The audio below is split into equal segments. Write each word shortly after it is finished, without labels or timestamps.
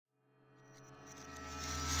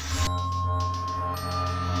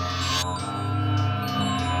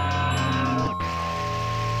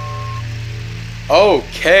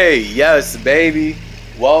Okay, yes, baby.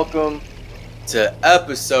 Welcome to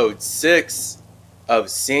episode 6 of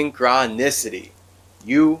Synchronicity.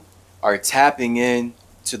 You are tapping in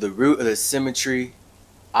to the root of the symmetry.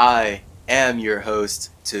 I am your host,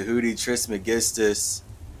 Tahuti Trismegistus.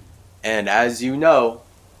 And as you know,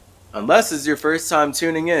 unless it's your first time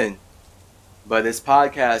tuning in, but this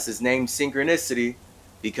podcast is named Synchronicity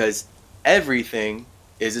because everything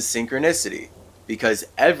is a synchronicity. Because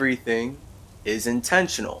everything is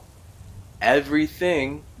intentional.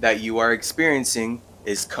 Everything that you are experiencing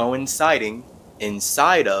is coinciding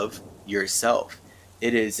inside of yourself.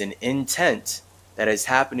 It is an intent that is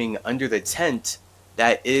happening under the tent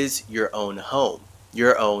that is your own home,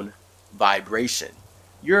 your own vibration,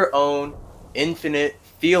 your own infinite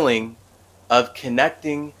feeling of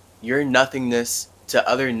connecting your nothingness to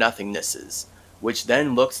other nothingnesses, which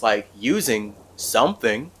then looks like using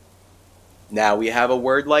something. Now we have a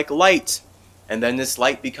word like light. And then this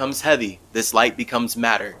light becomes heavy. This light becomes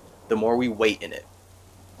matter the more we wait in it.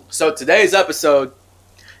 So today's episode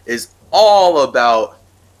is all about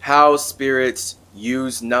how spirits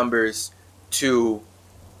use numbers to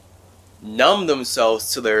numb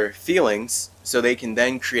themselves to their feelings so they can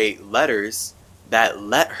then create letters that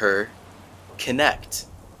let her connect.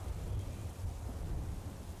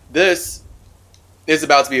 This is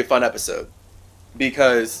about to be a fun episode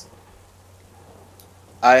because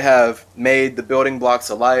I have made the building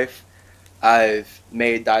blocks of life. I've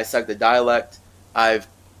made Dissect the Dialect. I've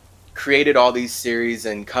created all these series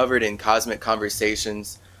and covered in Cosmic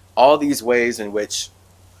Conversations all these ways in which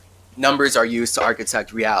numbers are used to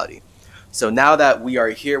architect reality. So now that we are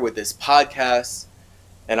here with this podcast,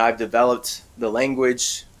 and I've developed the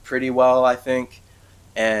language pretty well, I think,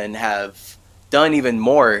 and have done even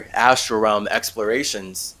more astral realm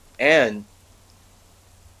explorations, and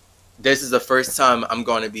this is the first time I'm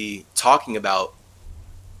going to be talking about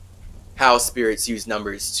how spirits use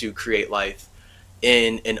numbers to create life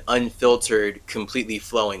in an unfiltered, completely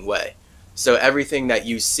flowing way. So everything that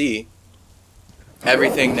you see,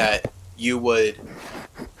 everything that you would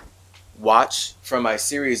watch from my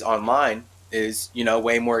series online is,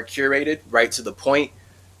 way more curated, right to the point,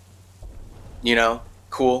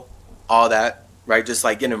 cool, all that, right? Just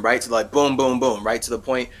like getting right to boom, boom, boom, right to the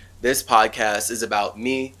point. This podcast is about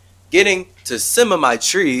me getting to simmer my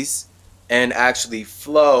trees and actually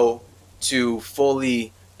flow to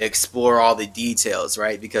fully explore all the details,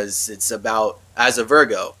 right? Because it's about, as a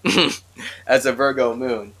Virgo, as a Virgo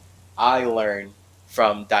moon, I learn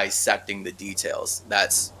from dissecting the details.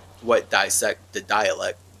 That's what Dissect the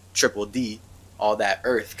Dialect, triple D, all that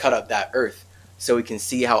earth, cut up that earth so we can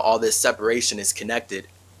see how all this separation is connected.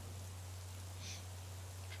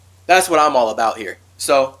 That's what I'm all about here.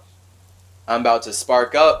 So I'm about to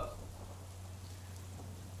spark up.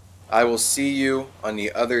 I will see you on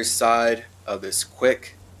the other side of this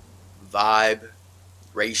quick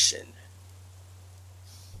vibration.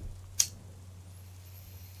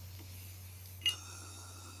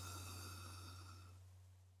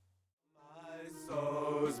 My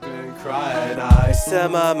soul's been crying. I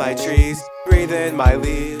simmer my trees, breathe in my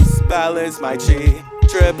leaves, balance my chi,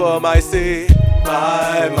 triple my C.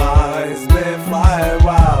 My mind's been flying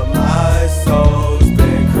wild. My soul's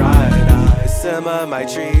been crying. I simmer my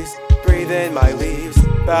trees, breathe in my leaves,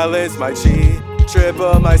 balance my chi,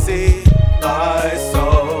 triple my C. My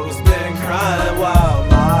soul's been crying while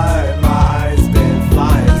my mind's been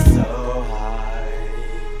flying so high.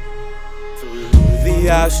 Through the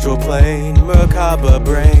astral plane, Merkaba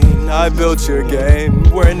brain, I built your game,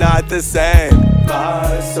 we're not the same.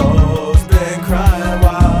 My soul's been crying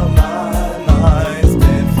while my mind's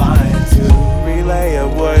been flying to relay a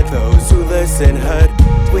word. Those who listen heard,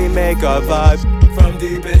 we make our vibe from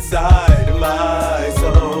deep inside. My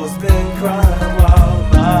soul's been crying while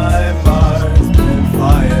my mind's been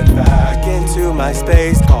flying back into my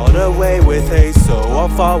space, called away with haste, so I'll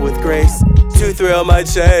fall with grace to thrill my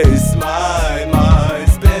chase. My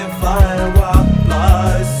mind's been flying while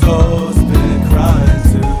my soul's been crying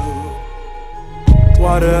too.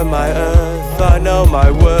 Water my earth, I know my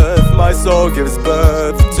worth, my soul gives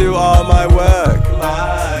birth to all my work.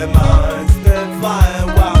 My mind's been flying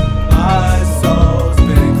while my soul's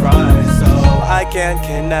been crying, so I can't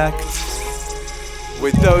connect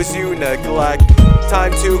with those you neglect.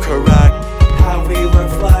 Time to correct how we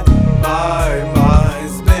reflect. My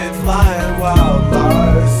mind's been flying while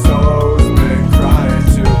my soul's been crying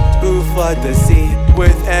too. Who flood the sea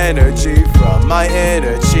with energy from my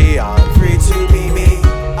inner chi? I'm free to be me.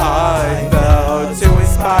 I felt to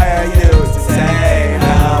inspire you to say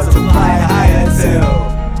how to fly higher too.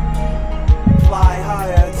 Fly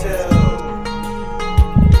higher too.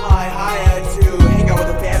 Fly higher too.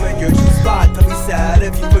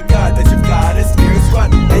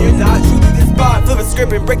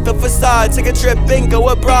 script and break the facade. Take a trip and go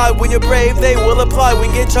abroad. When you're brave, they will apply. When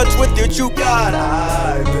you get touched with your true God.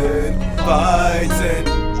 I've been fighting,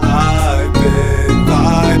 I've been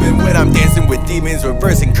vibing. When I'm dancing with demons,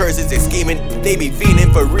 reversing curses, they scheming. They be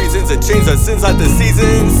fiending for reasons to change the sins like the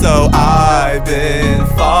seasons. So I've been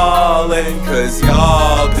falling, cause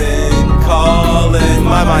y'all been calling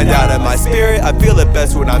my mind out of my spirit. I feel it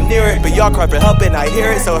best when I'm near it, but y'all cry for help and I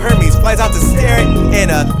hear it. So Hermes flies out to stare it in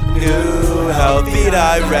a new healthy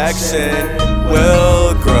direction.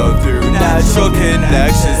 Will grow through natural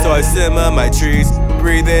connection. So I simmer my trees,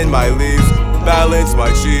 breathe in my leaves, balance my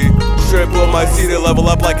chi, triple my C to level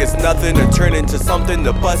up like it's nothing, to turn into something,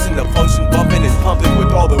 to bust into function, bumping and pumping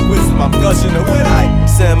with all the wisdom I'm gushing. And when I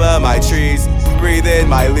simmer my trees, breathe in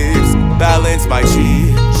my leaves, balance my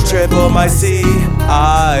chi, triple my C,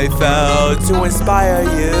 I fell to inspire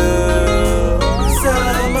you.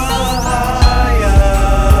 Simmer higher,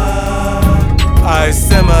 I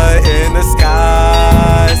simmer in the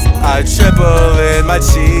skies, I triple in my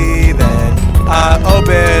chi, then I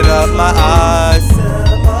open up my eyes.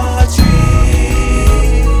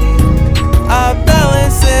 I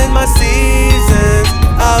balance in my seasons.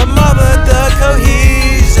 I mama the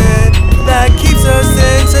cohesion that keeps us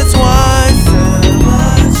intertwined.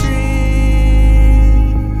 Symmetry,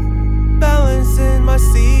 balance in my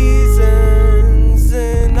seasons,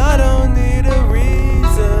 and I don't need a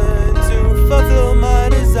reason to fulfill my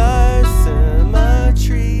desires.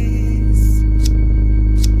 Symmetries.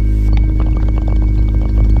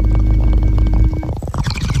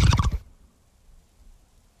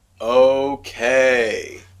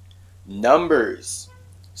 Okay, numbers.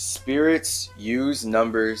 Spirits use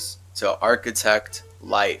numbers to architect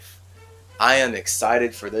life. I am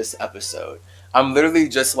excited for this episode. I'm literally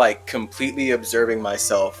just like completely observing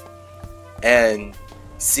myself and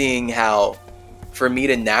seeing how, for me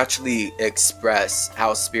to naturally express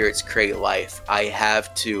how spirits create life, I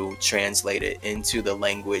have to translate it into the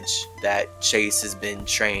language that Chase has been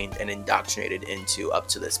trained and indoctrinated into up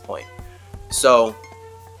to this point. So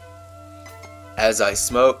as I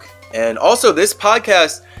smoke, and also this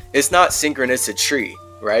podcast is not Cynchranici-Tea,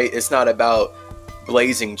 right? It's not about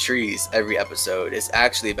blazing trees every episode. It's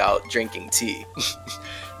actually about drinking tea.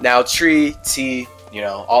 Now tea, you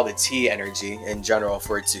know, all the tea energy in general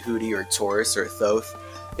for Tahuti or Taurus or Thoth,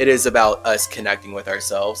 it is about us connecting with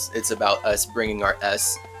ourselves. It's about us bringing our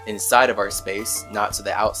S inside of our space, not to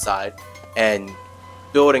the outside, and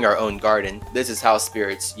building our own garden. This is how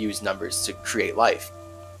spirits use numbers to create life,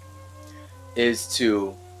 is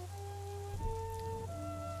to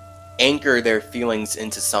anchor their feelings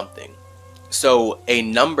into something. So a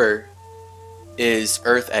number is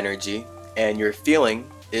earth energy and your feeling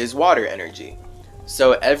is water energy.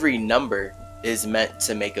 So every number is meant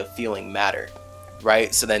to make a feeling matter,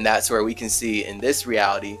 right? So then that's where we can see in this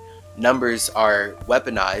reality, numbers are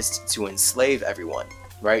weaponized to enslave everyone,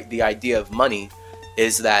 right? The idea of money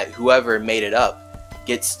is that whoever made it up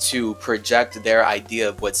gets to project their idea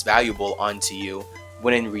of what's valuable onto you,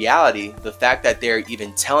 when in reality, the fact that they're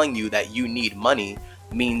even telling you that you need money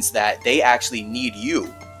means that they actually need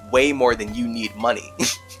you way more than you need money.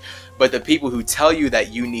 But the people who tell you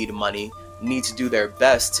that you need money need to do their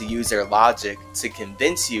best to use their logic to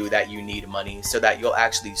convince you that you need money so that you'll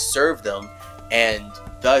actually serve them and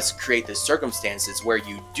thus create the circumstances where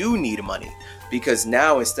you do need money. Because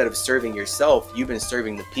now, instead of serving yourself, you've been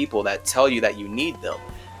serving the people that tell you that you need them.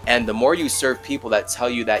 And the more you serve people that tell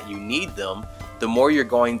you that you need them, the more you're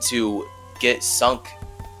going to get sunk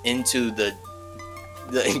into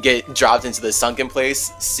get dropped into the sunken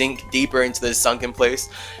place, sink deeper into the sunken place,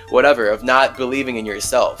 whatever, of not believing in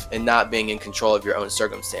yourself and not being in control of your own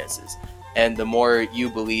circumstances. And the more you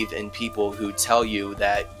believe in people who tell you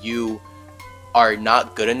that you are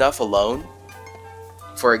not good enough alone.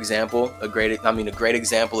 For example, a great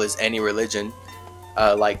example is any religion,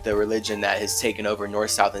 like the religion that has taken over North,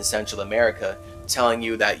 South, and Central America, telling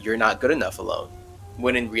you that you're not good enough alone.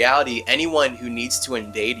 When in reality, anyone who needs to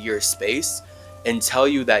invade your space and tell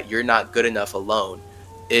you that you're not good enough alone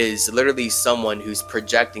is literally someone who's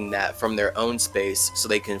projecting that from their own space so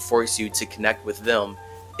they can force you to connect with them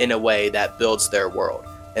in a way that builds their world.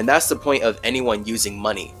 And that's the point of anyone using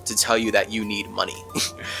money to tell you that you need money.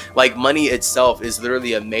 Like, money itself is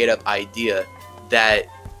literally a made-up idea that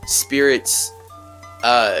spirits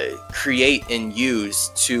create and use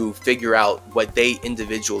to figure out what they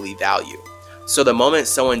individually value. So the moment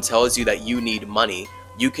someone tells you that you need money,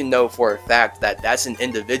 you can know for a fact that that's an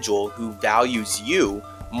individual who values you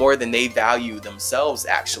more than they value themselves,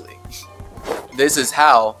 actually. This is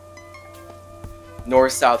how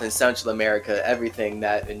North, South, and Central America, everything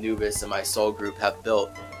that Anubis and my soul group have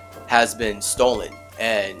built has been stolen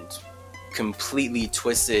and completely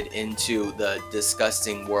twisted into the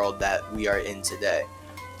disgusting world that we are in today.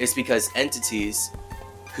 It's because entities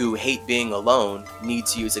who hate being alone need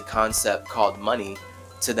to use a concept called money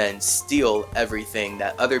to then steal everything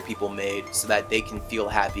that other people made so that they can feel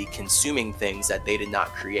happy consuming things that they did not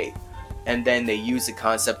create. And then they use the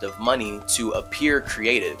concept of money to appear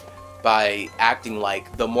creative by acting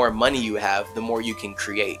like the more money you have, the more you can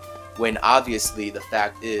create. When obviously the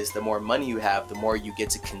fact is, the more money you have, the more you get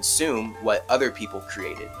to consume what other people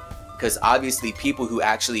created. Because obviously people who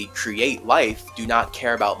actually create life do not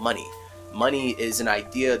care about money. Money is an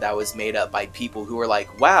idea that was made up by people who are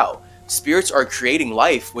like, wow, spirits are creating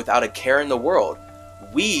life without a care in the world.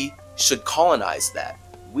 We should colonize that.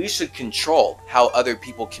 We should control how other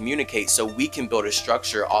people communicate so we can build a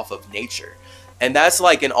structure off of nature. And that's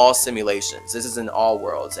like in all simulations. This is in all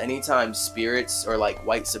worlds. Anytime spirits or like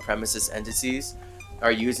white supremacist entities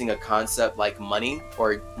are using a concept like money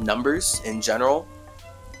or numbers in general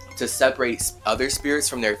to separate other spirits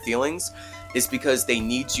from their feelings, is because they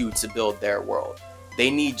need you to build their world. They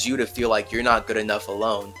need you to feel like you're not good enough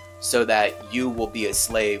alone so that you will be a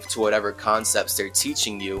slave to whatever concepts they're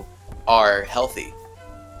teaching you are healthy.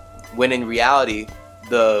 When in reality,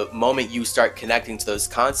 the moment you start connecting to those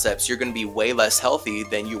concepts, you're going to be way less healthy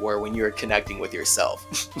than you were when you were connecting with yourself.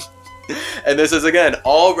 And this is, again,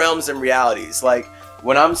 all realms and realities. Like,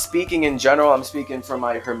 when I'm speaking in general, I'm speaking from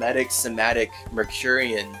my hermetic, somatic,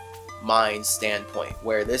 Mercurian mind standpoint,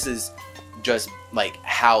 where this is just like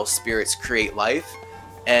how spirits create life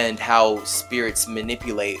and how spirits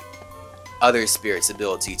manipulate other spirits'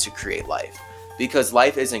 ability to create life. Because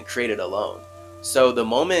life isn't created alone. So the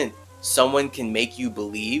moment someone can make you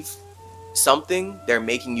believe something, they're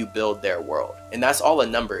making you build their world. And that's all a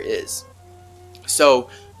number is. So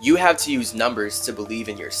you have to use numbers to believe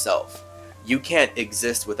in yourself. You can't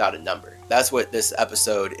exist without a number. That's what this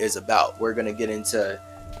episode is about. We're going to get into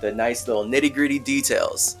the nice little nitty-gritty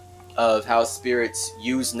details of how spirits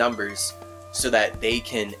use numbers so that they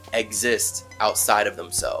can exist outside of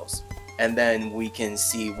themselves. And then we can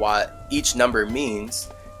see what each number means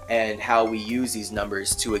and how we use these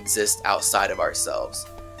numbers to exist outside of ourselves.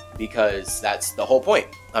 Because that's the whole point.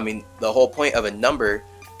 I mean, the whole point of a number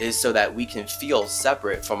is so that we can feel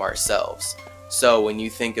separate from ourselves. So when you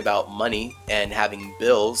think about money and having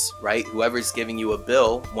bills, right? Whoever's giving you a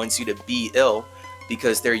bill wants you to be ill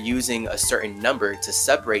because they're using a certain number to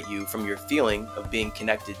separate you from your feeling of being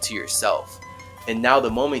connected to yourself. And now the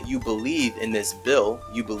moment you believe in this bill,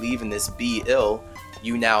 you believe in this be ill,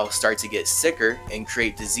 you now start to get sicker and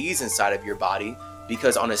create disease inside of your body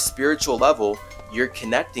because on a spiritual level, you're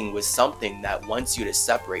connecting with something that wants you to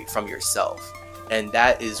separate from yourself. And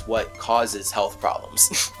that is what causes health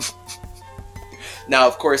problems. Now,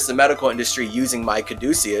 of course, the medical industry using my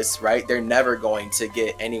caduceus, right? They're never going to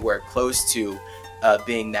get anywhere close to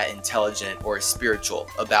being that intelligent or spiritual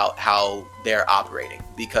about how they're operating,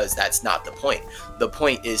 because that's not the point. The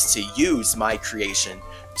point is to use my creation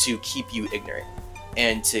to keep you ignorant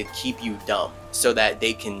and to keep you dumb so that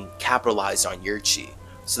they can capitalize on your chi,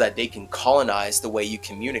 so that they can colonize the way you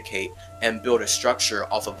communicate and build a structure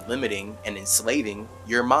off of limiting and enslaving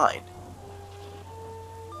your mind.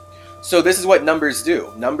 So this is what numbers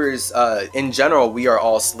do. Numbers, in general, we are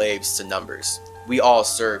all slaves to numbers. We all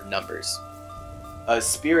serve numbers. A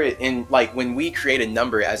spirit, like when we create a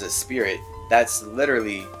number as a spirit, that's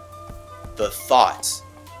literally the thought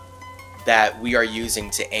that we are using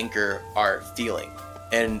to anchor our feeling.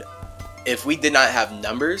 And if we did not have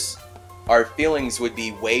numbers, our feelings would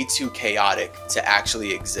be way too chaotic to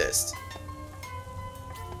actually exist.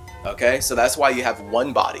 Okay, so that's why you have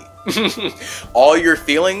one body. All your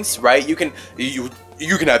feelings, right? You can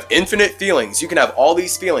have infinite feelings. You can have all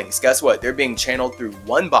these feelings. Guess what? They're being channeled through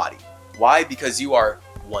one body. Why? Because you are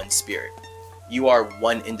one spirit. You are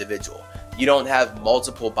one individual. You don't have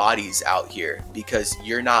multiple bodies out here because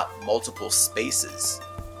you're not multiple spaces.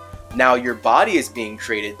 Now your body is being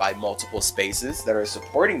created by multiple spaces that are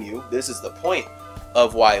supporting you. This is the point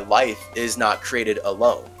of why life is not created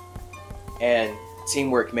alone. And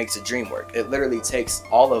teamwork makes a dream work. It literally takes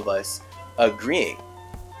all of us agreeing,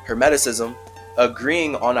 Hermeticism,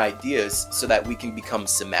 agreeing on ideas so that we can become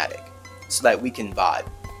somatic, so that we can vibe.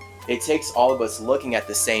 It takes all of us looking at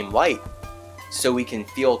the same light so we can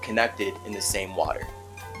feel connected in the same water.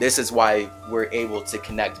 This is why we're able to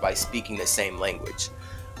connect by speaking the same language.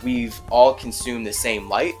 We've all consumed the same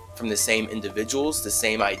light from the same individuals, the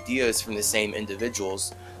same ideas from the same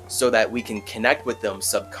individuals, so that we can connect with them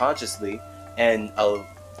subconsciously and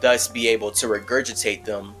thus be able to regurgitate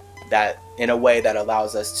them that in a way that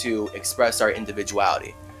allows us to express our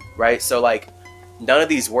individuality, right? So like None of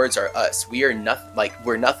these words are us. We are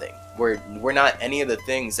we're nothing. We're not any of the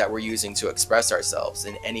things that we're using to express ourselves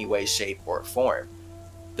in any way, shape, or form.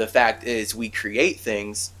 The fact is, we create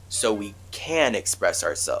things so we can express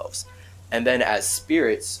ourselves. And then as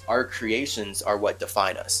spirits, our creations are what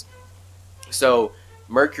define us. So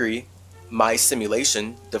Mercury, my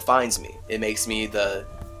simulation, defines me. It makes me the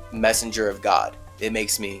messenger of God. It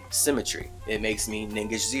makes me Symmetry. It makes me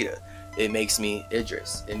Ningish Zeta. It makes me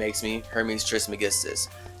Idris. It makes me Hermes Trismegistus.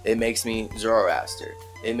 It makes me Zoroaster.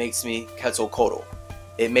 It makes me Quetzalcoatl.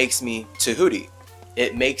 It makes me Tahuti.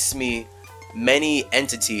 It makes me many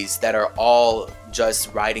entities that are all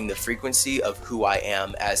just riding the frequency of who I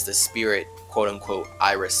am as the spirit, quote unquote,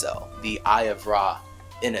 Ira cell, the Eye of Ra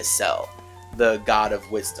in a cell, the God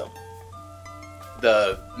of wisdom,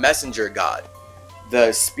 the messenger God,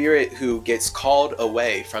 the spirit who gets called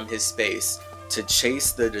away from his space to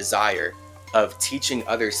chase the desire of teaching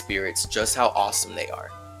other spirits just how awesome they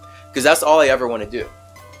are. Because that's all I ever want to do.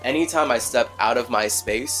 Anytime I step out of my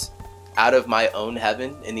space, out of my own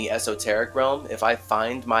heaven in the esoteric realm, if I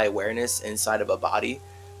find my awareness inside of a body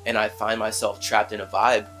and I find myself trapped in a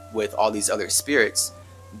vibe with all these other spirits,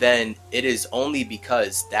 then it is only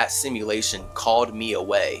because that simulation called me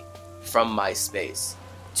away from my space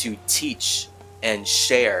to teach and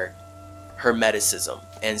share hermeticism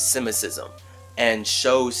and simicism and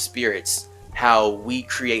show spirits how we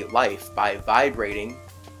create life by vibrating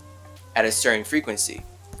at a certain frequency.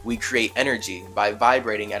 We create energy by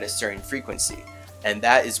vibrating at a certain frequency. And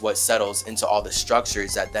that is what settles into all the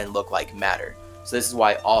structures that then look like matter. So this is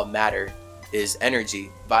why all matter is energy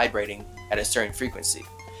vibrating at a certain frequency.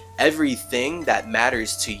 Everything that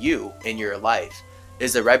matters to you in your life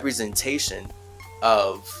is a representation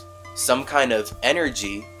of some kind of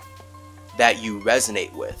energy that you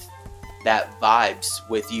resonate with, that vibes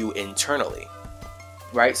with you internally,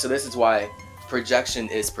 right? So this is why projection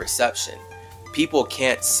is perception. People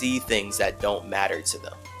can't see things that don't matter to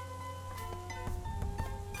them.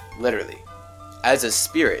 Literally. As a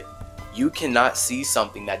spirit, you cannot see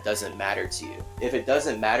something that doesn't matter to you. If it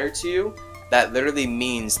doesn't matter to you, that literally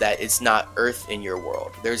means that it's not earth in your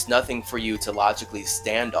world. There's nothing for you to logically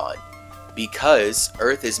stand on because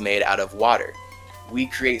earth is made out of water. We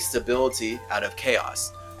create stability out of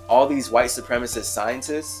chaos. All these white supremacist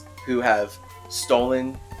scientists who have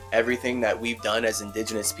stolen everything that we've done as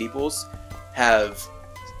indigenous peoples have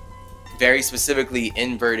very specifically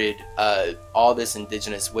inverted all this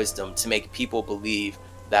indigenous wisdom to make people believe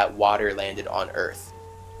that water landed on earth.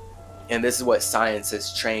 And this is what science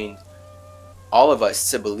has trained all of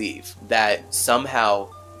us to believe, that somehow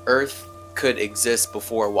earth could exist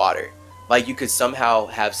before water. Like you could somehow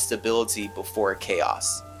have stability before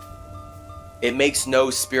chaos. It makes no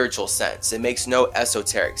spiritual sense. It makes no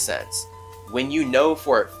esoteric sense. When you know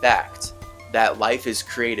for a fact that life is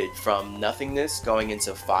created from nothingness going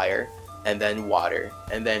into fire, and then water,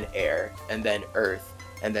 and then air, and then earth,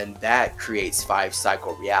 and then that creates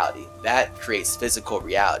 5-cycle reality. That creates physical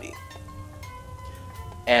reality.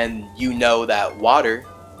 And you know that water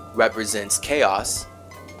represents chaos,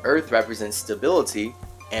 earth represents stability,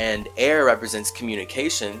 and air represents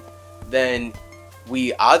communication, then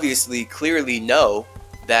we obviously clearly know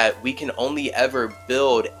that we can only ever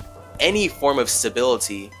build any form of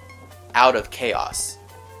stability out of chaos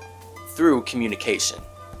through communication.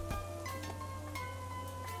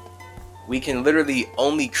 We can literally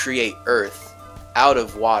only create earth out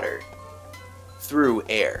of water through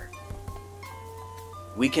air.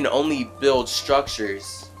 We can only build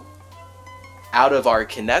structures out of our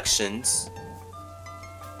connections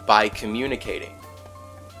by communicating,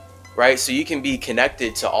 right? So you can be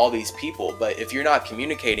connected to all these people, but if you're not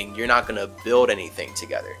communicating, you're not going to build anything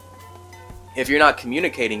together. If you're not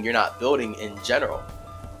communicating, you're not building in general.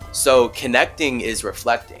 So connecting is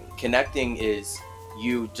reflecting. Connecting is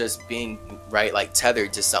you just being, right, like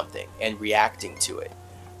tethered to something and reacting to it.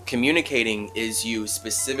 Communicating is you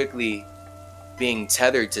specifically being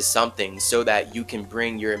tethered to something so that you can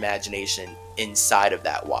bring your imagination inside of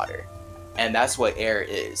that water. And that's what air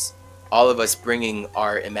is. All of us bringing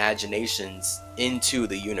our imaginations into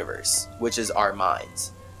the universe, which is our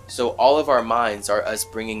minds. So all of our minds are us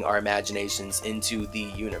bringing our imaginations into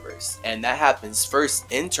the universe. And that happens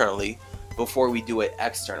first internally before we do it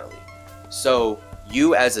externally. So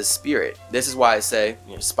you as a spirit, this is why I say,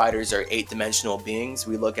 spiders are 8-dimensional beings.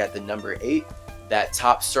 We look at the number 8. That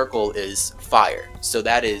top circle is fire. So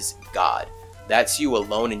that is God. That's you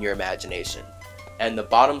alone in your imagination. And the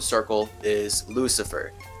bottom circle is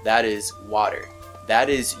Lucifer. That is water. That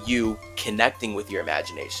is you connecting with your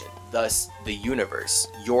imagination. Thus, the universe,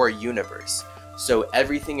 your universe. So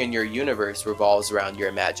everything in your universe revolves around your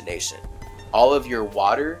imagination. All of your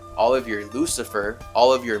water, all of your Lucifer,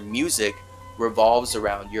 all of your music revolves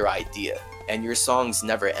around your idea. And your songs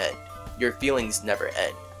never end. Your feelings never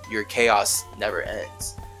end. Your chaos never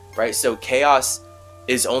ends. Right? So chaos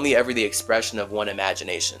is only ever the expression of one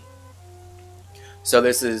imagination. So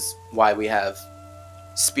this is why we have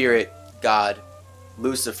spirit, God,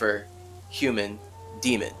 Lucifer, human,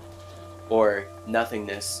 demon, or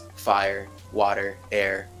nothingness, fire, water,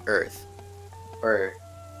 air, earth, or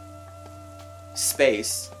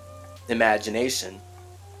space, imagination,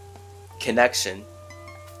 connection,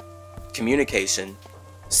 communication,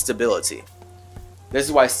 stability. This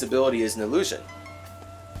is why stability is an illusion.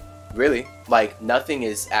 Really, like nothing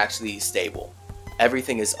is actually stable.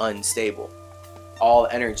 Everything is unstable. All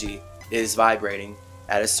energy is vibrating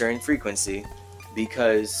at a certain frequency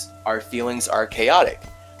because our feelings are chaotic.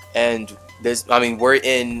 And we're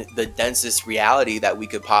in the densest reality that we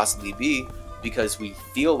could possibly be because we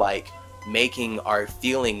feel like making our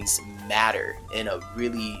feelings matter in a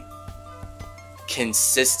really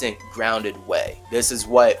consistent, grounded way. This is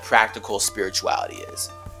what practical spirituality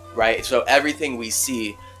is, right? So everything we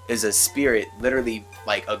see is a spirit, literally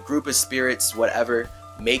like a group of spirits, whatever,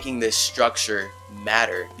 making this structure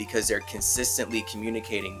matter because they're consistently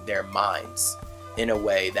communicating their minds in a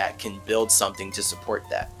way that can build something to support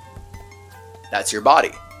that. That's your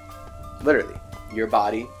body. Literally, your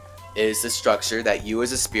body is the structure that you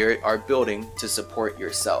as a spirit are building to support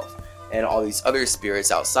yourself. And all these other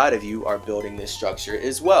spirits outside of you are building this structure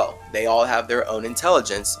as well. They all have their own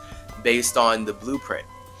intelligence based on the blueprint.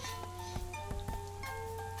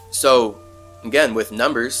 So, again, with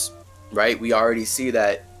numbers, right, we already see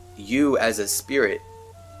that you as a spirit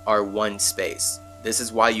are one space. This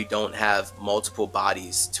is why you don't have multiple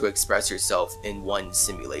bodies to express yourself in one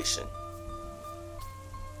simulation.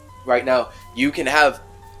 Right now, you can have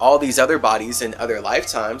all these other bodies in other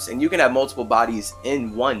lifetimes, and you can have multiple bodies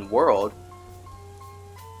in one world.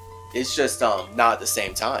 It's just not at the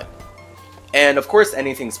same time. And of course,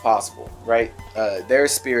 anything's possible, right? There are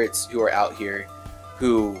spirits who are out here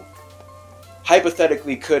who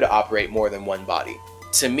hypothetically could operate more than one body.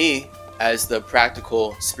 To me, as the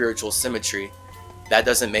practical spiritual symmetry, that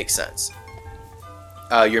doesn't make sense.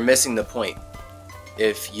 You're missing the point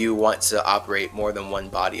if you want to operate more than one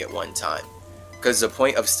body at one time. Because the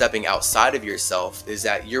point of stepping outside of yourself is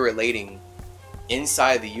that you're relating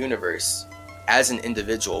inside the universe as an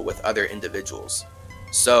individual with other individuals.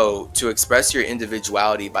 So to express your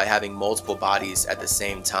individuality by having multiple bodies at the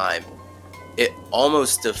same time, it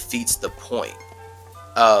almost defeats the point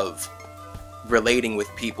of relating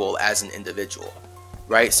with people as an individual,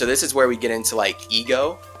 right? So this is where we get into like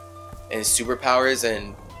ego and superpowers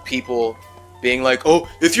and people being like, oh,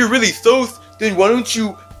 if you're really Thoth, then why don't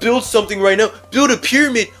you build something right now? Build a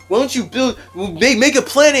pyramid. Why don't you make a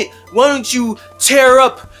planet? Why don't you tear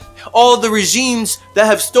up all the regimes that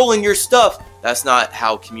have stolen your stuff? That's not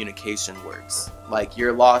how communication works. Like,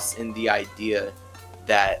 you're lost in the idea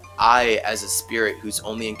that I, as a spirit who's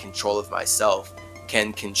only in control of myself,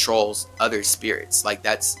 can control other spirits. Like,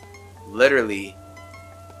 that's literally,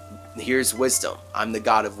 here's wisdom. I'm the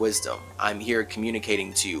God of wisdom. I'm here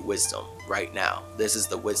communicating to you wisdom right now. This is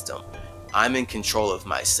the wisdom. I'm in control of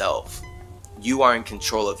myself. You are in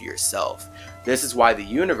control of yourself. This is why the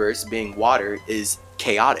universe, being water, is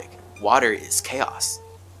chaotic. Water is chaos.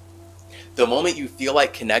 The moment you feel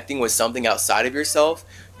like connecting with something outside of yourself,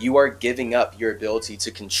 you are giving up your ability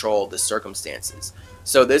to control the circumstances.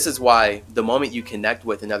 So this is why the moment you connect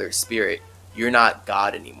with another spirit, you're not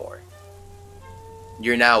God anymore.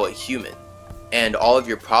 You're now a human. And all of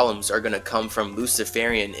your problems are going to come from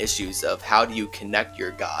Luciferian issues of how do you connect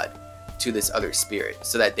your God to this other spirit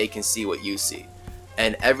so that they can see what you see.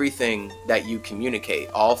 And everything that you communicate,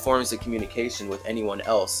 all forms of communication with anyone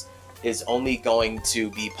else, is only going to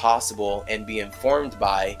be possible and be informed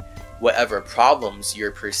by whatever problems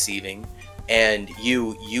you're perceiving and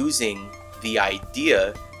you using the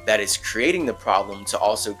idea that is creating the problem to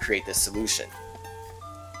also create the solution.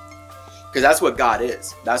 Because that's what God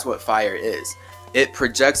is. That's what fire is. It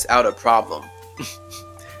projects out a problem.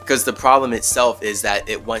 Because the problem itself is that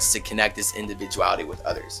it wants to connect its individuality with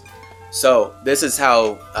others. So this is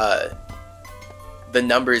how the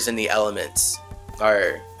numbers and the elements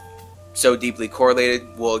are so deeply correlated.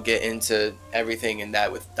 We'll get into everything in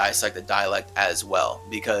that with Dissect the Dialect as well,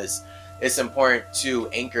 because it's important to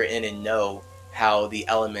anchor in and know how the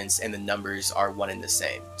elements and the numbers are one and the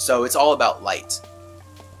same. So it's all about light,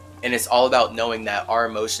 and it's all about knowing that our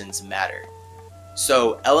emotions matter.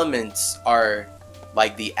 So elements are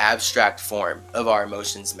like the abstract form of our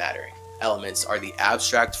emotions mattering. Elements are the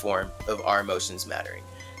abstract form of our emotions mattering.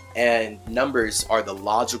 And numbers are the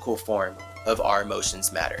logical form of our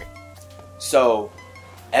emotions mattering. So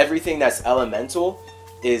everything that's elemental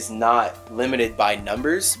is not limited by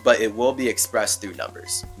numbers, but it will be expressed through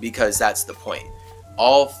numbers, because that's the point.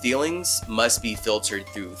 All feelings must be filtered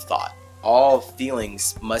through thought. All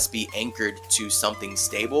feelings must be anchored to something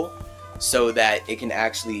stable so that it can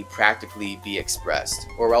actually practically be expressed,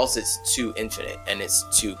 or else it's too infinite and it's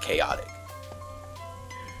too chaotic.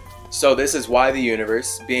 So this is why the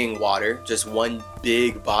universe, being water, just one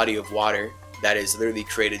big body of water that is literally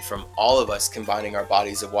created from all of us combining our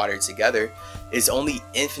bodies of water together, is only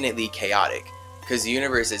infinitely chaotic, because the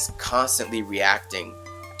universe is constantly reacting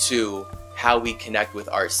to how we connect with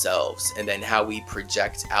ourselves, and then how we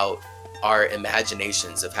project out our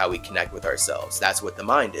imaginations of how we connect with ourselves. That's what the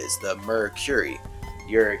mind is, the Mercury.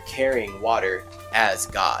 You're carrying water as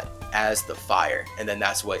God, as the fire, and then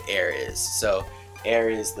that's what air is. So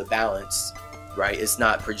air is the balance, right? It's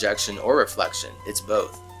not projection or reflection, it's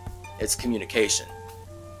both. It's communication.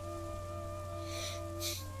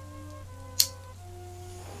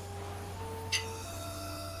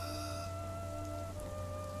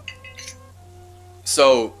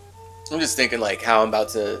 So I'm just thinking like how I'm about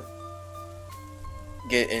to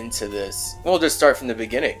get into this. We'll just start from the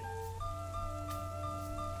beginning.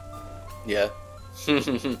 Yeah.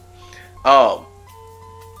 Yeah,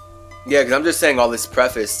 because I'm just saying all this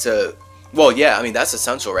preface to, well, yeah, I mean, that's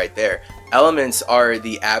essential right there. Elements are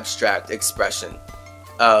the abstract expression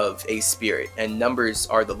of a spirit, and numbers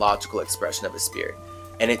are the logical expression of a spirit.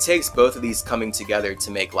 And it takes both of these coming together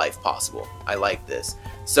to make life possible. I like this.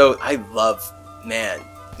 So I love, man,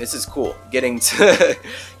 this is cool, getting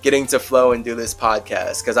to flow and do this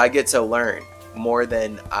podcast, because I get to learn more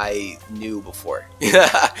than I knew before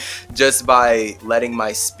just by letting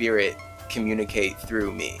my spirit communicate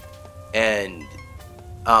through me. And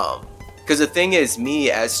because the thing is,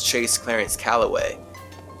 me as Chase Clarence Calloway,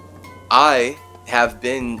 I have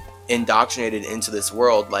been indoctrinated into this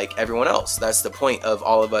world like everyone else. That's the point of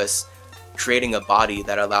all of us creating a body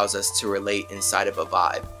that allows us to relate inside of a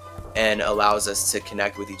vibe, and allows us to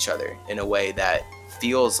connect with each other in a way that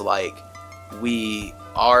feels like we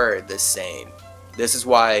are the same. This is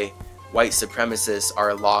why white supremacists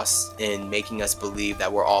are lost in making us believe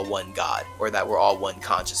that we're all one God, or that we're all one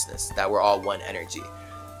consciousness, that we're all one energy.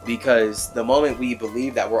 Because the moment we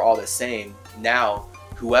believe that we're all the same, now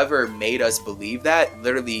whoever made us believe that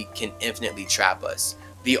literally can infinitely trap us.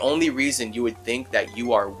 The only reason you would think that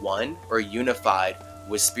you are one or unified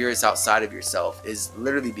with spirits outside of yourself is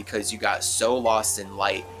literally because you got so lost in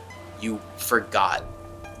light, you forgot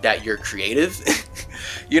that you're creative.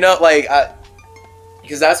 You know, like,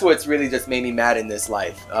 because that's what's really just made me mad in this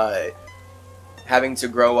life. Having to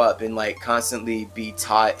grow up and like constantly be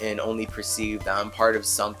taught and only perceive that I'm part of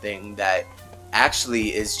something that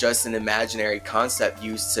actually is just an imaginary concept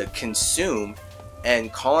used to consume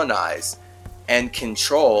and colonize and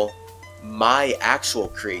control my actual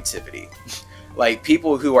creativity. Like,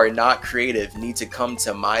 people who are not creative need to come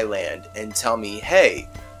to my land and tell me, hey,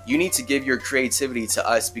 you need to give your creativity to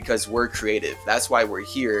us because we're creative. That's why we're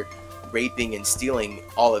here raping and stealing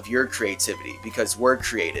all of your creativity, because we're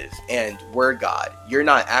creative and we're God. You're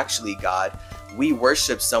not actually God. We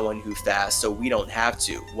worship someone who fasts so we don't have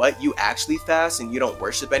to. What, you actually fast and you don't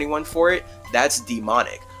worship anyone for it? That's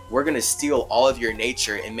demonic. We're going to steal all of your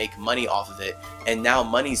nature and make money off of it. And now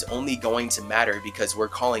money's only going to matter because we're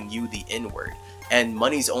calling you the N-word. And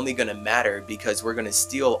money's only going to matter because we're going to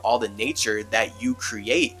steal all the nature that you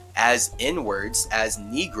create as N-words, as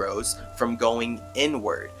Negroes, from going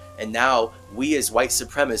inward. And now we as white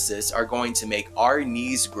supremacists are going to make our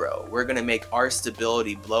knees grow. We're going to make our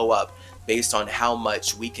stability blow up based on how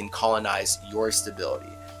much we can colonize your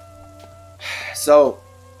stability. So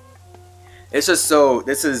it's just, so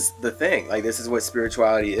this is the thing. Like, this is what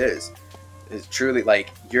spirituality is. It's truly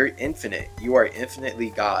like, you're infinite. You are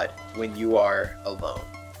infinitely God when you are alone.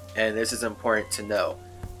 And this is important to know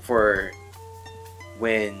for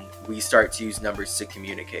when we start to use numbers to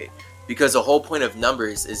communicate. Because the whole point of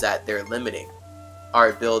numbers is that they're limiting our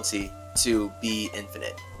ability to be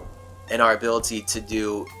infinite and our ability to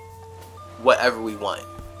do whatever we want.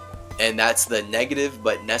 And that's the negative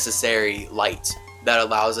but necessary light that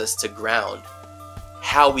allows us to ground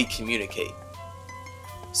how we communicate.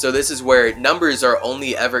 So this is where numbers are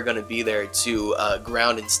only ever going to be there to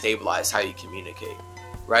ground and stabilize how you communicate,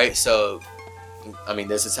 right? So, I mean,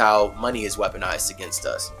 this is how money is weaponized against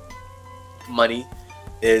us. Money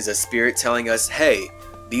is a spirit telling us, hey,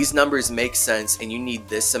 these numbers make sense and you need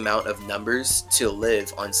this amount of numbers to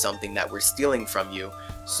live on something that we're stealing from you.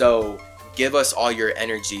 So give us all your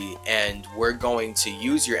energy and we're going to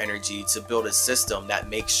use your energy to build a system that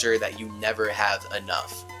makes sure that you never have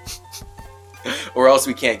enough. or else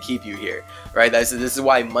we can't keep you here, right? This is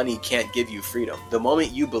why money can't give you freedom. The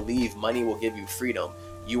moment you believe money will give you freedom,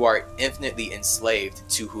 you are infinitely enslaved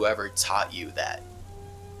to whoever taught you that.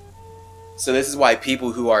 So this is why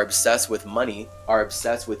people who are obsessed with money are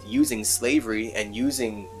obsessed with using slavery and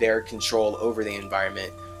using their control over the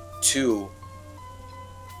environment to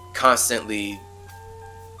constantly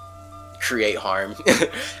create harm.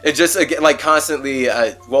 It just like constantly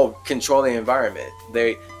control the environment.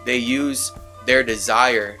 They use their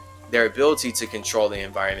desire, their ability to control the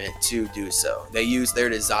environment to do so. They use their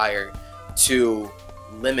desire to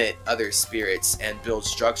limit other spirits and build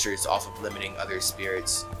structures off of limiting other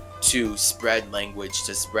spirits, to spread language,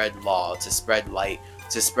 to spread law, to spread light,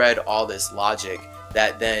 to spread all this logic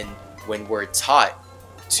that then when we're taught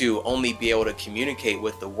to only be able to communicate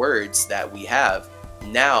with the words that we have,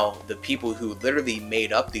 now the people who literally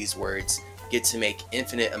made up these words get to make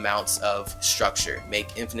infinite amounts of structure,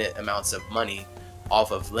 make infinite amounts of money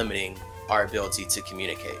off of limiting our ability to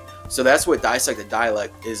communicate. So that's what Dissect the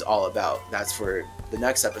Dialect is all about. That's for the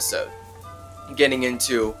next episode, getting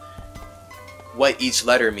into what each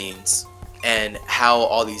letter means and how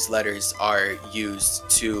all these letters are used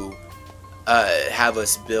to have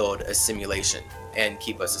us build a simulation and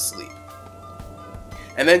keep us asleep.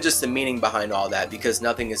 And then just the meaning behind all that, because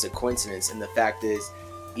nothing is a coincidence. And the fact is,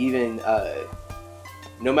 even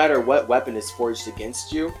no matter what weapon is forged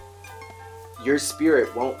against you, your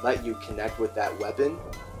spirit won't let you connect with that weapon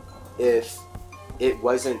if it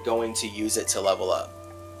wasn't going to use it to level up.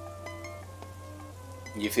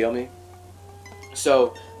 You feel me?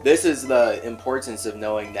 So this is the importance of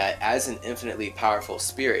knowing that as an infinitely powerful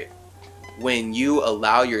spirit, when you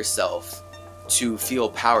allow yourself to feel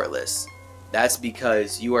powerless, that's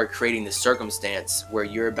because you are creating the circumstance where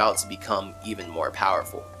you're about to become even more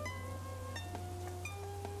powerful.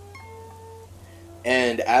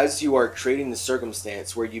 And as you are creating the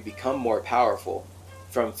circumstance where you become more powerful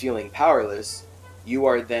from feeling powerless, you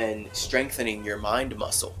are then strengthening your mind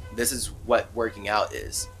muscle. This is what working out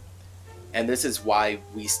is. And this is why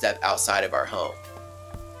we step outside of our home,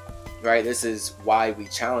 right? This is why we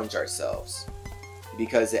challenge ourselves,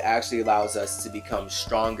 because it actually allows us to become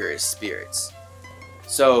stronger as spirits.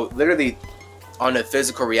 So literally on a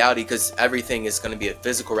physical reality, because everything is going to be a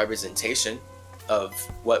physical representation of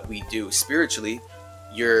what we do spiritually,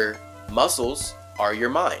 your muscles are your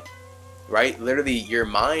mind, right? Literally your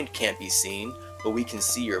mind can't be seen, but we can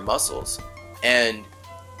see your muscles. And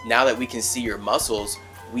now that we can see your muscles,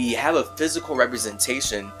 we have a physical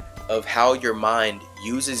representation of how your mind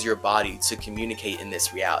uses your body to communicate in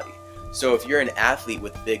this reality. So if you're an athlete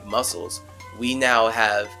with big muscles, we now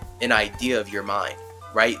have an idea of your mind,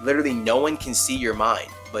 right? Literally no one can see your mind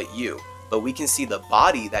but you, but we can see the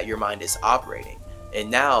body that your mind is operating. And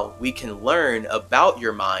now we can learn about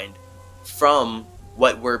your mind from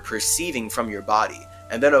what we're perceiving from your body.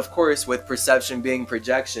 And then of course, with perception being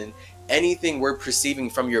projection, anything we're perceiving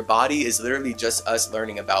from your body is literally just us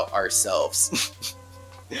learning about ourselves.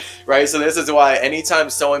 Right? So this is why anytime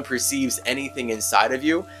someone perceives anything inside of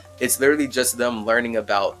you, it's literally just them learning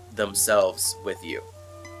about themselves with you.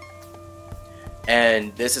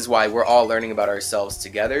 And this is why we're all learning about ourselves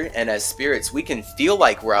together. And as spirits, we can feel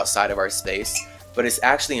like we're outside of our space, but it's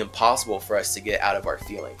actually impossible for us to get out of our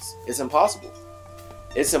feelings. It's impossible.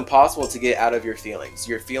 It's impossible to get out of your feelings.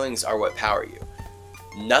 Your feelings are what power you.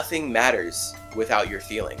 Nothing matters without your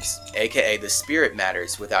feelings, aka the spirit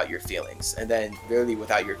matters without your feelings. And then literally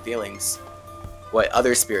without your feelings, what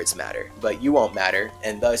other spirits matter, but you won't matter,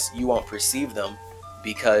 and thus you won't perceive them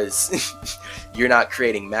because you're not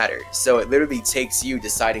creating matter. So it literally takes you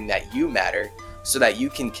deciding that you matter so that you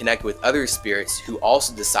can connect with other spirits who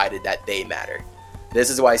also decided that they matter. This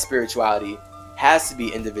is why spirituality has to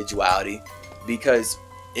be individuality, because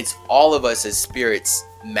it's all of us as spirits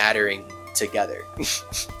mattering together.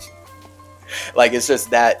 Like, it's just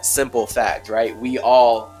that simple fact, right? We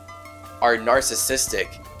all are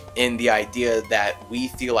narcissistic in the idea that we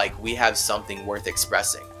feel like we have something worth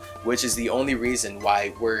expressing, which is the only reason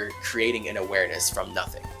why we're creating an awareness from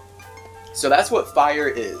nothing. So that's what fire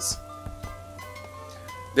is.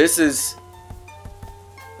 Let's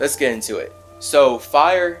get into it. So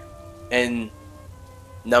fire and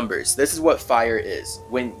numbers. This is what fire is.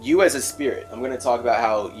 When you as a spirit, I'm going to talk about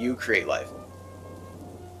how you create life.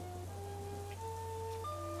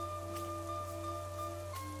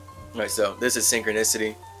 Alright, so this is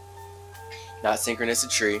synchronicity. Not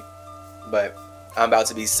Cynchranici-Tree, but I'm about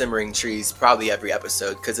to be simmering trees probably every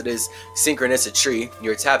episode because it is Cynchranici-Tree.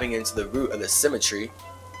 You're tapping into the root of the symmetry.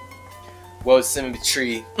 What would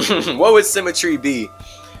symmetry be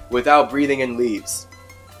without breathing in leaves?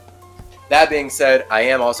 That being said, I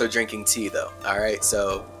am also drinking tea though. All right,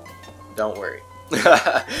 so don't worry.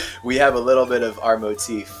 We have a little bit of our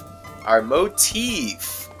motif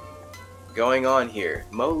going on here.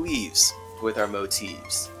 Mo leaves with our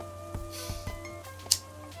motifs.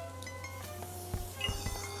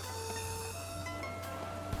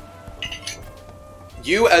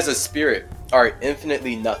 You as a spirit are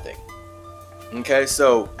infinitely nothing. Okay,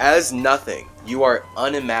 so as nothing, you are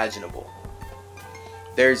unimaginable.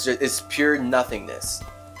 It's pure nothingness.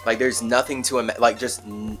 Like there's nothing to like just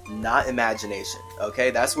not imagination.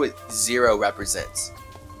 Okay, that's what zero represents.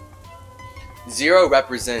 Zero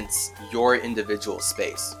represents your individual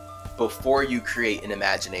space before you create an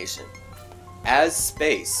imagination. As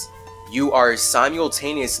space, you are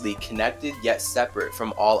simultaneously connected yet separate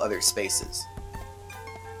from all other spaces.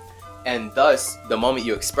 And thus, the moment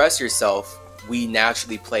you express yourself, we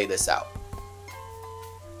naturally play this out.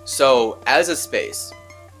 So, as a space,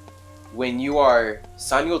 when you are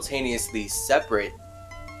simultaneously separate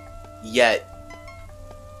yet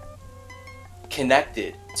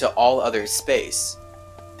connected to all other space,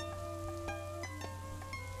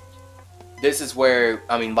 this is where,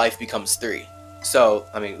 life becomes three. So,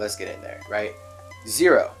 let's get in there, right?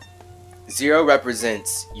 Zero. Zero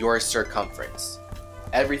represents your circumference.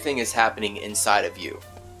 Everything is happening inside of you.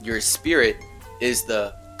 Your spirit is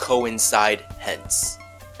the coincide hence,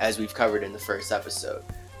 as we've covered in the first episode.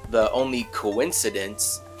 The only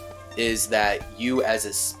coincidence is that you as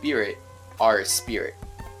a spirit are a spirit.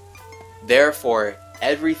 Therefore,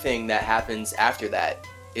 everything that happens after that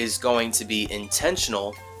is going to be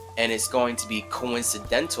intentional, and it's going to be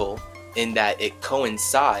coincidental in that it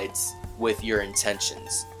coincides with your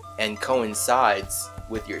intentions and coincides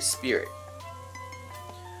with your spirit.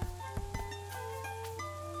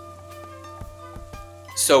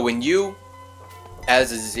 So when you,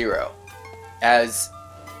 as a zero, as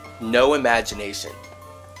no imagination,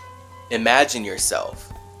 imagine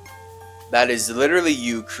yourself, that is literally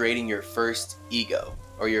you creating your first ego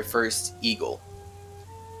or your first eagle.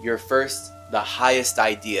 The highest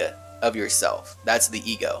idea of yourself. That's the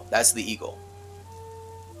ego. That's the eagle.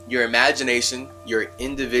 Your imagination, your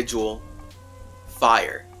individual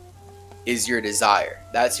fire is your desire.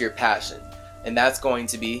 That's your passion. And that's going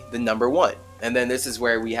to be the number one. And then this is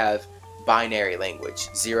where we have binary language,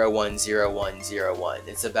 0, 1, 0, 1, 0, 1.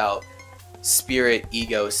 It's about spirit,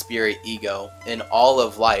 ego, and all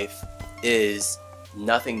of life is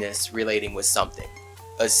nothingness relating with something,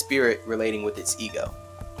 a spirit relating with its ego.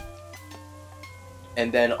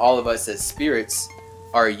 And then all of us as spirits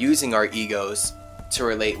are using our egos to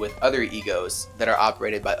relate with other egos that are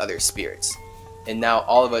operated by other spirits. And now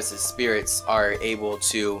all of us as spirits are able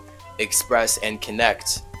to express and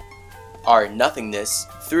connect our nothingness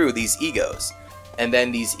through these egos. And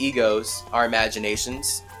then these egos, our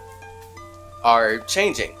imaginations, are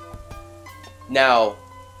changing. Now,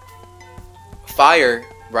 fire,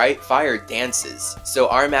 right? Fire dances. So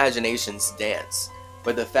our imaginations dance.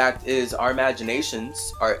 But the fact is, our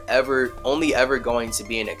imaginations are only ever going to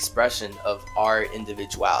be an expression of our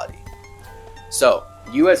individuality. So,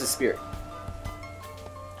 you as a spirit,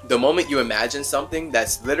 the moment you imagine something,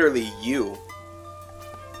 that's literally you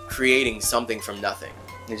creating something from nothing.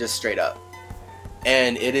 It's just straight up.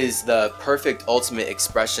 And it is the perfect ultimate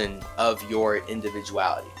expression of your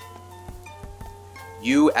individuality.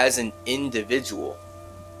 You as an individual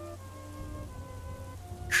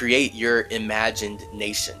create your imagined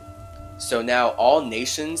nation. So now all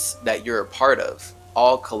nations that you're a part of,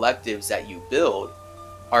 all collectives that you build,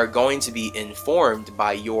 are going to be informed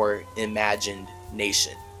by your imagined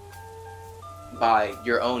nation, by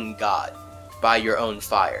your own God, by your own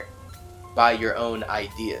fire, by your own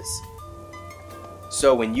ideas.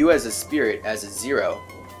 So when you as a spirit, as a zero,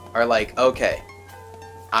 are like, okay,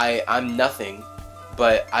 I'm nothing,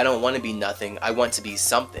 but I don't want to be nothing, I want to be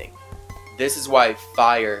something. This is why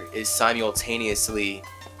fire is simultaneously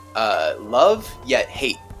love yet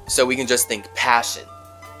hate. So we can just think passion,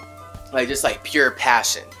 just like pure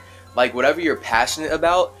passion. Like whatever you're passionate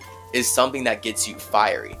about is something that gets you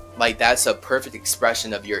fiery. Like that's a perfect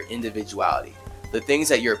expression of your individuality. The things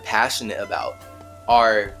that you're passionate about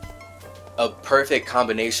are a perfect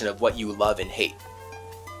combination of what you love and hate.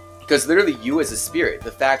 Because literally you as a spirit,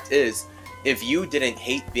 the fact is, if you didn't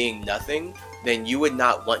hate being nothing, then you would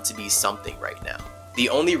not want to be something right now. The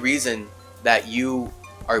only reason that you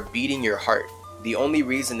are beating your heart, the only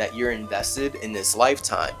reason that you're invested in this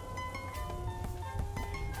lifetime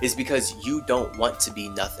is because you don't want to be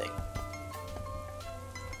nothing.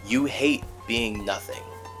 You hate being nothing.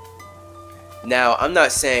 Now, I'm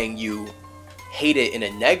not saying you hate it in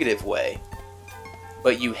a negative way,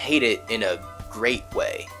 but you hate it in a great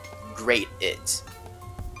way. grate it,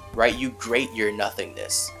 right? You grate your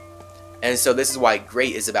nothingness. And so this is why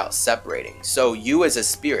grate is about separating. So you as a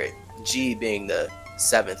spirit, G being the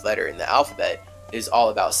 7th letter in the alphabet, is all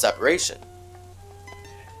about separation.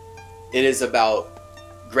 It is about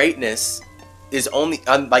greatness is only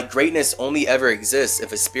greatness only ever exists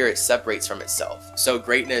if a spirit separates from itself. So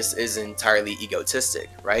greatness is entirely egotistic,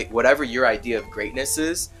 right? Whatever your idea of greatness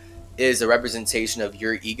is a representation of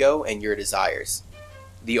your ego and your desires.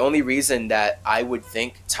 The only reason that I would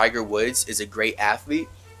think Tiger Woods is a great athlete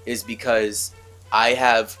is because I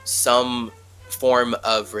have some form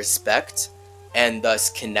of respect and thus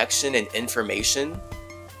connection and information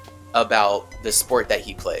about the sport that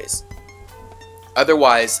he plays.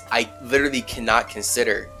 Otherwise, I literally cannot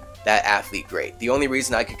consider that athlete great. The only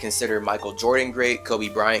reason I could consider Michael Jordan great, Kobe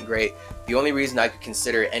Bryant great, the only reason I could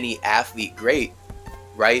consider any athlete great,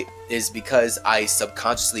 right, is because I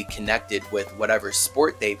subconsciously connected with whatever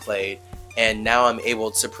sport they played, and now I'm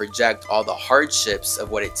able to project all the hardships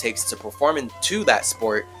of what it takes to perform into that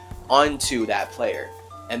sport onto that player.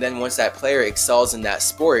 And then once that player excels in that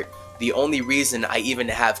sport, the only reason I even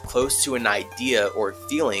have close to an idea or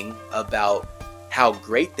feeling about how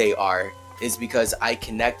great they are is because I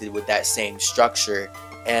connected with that same structure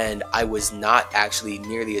and I was not actually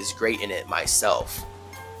nearly as great in it myself.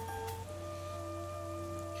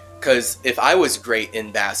 Because if I was great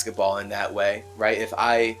in basketball in that way, right, if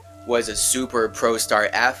I was a super pro star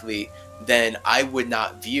athlete, then I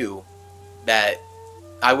wouldn't view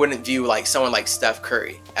like someone like Steph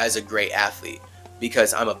Curry as a great athlete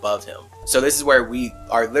because I'm above him. So this is where we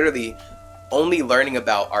are literally only learning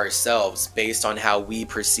about ourselves based on how we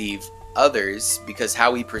perceive others, because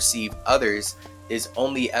how we perceive others is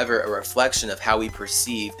only ever a reflection of how we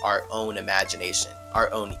perceive our own imagination,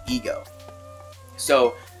 our own ego.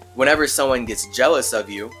 So whenever someone gets jealous of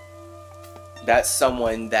you, that's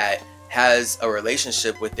someone that has a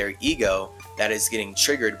relationship with their ego that is getting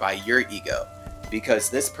triggered by your ego. Because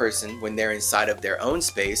this person, when they're inside of their own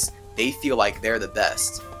space, they feel like they're the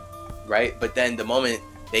best, right? But then the moment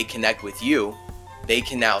they connect with you, they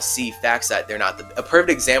can now see facts that they're not. A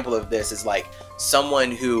perfect example of this is like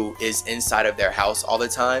someone who is inside of their house all the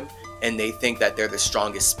time and they think that they're the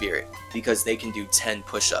strongest spirit because they can do 10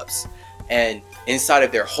 push-ups. And inside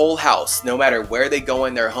of their whole house, no matter where they go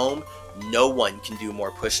in their home, no one can do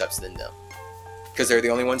more push-ups than them because they're the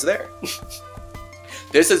only ones there.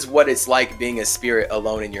 This is what it's like being a spirit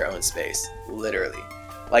alone in your own space, literally.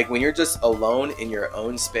 Like when you're just alone in your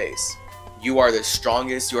own space, you are the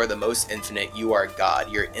strongest, you are the most infinite, you are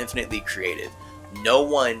God, you're infinitely creative. No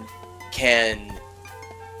one can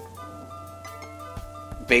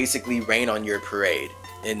basically rain on your parade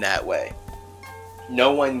in that way.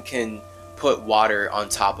 No one can put water on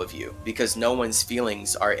top of you because no one's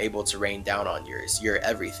feelings are able to rain down on yours. You're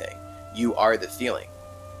everything. You are the feeling.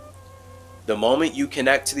 The moment you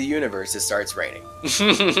connect to the universe, it starts raining.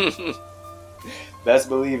 Best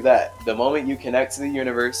believe that. The moment you connect to the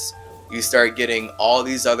universe, you start getting all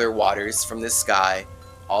these other waters from the sky,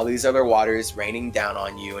 all these other waters raining down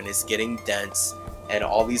on you, and it's getting dense, and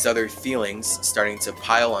all these other feelings starting to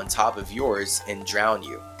pile on top of yours and drown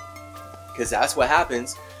you. Because that's what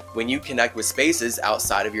happens when you connect with spaces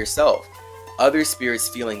outside of yourself. Other spirits'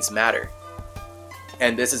 feelings matter.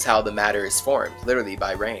 And this is how the matter is formed, literally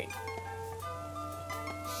by rain.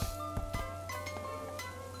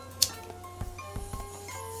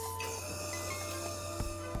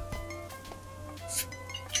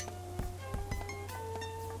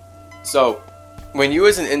 So, when you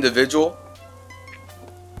as an individual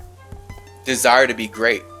desire to be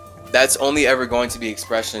great, that's only ever going to be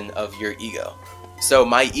expression of your ego. So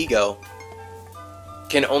my ego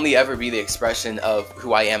can only ever be the expression of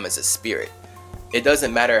who I am as a spirit. It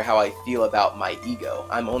doesn't matter how I feel about my ego.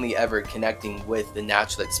 I'm only ever connecting with the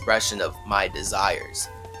natural expression of my desires.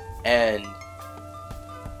 And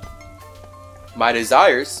my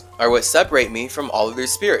desires are what separate me from all other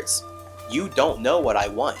spirits. You don't know what I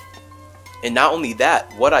want. And not only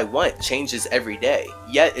that, what I want changes every day,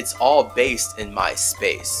 yet it's all based in my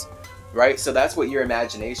space, right? So that's what your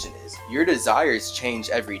imagination is. Your desires change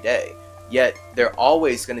every day, yet they're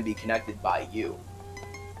always going to be connected by you.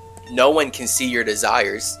 No one can see your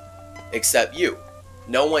desires except you.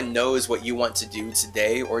 No one knows what you want to do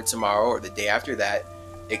today or tomorrow or the day after that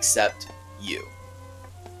except you.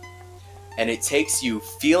 And it takes you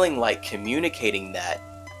feeling like communicating that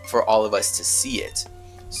for all of us to see it.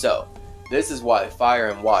 So, this is why fire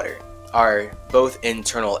and water are both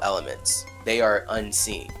internal elements. They are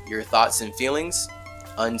unseen. Your thoughts and feelings,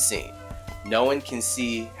 unseen. No one can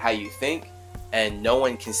see how you think, and no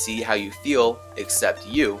one can see how you feel except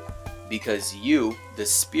you. because you, the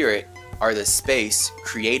spirit, are the space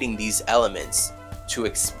creating these elements to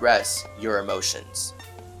express your emotions.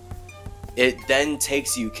 It then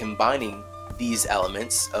takes you combining these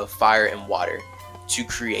elements of fire and water to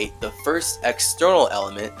create the first external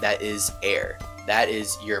element, that is air. That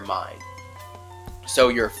is your mind. So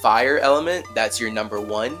your fire element, that's your number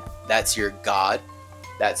one, that's your God,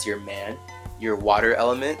 that's your man. Your water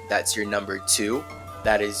element, that's your number two,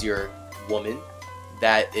 that is your woman.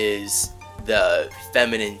 That is the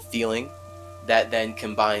feminine feeling that then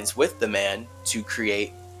combines with the man to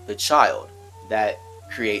create the child. That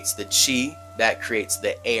creates the chi, that creates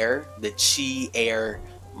the air, the chi, air,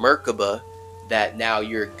 Merkaba, that now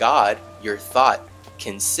your God, your thought,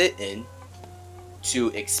 can sit in to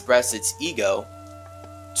express its ego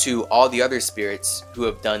to all the other spirits who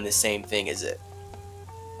have done the same thing as it.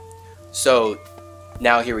 So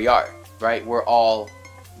now here we are, right? We're all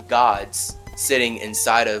gods sitting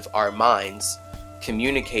inside of our minds,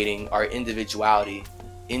 communicating our individuality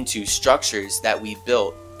into structures that we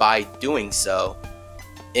built by doing so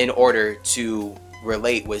in order to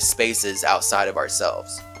relate with spaces outside of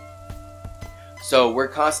ourselves. So we're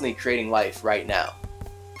constantly creating life right now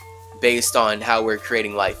based on how we're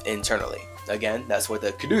creating life internally. Again, that's what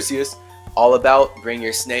the Caduceus all about. Bring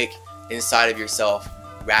your snake inside of yourself,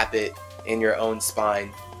 wrap it in your own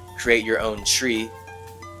spine, create your own tree,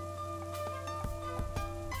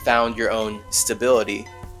 found your own stability,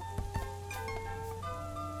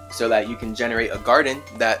 so that you can generate a garden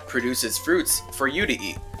that produces fruits for you to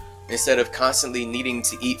eat, instead of constantly needing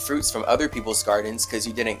to eat fruits from other people's gardens because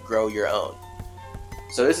you didn't grow your own.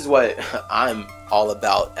 So this is what I'm all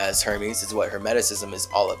about as Hermes. This is what Hermeticism is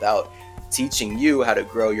all about. Teaching you how to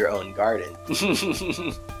grow your own garden.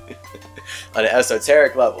 On an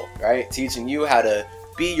esoteric level, right? Teaching you how to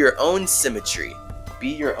be your own symmetry. Be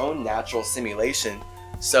your own natural simulation.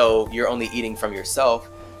 So you're only eating from yourself.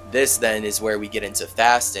 This then is where we get into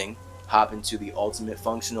fasting. Hop into the ultimate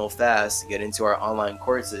functional fast. Get into our online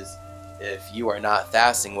courses if you are not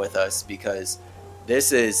fasting with us, because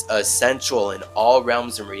this is essential in all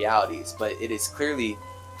realms and realities, but it is clearly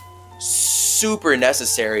super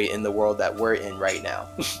necessary in the world that we're in right now.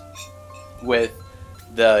 With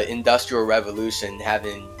the Industrial Revolution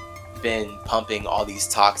having been pumping all these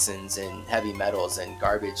toxins and heavy metals and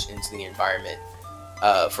garbage into the environment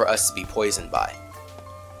for us to be poisoned by.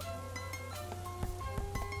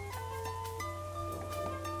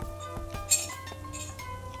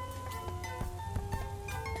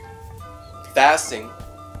 Fasting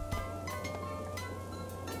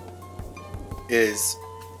is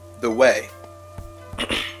the way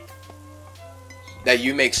that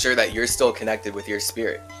you make sure that you're still connected with your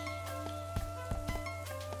spirit.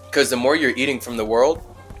 Because the more you're eating from the world,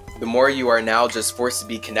 the more you are now just forced to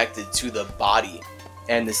be connected to the body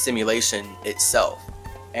and the simulation itself.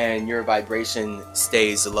 And your vibration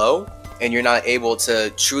stays low, and you're not able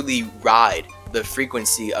to truly ride the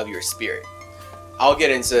frequency of your spirit. I'll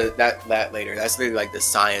get into that later. That's really like the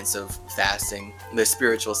science of fasting, the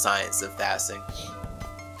spiritual science of fasting.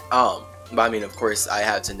 But I mean, of course, I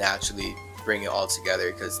have to naturally bring it all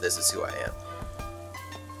together because this is who I am.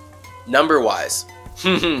 Number wise,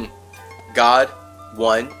 God,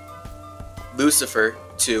 1. Lucifer,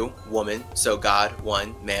 2. Woman. So God,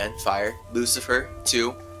 1. Man, fire. Lucifer,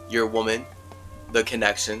 2. Your woman, the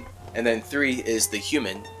connection. And then 3 is the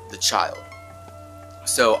human, the child.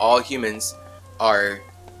 So all humans are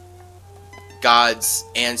God's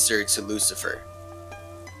answer to Lucifer.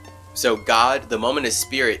 So God, the moment a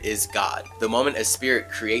spirit is God. The moment a spirit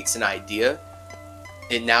creates an idea,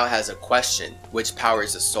 it now has a question, which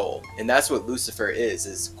powers a soul. And that's what Lucifer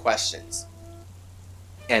is questions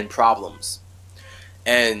and problems.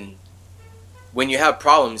 And when you have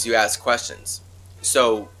problems, you ask questions.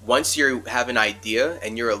 So once you have an idea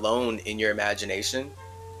and you're alone in your imagination,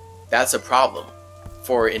 that's a problem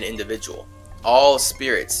for an individual. All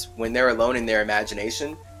spirits, when they're alone in their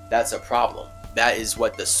imagination, that's a problem. That is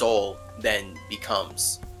what the soul then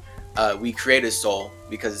becomes. We create a soul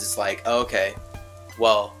because it's like, okay,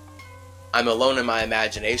 well, I'm alone in my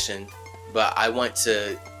imagination, but I want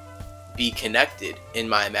to be connected in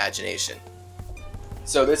my imagination.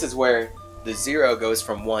 So this is where the 0 goes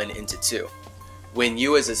from 1 into 2. When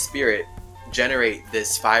you as a spirit generate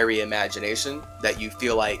this fiery imagination that you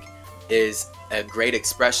feel like is a great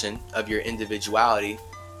expression of your individuality,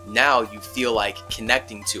 now you feel like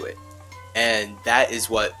connecting to it. And that is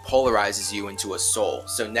what polarizes you into a soul.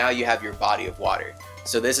 So now you have your body of water.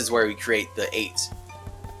 So this is where we create the 8.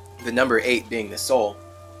 The number 8 being the soul.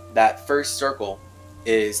 That first circle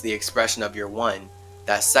is the expression of your 1.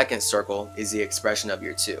 That second circle is the expression of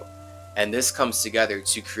your 2. And this comes together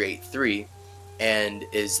to create 3 and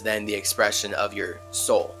is then the expression of your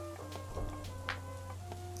soul.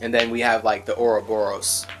 And then we have like the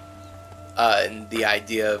Ouroboros, and the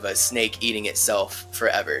idea of a snake eating itself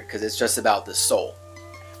forever, because it's just about the soul.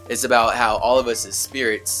 It's about how all of us as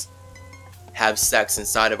spirits have sex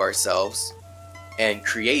inside of ourselves and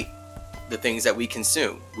create the things that we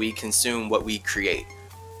consume. We consume what we create.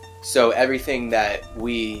 So everything that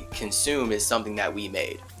we consume is something that we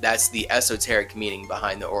made. That's the esoteric meaning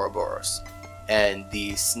behind the Ouroboros. And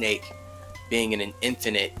the snake being an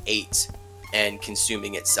infinite 8 and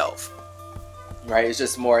consuming itself. Right? It's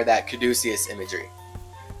just more of that Caduceus imagery.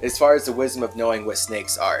 As far as the wisdom of knowing what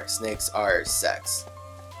snakes are sex.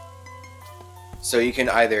 So you can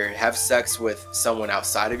either have sex with someone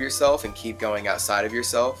outside of yourself and keep going outside of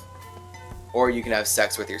yourself, or you can have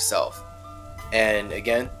sex with yourself. And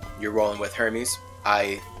again, you're rolling with Hermes.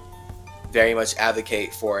 I very much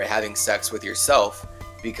advocate for having sex with yourself,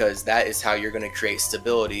 because that is how you're going to create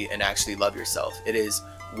stability and actually love yourself. It is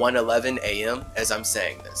 1:11 a.m. as I'm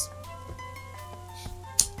saying this.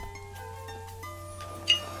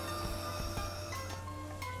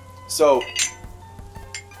 So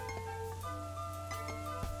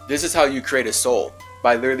this is how you create a soul,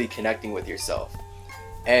 by literally connecting with yourself.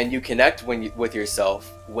 And you connect with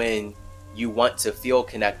yourself when you want to feel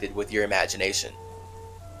connected with your imagination.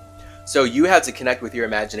 So you have to connect with your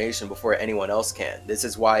imagination before anyone else can. This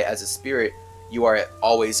is why as a spirit, you are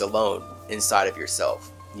always alone inside of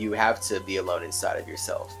yourself. You have to be alone inside of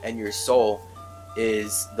yourself. And your soul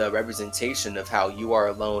is the representation of how you are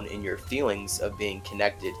alone in your feelings of being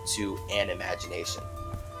connected to an imagination.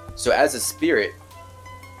 So as a spirit,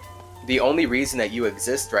 the only reason that you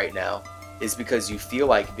exist right now is because you feel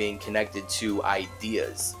like being connected to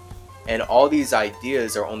ideas. And all these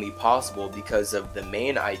ideas are only possible because of the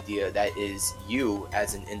main idea that is you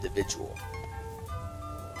as an individual.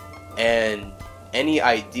 And any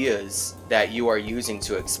ideas that you are using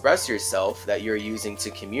to express yourself, that you're using to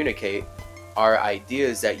communicate, are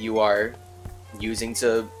ideas that you are using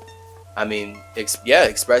to,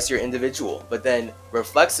 express your individual, but then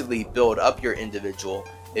reflexively build up your individual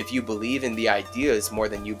if you believe in the ideas more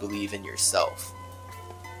than you believe in yourself.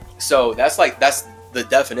 So that's the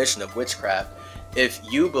definition of witchcraft. If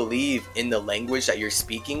you believe in the language that you're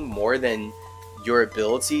speaking more than your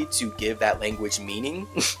ability to give that language meaning,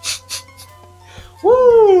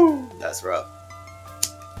 woo, that's rough.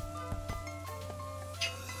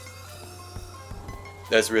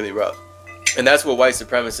 That's really rough. And that's what white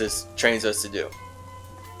supremacists trains us to do.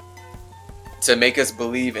 To make us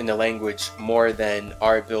believe in the language more than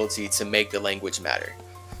our ability to make the language matter.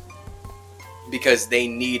 Because they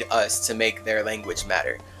need us to make their language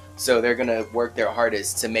matter. So they're going to work their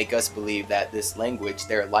hardest to make us believe that this language,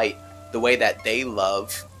 their light, the way that they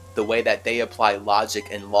love, the way that they apply logic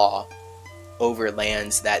and law over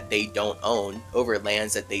lands that they don't own, over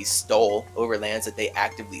lands that they stole, over lands that they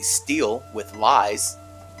actively steal with lies.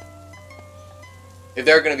 If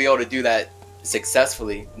they're going to be able to do that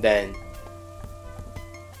successfully, then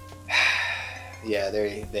yeah,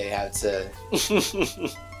 they have to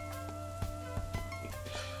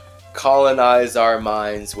colonize our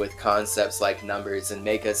minds with concepts like numbers and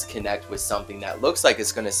make us connect with something that looks like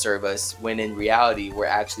it's going to serve us, when in reality we're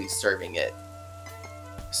actually serving it.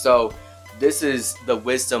 So this is the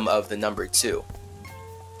wisdom of the number 2.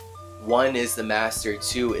 1 is the master,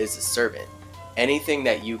 2 is the servant. Anything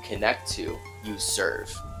that you connect to, you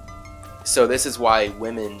serve. So this is why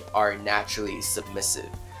women are naturally submissive,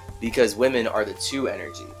 because women are the 2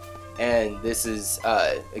 energy. And this is,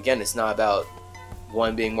 again, it's not about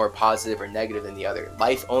one being more positive or negative than the other.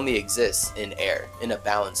 Life only exists in air, in a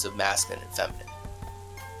balance of masculine and feminine.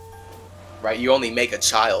 Right? You only make a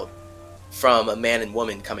child from a man and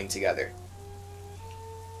woman coming together.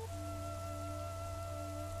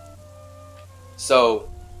 So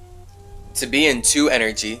to be in 2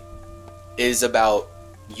 energy is about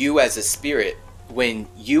you as a spirit. When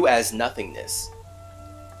you as nothingness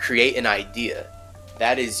create an idea,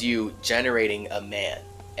 that is you generating a man.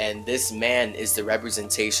 And this man is the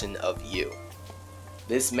representation of you.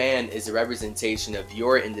 This man is a representation of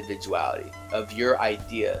your individuality, of your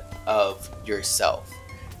idea of yourself.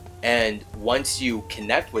 And once you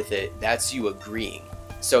connect with it, that's you agreeing.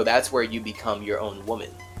 So that's where you become your own woman.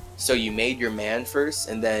 So you made your man first,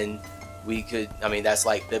 and then that's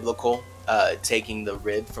like biblical, taking the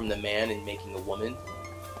rib from the man and making a woman.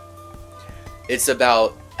 It's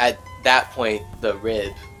about, at that point, the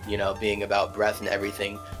rib, being about breath and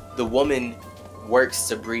everything. The woman works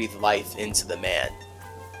to breathe life into the man,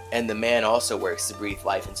 and the man also works to breathe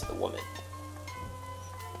life into the woman.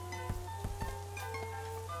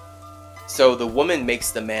 So the woman makes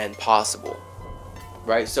the man possible,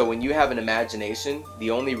 right? So when you have an imagination, the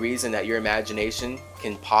only reason that your imagination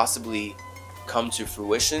can possibly come to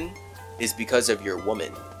fruition is because of your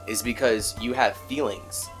woman, is because you have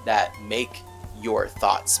feelings that make your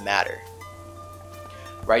thoughts matter,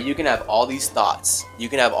 right? You can have all these thoughts, you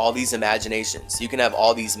can have all these imaginations, you can have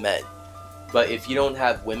all these men, but if you don't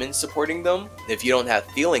have women supporting them, if you don't have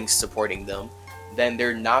feelings supporting them, then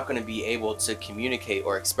they're not going to be able to communicate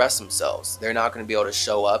or express themselves. They're not going to be able to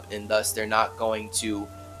show up, and thus they're not going to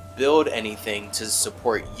build anything to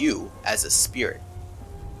support you as a spirit.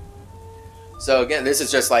 So again, this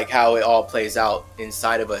is just like how it all plays out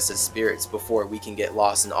inside of us as spirits before we can get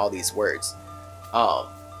lost in all these words.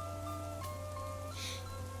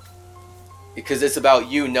 Because it's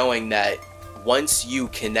about you knowing that once you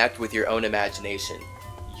connect with your own imagination,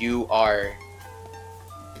 you are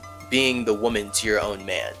being the woman to your own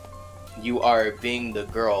man. You are being the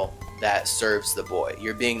girl that serves the boy.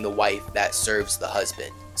 You're being the wife that serves the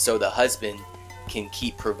husband. So the husband can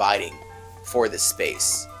keep providing for the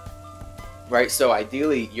space. Right? So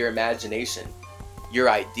ideally, your imagination, your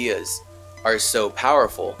ideas are so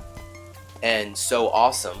powerful and so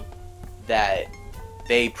awesome that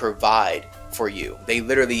they provide for you. They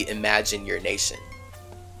literally imagine your nation.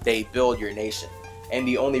 They build your nation. And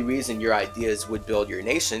the only reason your ideas would build your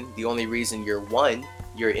nation, the only reason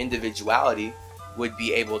your individuality would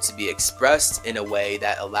be able to be expressed in a way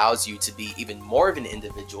that allows you to be even more of an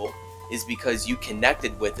individual is because you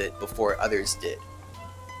connected with it before others did.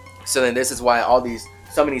 So then this is why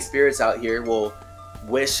so many spirits out here will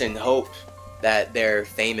wish and hope that they're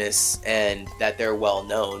famous and that they're well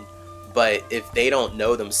known. But if they don't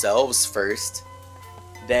know themselves first,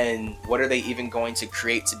 then what are they even going to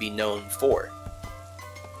create to be known for?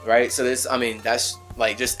 Right? So that's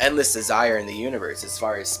like just endless desire in the universe as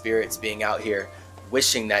far as spirits being out here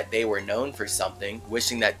wishing that they were known for something,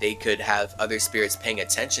 wishing that they could have other spirits paying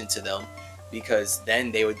attention to them, because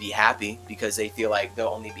then they would be happy, because they feel like they'll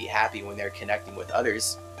only be happy when they're connecting with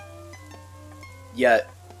others. Yet,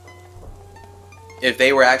 if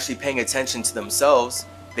they were actually paying attention to themselves,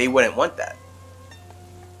 they wouldn't want that.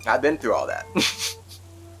 I've been through all that.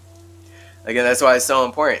 Again, that's why it's so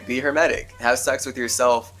important. Be hermetic. Have sex with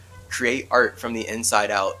yourself. Create art from the inside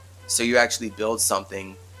out, so you actually build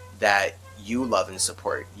something that you love and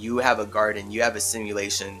support. You have a garden, you have a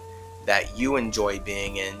simulation that you enjoy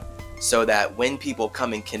being in, so that when people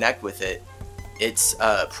come and connect with it, it's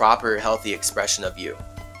a proper, healthy expression of you.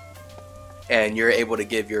 And you're able to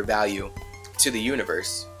give your value to the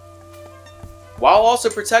universe while also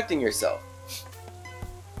protecting yourself.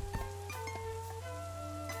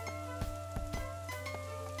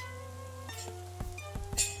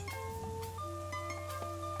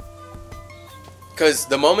 Because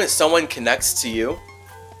the moment someone connects to you,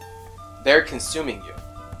 they're consuming you.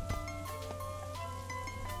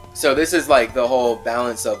 So this is like the whole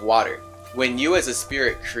balance of water. When you as a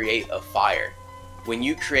spirit create a fire, when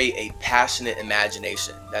you create a passionate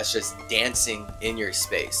imagination that's just dancing in your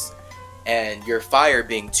space, and your fire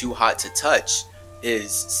being too hot to touch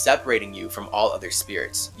is separating you from all other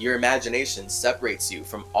spirits. Your imagination separates you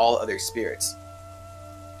from all other spirits.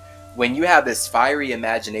 When you have this fiery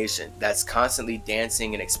imagination that's constantly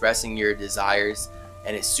dancing and expressing your desires,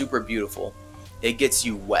 and it's super beautiful, it gets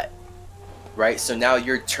you wet, right? So now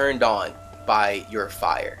you're turned on by your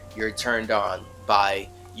fire. You're turned on by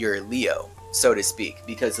your Leo, so to speak,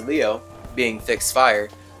 because Leo, being fixed fire,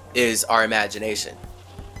 is our imagination.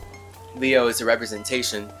 Leo is a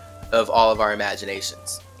representation of all of our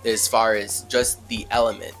imaginations, as far as just the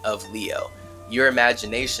element of Leo. Your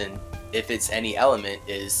imagination, if it's any element,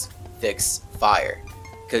 is fixed fire,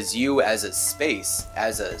 because you as a space,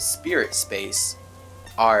 as a spirit space,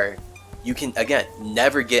 you can, again,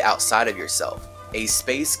 never get outside of yourself. A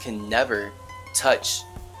space can never touch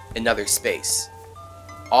another space.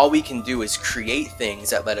 All we can do is create things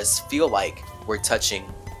that let us feel like we're touching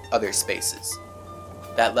other spaces,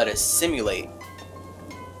 that let us simulate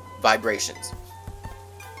vibrations,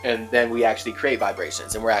 and then we actually create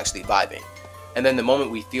vibrations and we're actually vibing. And then the moment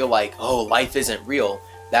we feel like, oh, life isn't real,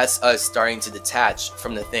 that's us starting to detach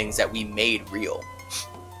from the things that we made real.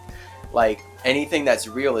 Like, anything that's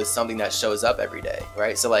real is something that shows up every day,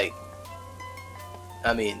 right? So like,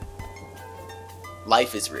 I mean,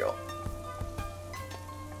 life is real,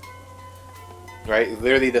 right?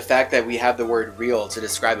 Literally, the fact that we have the word real to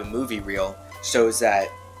describe a movie reel shows that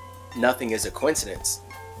nothing is a coincidence.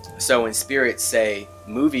 So when spirits say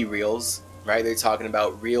movie reels, right, they're talking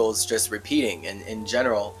about reels just repeating. And in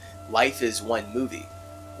general, life is one movie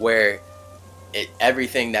where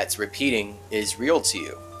everything that's repeating is real to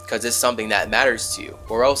you, because it's something that matters to you,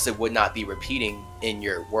 or else it would not be repeating in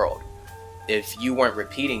your world. If you weren't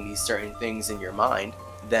repeating these certain things in your mind,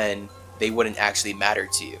 then they wouldn't actually matter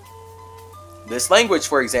to you. This language,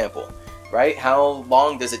 for example, right? How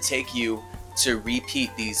long does it take you to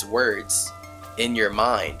repeat these words in your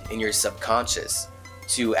mind, in your subconscious,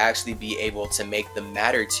 to actually be able to make them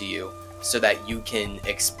matter to you so that you can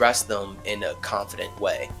express them in a confident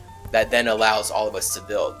way that then allows all of us to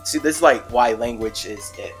build? See, this is like why language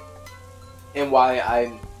is it, and why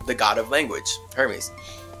I'm the god of language, Hermes.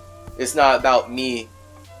 It's not about me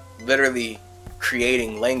literally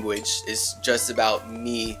creating language. It's just about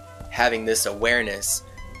me having this awareness,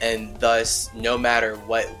 and thus no matter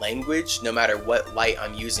what language, no matter what light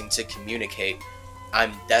I'm using to communicate,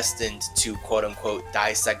 I'm destined to quote unquote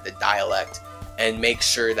dissect the dialect and make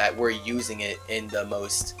sure that we're using it in the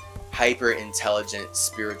most hyper intelligent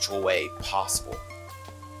spiritual way possible.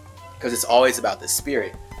 Because it's always about the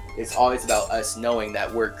spirit. It's always about us knowing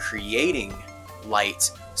that we're creating light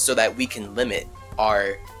so that we can limit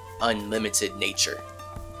our unlimited nature.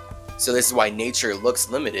 So this is why nature looks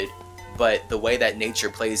limited, but the way that nature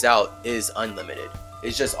plays out is unlimited.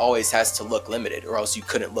 It just always has to look limited, or else you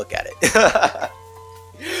couldn't look at it.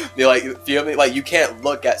 You feel me? Like, you can't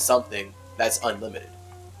look at something that's unlimited.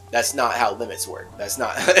 That's not how limits work. That's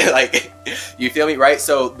not like, you feel me, right?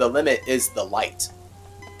 So the limit is the light.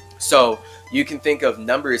 So you can think of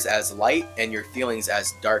numbers as light and your feelings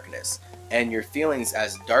as darkness. And your feelings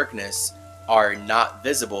as darkness are not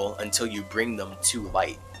visible until you bring them to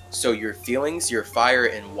light. So your feelings, your fire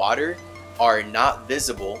and water, are not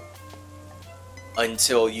visible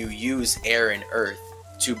until you use air and earth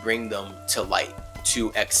to bring them to light,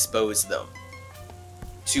 to expose them,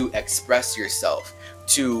 to express yourself,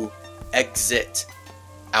 to exit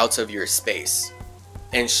out of your space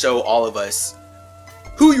and show all of us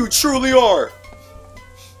who you truly are.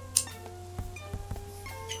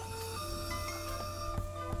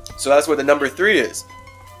 So that's what the number 3 is.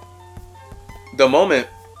 The moment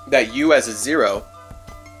that you as a 0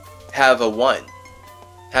 have a 1,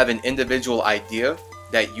 have an individual idea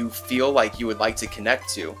that you feel like you would like to connect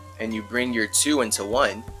to, and you bring your 2 into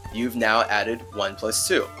 1, you've now added 1 plus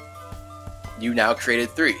 2. You now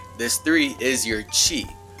created 3. This 3 is your chi.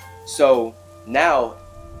 So now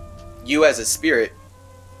you as a spirit,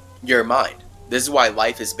 your mind. This is why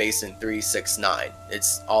life is based in 3, 6, 9.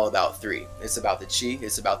 It's all about 3. It's about the chi.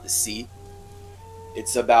 It's about the see.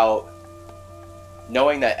 It's about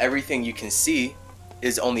knowing that everything you can see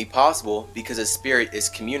is only possible because a spirit is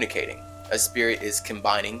communicating. A spirit is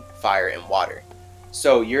combining fire and water.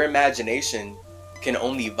 So your imagination can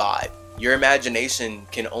only vibe. Your imagination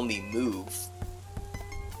can only move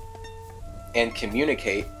and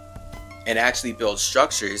communicate and actually build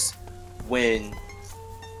structures when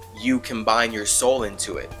you combine your soul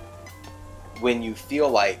into it. When you feel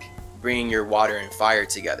like bringing your water and fire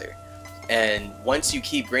together. And once you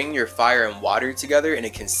keep bringing your fire and water together in a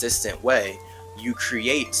consistent way, you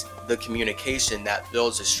create the communication that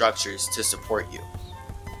builds the structures to support you.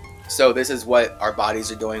 So this is what our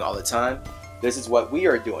bodies are doing all the time. This is what we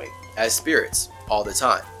are doing as spirits all the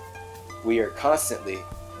time. We are constantly,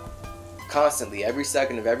 every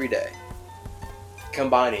second of every day,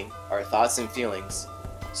 combining our thoughts and feelings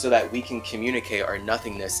so that we can communicate our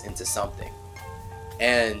nothingness into something.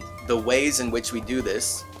 And the ways in which we do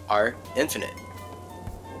this are infinite.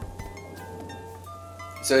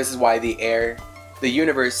 So this is why the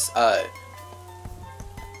universe, it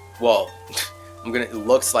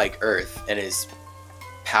looks like Earth and is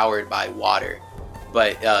powered by water,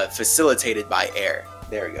 but facilitated by air.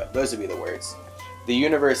 There we go. Those would be the words. The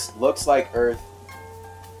universe looks like Earth.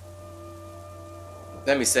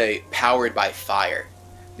 Let me say powered by fire.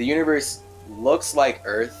 The universe looks like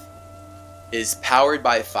Earth, is powered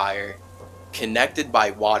by fire, connected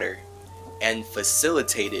by water, and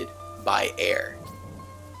facilitated by air.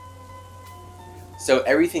 So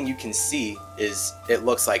everything you can see it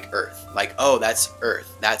looks like Earth. Like, oh, that's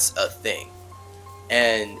Earth. That's a thing.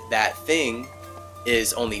 And that thing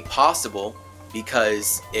is only possible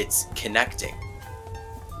because it's connecting.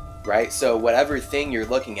 Right? So whatever thing you're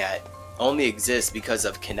looking at only exists because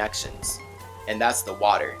of connections. And that's the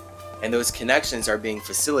water. And those connections are being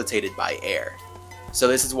facilitated by air. So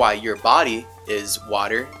this is why your body is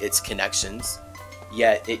water, it's connections,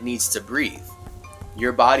 yet it needs to breathe.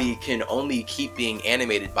 Your body can only keep being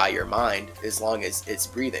animated by your mind as long as it's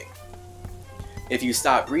breathing. If you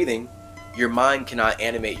stop breathing, your mind cannot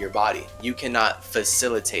animate your body. You cannot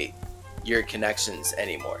facilitate your connections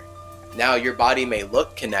anymore. Now your body may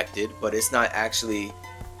look connected, but it's not actually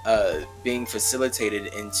being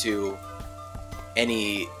facilitated into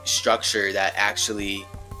any structure that actually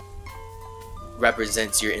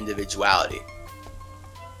represents your individuality.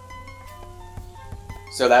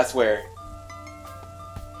 So that's where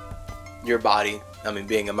your body,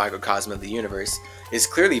 being a microcosm of the universe, is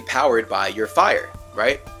clearly powered by your fire,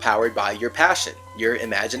 right? Powered by your passion, your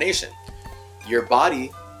imagination. Your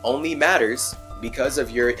body only matters because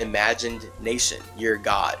of your imagined nation, your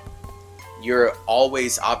God. You're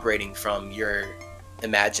always operating from your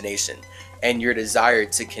imagination and your desire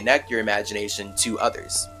to connect your imagination to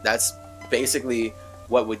others. That's basically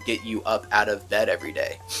what would get you up out of bed every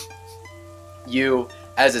day. You,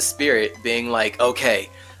 as a spirit, being like, okay,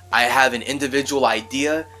 I have an individual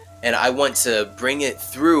idea and I want to bring it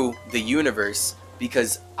through the universe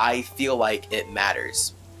because I feel like it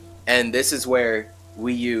matters. And this is where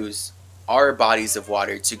we use our bodies of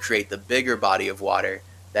water to create the bigger body of water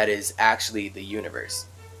that is actually the universe.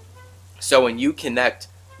 So when you connect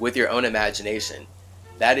with your own imagination,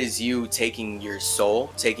 that is you taking your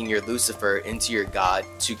soul, taking your Lucifer into your God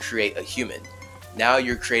to create a human. Now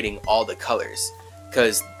you're creating all the colors,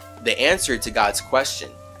 because the answer to God's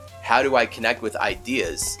question, how do I connect with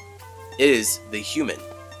ideas, is the human,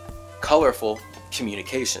 colorful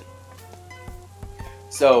communication.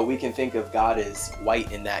 So we can think of God as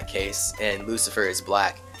white in that case, and Lucifer is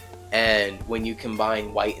black. And when you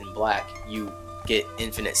combine white and black, you get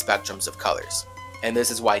infinite spectrums of colors. And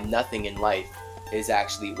this is why nothing in life is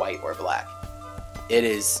actually white or black. It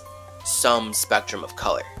is some spectrum of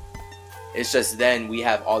color. It's just then we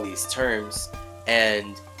have all these terms,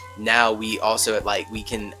 and now we also we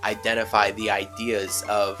can identify the ideas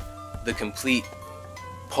of the complete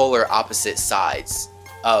polar opposite sides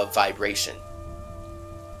of vibration.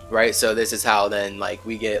 Right? So this is how then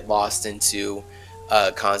we get lost into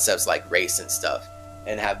concepts like race and stuff,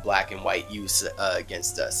 and have black and white used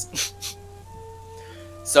against us.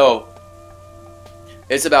 So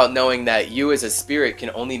it's about knowing that you as a spirit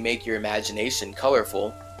can only make your imagination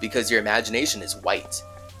colorful because your imagination is white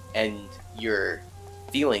and your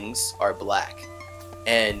feelings are black.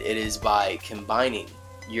 And it is by combining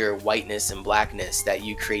your whiteness and blackness that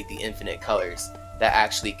you create the infinite colors that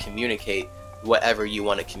actually communicate whatever you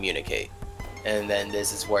want to communicate. And then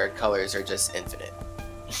this is where colors are just infinite.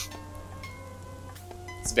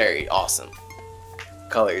 It's very awesome.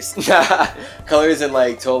 Colors. Colors in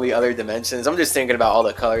totally other dimensions. I'm just thinking about all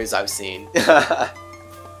the colors I've seen.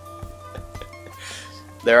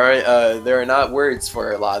 There are not words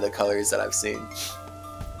for a lot of the colors that I've seen.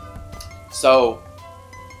 So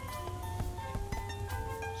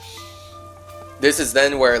this is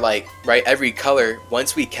then where every color,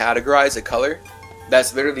 once we categorize a color,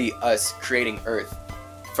 that's literally us creating Earth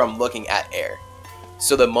from looking at air.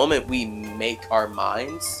 So the moment we make our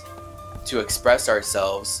minds to express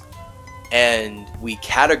ourselves and we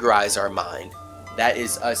categorize our mind, that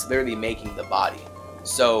is us literally making the body.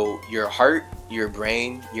 So your heart, your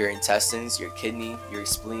brain, your intestines, your kidney, your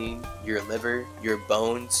spleen, your liver, your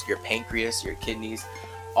bones, your pancreas, your kidneys,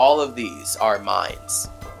 all of these are minds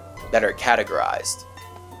that are categorized,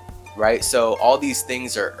 right? So all these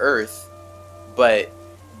things are Earth, but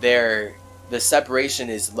the separation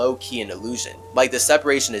is low-key an illusion. The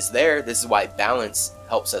separation is there. This is why balance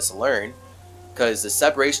helps us learn, because the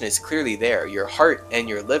separation is clearly there. Your heart and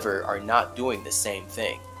your liver are not doing the same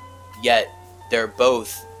thing, yet they're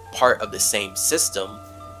both part of the same system,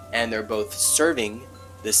 and they're both serving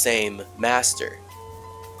the same master.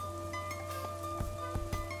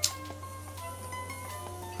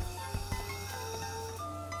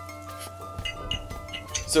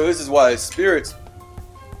 So this is why spirits,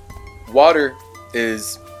 water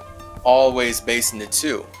is always based into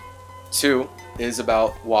two. 2 is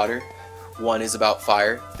about water, 1 is about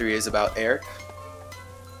fire, 3 is about air,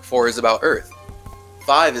 4 is about earth,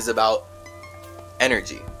 5 is about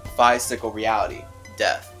energy, 5-sickle reality,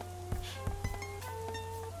 death.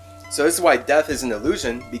 So this is why death is an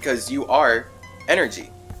illusion, because you are energy.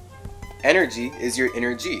 Energy is your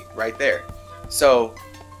inner G right there. So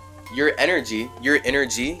your energy, your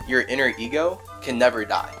inner ego can never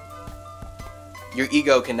die. Your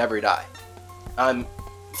ego can never die. I'm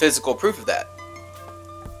physical proof of that.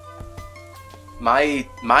 My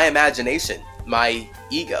imagination, my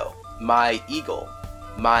ego, my eagle,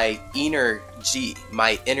 my inner G,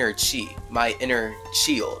 my inner chi, my inner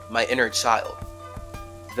shield, my inner child,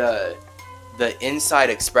 the inside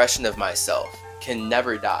expression of myself can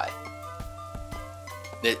never die.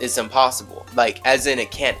 It's impossible. As in,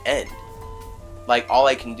 it can't end. All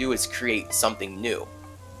I can do is create something new.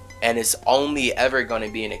 And it's only ever going to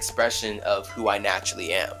be an expression of who I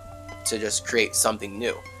naturally am, to just create something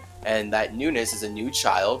new. And that newness is a new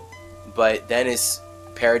child, but then it's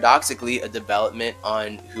paradoxically a development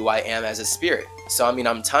on who I am as a spirit. So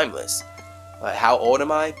I'm timeless. How old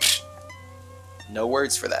am I? No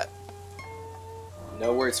words for that.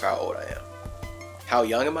 No words for how old I am. How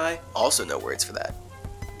young am I? Also no words for that.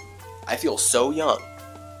 I feel so young.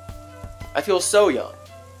 I feel so young.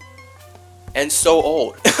 And so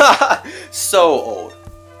old. So old.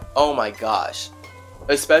 Oh my gosh.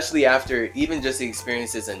 Especially after even just the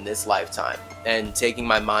experiences in this lifetime and taking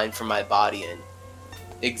my mind from my body and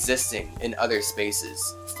existing in other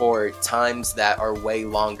spaces for times that are way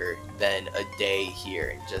longer than a day here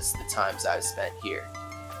and just the times I've spent here.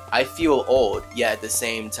 I feel old, yet at the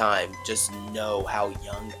same time just know how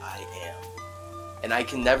young I am. And I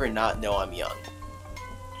can never not know I'm young.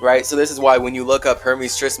 Right? So this is why when you look up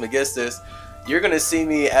Hermes Trismegistus, you're going to see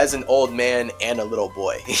me as an old man and a little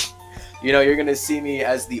boy. You know, you're going to see me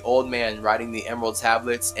as the old man riding the emerald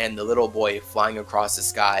tablets and the little boy flying across the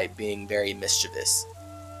sky being very mischievous.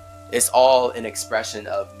 It's all an expression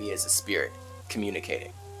of me as a spirit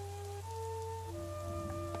communicating.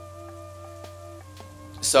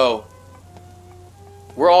 So,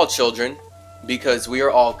 we're all children because we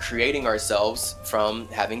are all creating ourselves from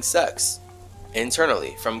having sex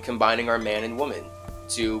internally, from combining our man and woman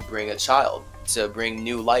to bring a child, to bring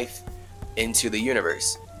new life into the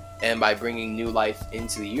universe. And by bringing new life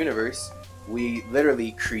into the universe, we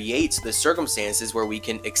literally create the circumstances where we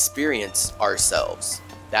can experience ourselves.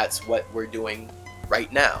 That's what we're doing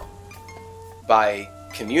right now. By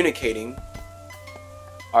communicating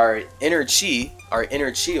our inner chi, our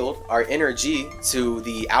inner shield, our inner G to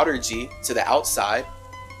the outer G, to the outside,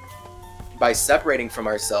 by separating from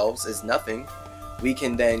ourselves as nothing, we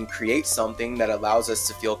can then create something that allows us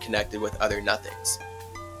to feel connected with other nothings.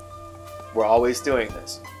 We're always doing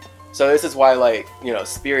this. So this is why, like, you know,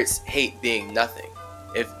 spirits hate being nothing.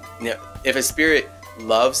 If a spirit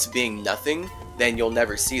loves being nothing, then you'll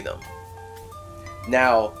never see them.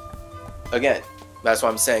 Now, again, that's why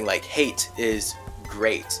I'm saying, like, hate is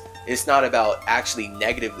great. It's not about actually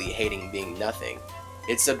negatively hating being nothing.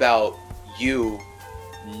 It's about you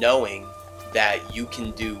knowing that you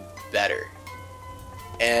can do better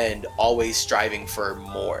and always striving for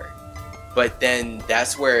more. But then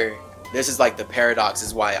that's where this is like the paradox,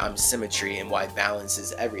 is why I'm symmetry and why balance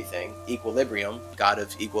is everything. Equilibrium, God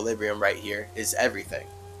of equilibrium right here, is everything.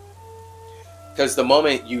 Because the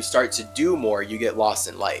moment you start to do more, you get lost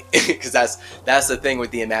in light. Because that's the thing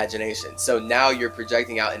with the imagination. So now you're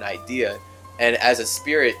projecting out an idea, and as a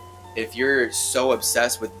spirit, if you're so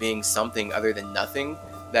obsessed with being something other than nothing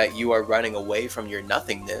that you are running away from your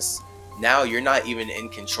nothingness, now you're not even in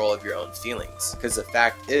control of your own feelings. Because the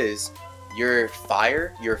fact is, your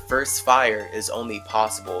fire, your first fire, is only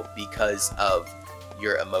possible because of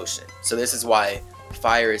your emotion. So this is why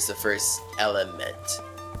fire is the first element,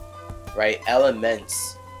 right?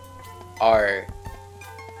 Elements are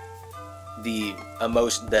the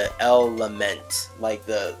emotion, the element, like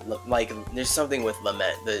there's something with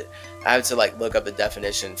lament. I have to like look up the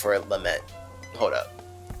definition for lament. Hold up.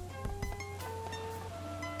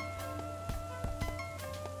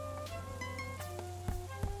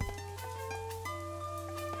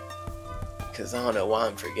 Because I don't know why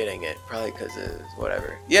I'm forgetting it. Probably because of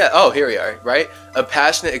whatever. Yeah, oh, here we are, right? A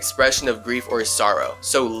passionate expression of grief or sorrow.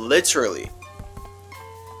 So literally,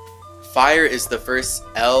 fire is the first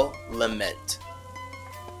element.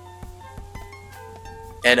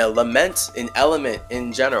 And a lament, an element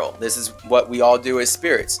in general. This is what we all do as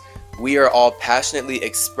spirits. We are all passionately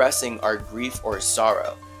expressing our grief or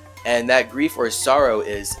sorrow. And that grief or sorrow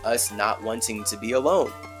is us not wanting to be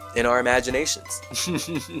alone in our imaginations.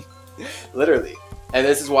 Literally. And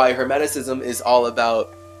this is why Hermeticism is all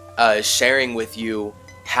about sharing with you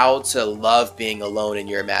how to love being alone in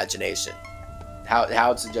your imagination.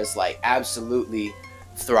 How to just like absolutely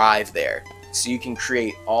thrive there, so you can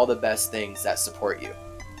create all the best things that support you.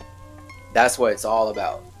 That's what it's all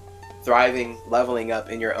about. Thriving, leveling up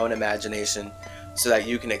in your own imagination so that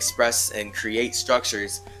you can express and create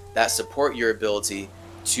structures that support your ability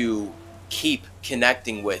to keep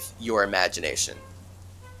connecting with your imagination.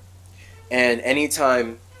 And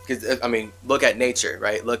anytime, because I mean, look at nature,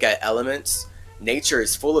 right? Look at elements. Nature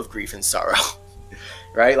is full of grief and sorrow,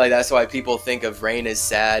 right? Like that's why people think of rain as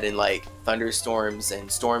sad, and like thunderstorms and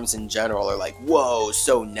storms in general are like, whoa,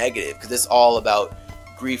 so negative, because it's all about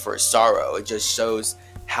grief or sorrow. It just shows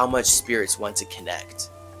how much spirits want to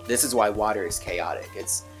connect. This is why water is chaotic.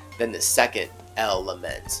 It's then the second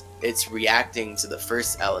element. It's reacting to the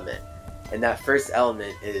first element. And that first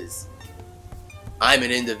element is, I'm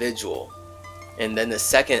an individual. And then the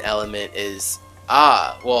second element is,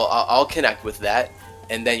 well, I'll connect with that.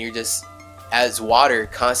 And then you're just, as water,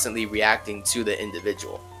 constantly reacting to the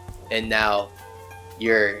individual. And now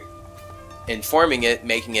you're informing it,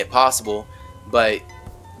 making it possible but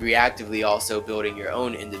reactively also building your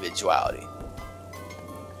own individuality.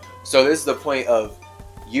 So this is the point of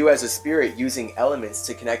you as a spirit using elements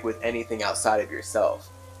to connect with anything outside of yourself.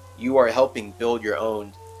 You are helping build your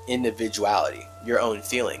own individuality, your own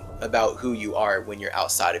feeling about who you are when you're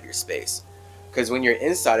outside of your space. Because when you're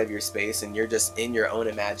inside of your space and you're just in your own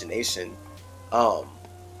imagination,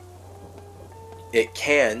 it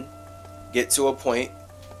can get to a point,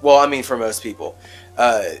 well, I mean, for most people,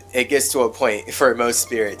 it gets to a point for most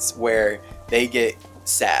spirits where they get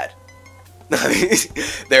sad.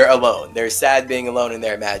 They're alone. They're sad being alone in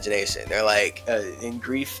their imagination. They're like in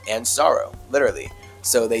grief and sorrow, literally.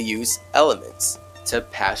 So they use elements to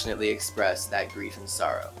passionately express that grief and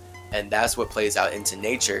sorrow. And that's what plays out into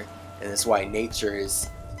nature. And that's why nature is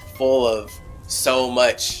full of so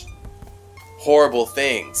much horrible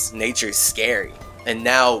things. Nature's scary. And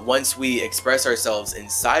now once we express ourselves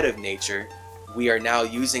inside of nature, we are now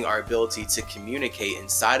using our ability to communicate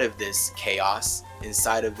inside of this chaos,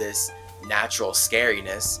 inside of this natural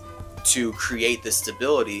scariness, to create the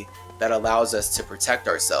stability that allows us to protect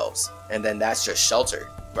ourselves. And then that's just shelter,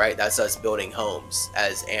 right? That's us building homes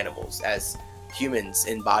as animals, as humans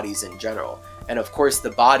in bodies in general. And of course,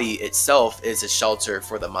 the body itself is a shelter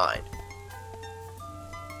for the mind.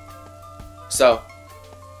 So,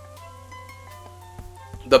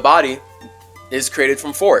 the body is created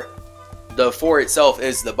from four. The four itself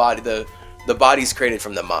is the body. The body's created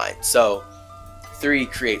from the mind. So, 3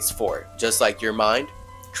 creates 4. Just like your mind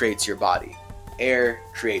creates your body. Air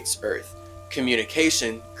creates earth.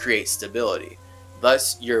 Communication creates stability.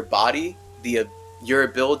 Thus, your body, your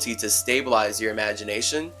ability to stabilize your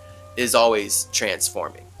imagination is always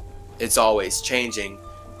transforming. It's always changing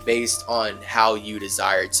based on how you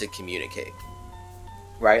desire to communicate.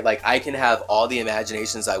 Right? Like, I can have all the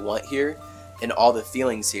imaginations I want here and all the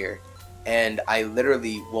feelings here, and I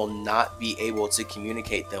literally will not be able to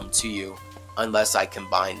communicate them to you unless I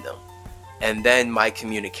combine them. And then my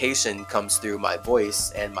communication comes through my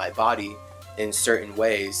voice and my body in certain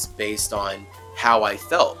ways based on how I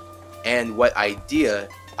felt and what idea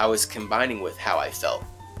I was combining with how I felt.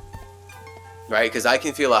 Right? Because I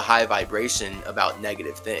can feel a high vibration about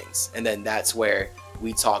negative things. And then that's where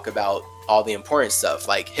we talk about all the important stuff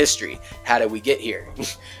like history. How did we get here?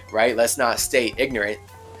 Right? Let's not stay ignorant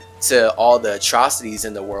to all the atrocities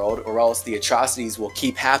in the world, or else the atrocities will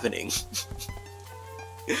keep happening.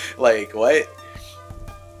 Like, what?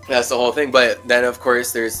 That's the whole thing. But then, of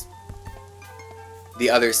course, there's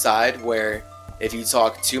the other side where if you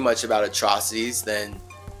talk too much about atrocities, then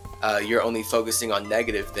you're only focusing on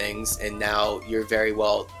negative things, and now you're very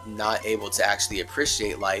well not able to actually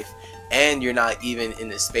appreciate life, and you're not even in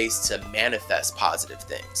the space to manifest positive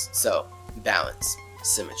things. So, balance,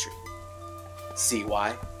 symmetry. See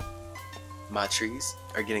why my trees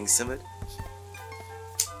are getting simmered?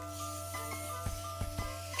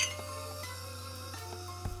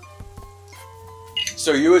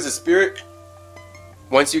 So you as a spirit,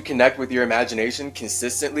 once you connect with your imagination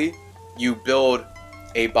consistently, you build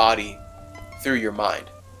a body through your mind.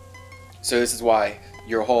 So this is why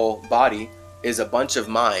your whole body is a bunch of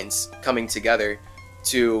minds coming together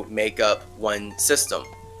to make up one system,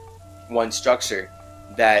 one structure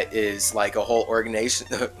that is like a whole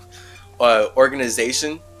organized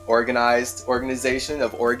organization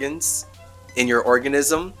of organs in your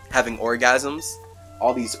organism, having orgasms,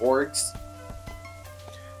 all these orgs,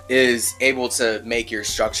 is able to make your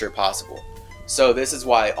structure possible. So this is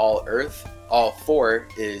why all earth, all 4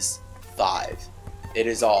 is 5. It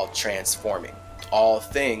is all transforming. All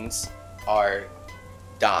things are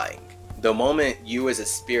dying. The moment you as a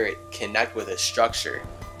spirit connect with a structure,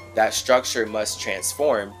 that structure must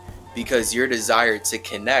transform, because your desire to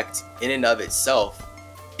connect in and of itself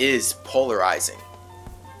is polarizing.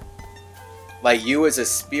 Like, you as a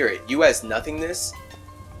spirit, you as nothingness,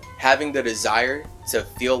 having the desire to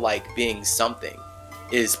feel like being something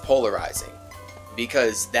is polarizing,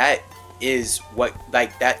 because that is what,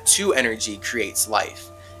 like, that 2 energy creates life.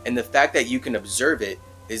 And the fact that you can observe it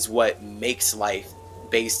is what makes life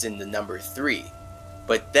based in the number 3.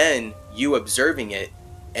 But then you observing it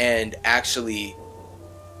and actually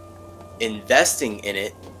investing in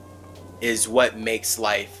it is what makes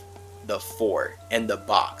life the 4 and the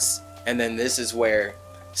box. And then this is where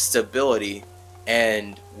stability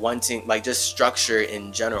and wanting, like, just structure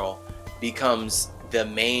in general becomes the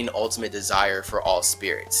main ultimate desire for all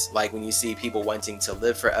spirits. Like, when you see people wanting to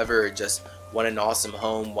live forever, or just want an awesome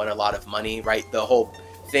home, want a lot of money, right? The whole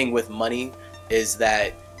thing with money is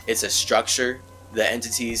that it's a structure. The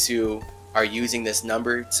entities who are using this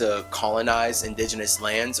number to colonize indigenous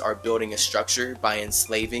lands are building a structure by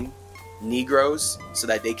enslaving knee grows so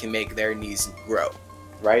that they can make their knees grow,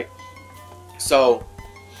 right? So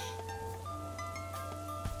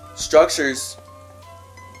structures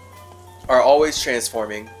are always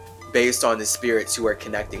transforming based on the spirits who are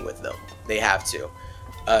connecting with them. They have to.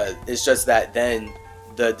 It's just that then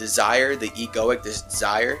the desire, the egoic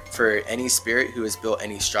desire for any spirit who has built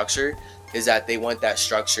any structure is that they want that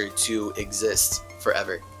structure to exist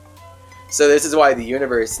forever. So this is why the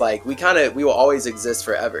universe, like, we will always exist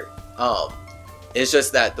forever. It's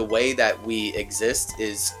just that the way that we exist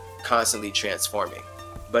is constantly transforming.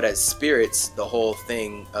 But as spirits, the whole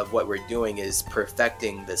thing of what we're doing is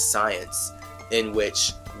perfecting the science in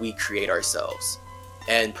which we create ourselves,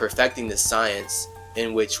 and perfecting the science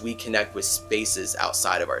in which we connect with spaces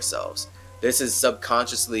outside of ourselves. This is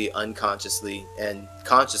subconsciously, unconsciously, and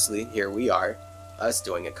consciously, here we are, us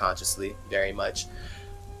doing it consciously, very much.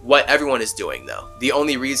 What everyone is doing, though. The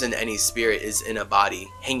only reason any spirit is in a body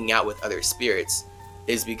hanging out with other spirits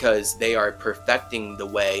is because they are perfecting the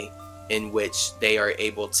way in which they are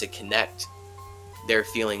able to connect their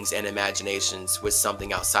feelings and imaginations with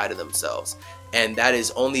something outside of themselves. And that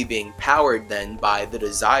is only being powered then by the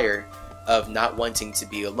desire of not wanting to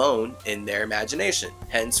be alone in their imagination.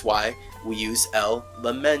 Hence why we use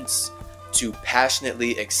laments to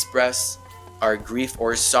passionately express our grief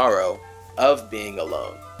or sorrow of being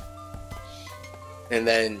alone. And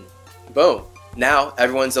then, boom, now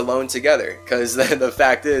everyone's alone together. Because the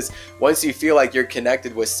fact is, once you feel like you're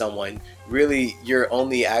connected with someone, really you're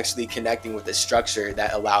only actually connecting with the structure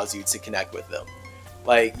that allows you to connect with them.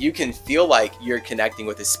 Like, you can feel like you're connecting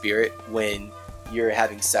with a spirit when you're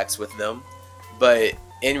having sex with them, but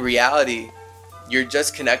in reality, you're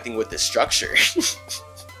just connecting with the structure.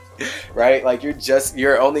 Right? Like,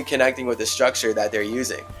 you're only connecting with the structure that they're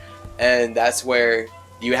using. And that's where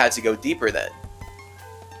you had to go deeper then.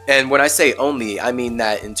 And when I say only, I mean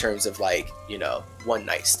that in terms of, like, one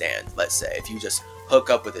night stand. Let's say if you just hook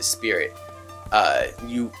up with a spirit,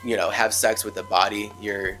 you have sex with the body,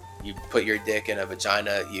 you put your dick in a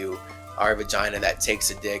vagina, you are a vagina that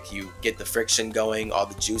takes a dick, you get the friction going, all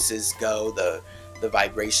the juices go, the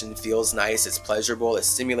vibration feels nice, it's pleasurable, it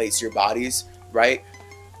stimulates your bodies, right?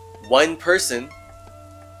 One person,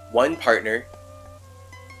 one partner,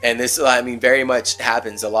 and this, very much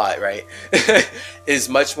happens a lot, right? is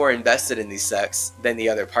much more invested in the sex than the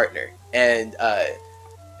other partner. And,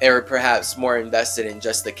 or perhaps more invested in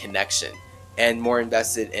just the connection, and more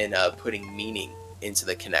invested in putting meaning into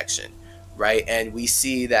the connection, right? And we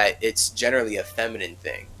see that it's generally a feminine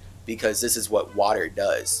thing, because this is what water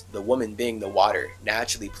does. The woman, being the water,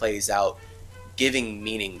 naturally plays out giving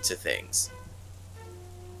meaning to things.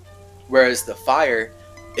 Whereas the fire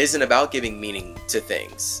isn't about giving meaning to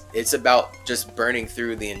things. It's about just burning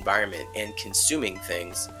through the environment and consuming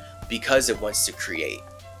things because it wants to create.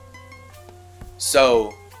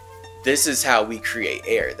 So this is how we create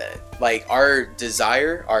air then. Like, our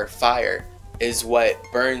desire, our fire, is what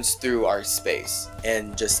burns through our space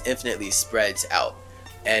and just infinitely spreads out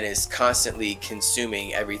and is constantly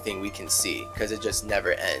consuming everything we can see, because it just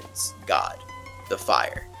never ends. God, the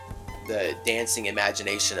fire, the dancing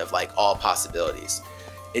imagination of, like, all possibilities.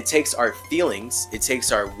 It takes our feelings, it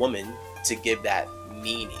takes our woman to give that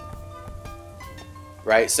meaning,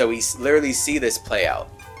 right? So we literally see this play out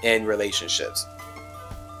in relationships,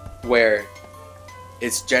 where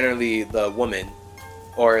it's generally the woman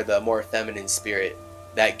or the more feminine spirit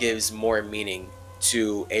that gives more meaning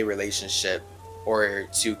to a relationship or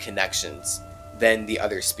to connections than the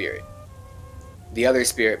other spirit. The other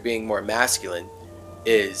spirit, being more masculine,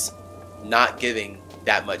 is not giving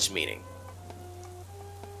that much meaning.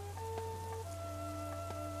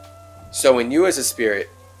 So when you as a spirit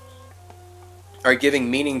are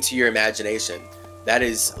giving meaning to your imagination, that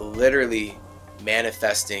is literally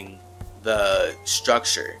manifesting the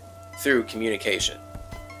structure through communication,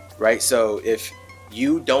 right? So if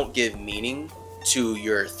you don't give meaning to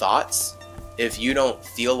your thoughts, if you don't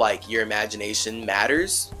feel like your imagination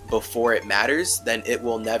matters before it matters, then it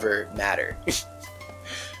will never matter.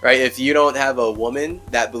 Right? If you don't have a woman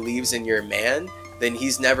that believes in your man, then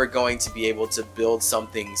he's never going to be able to build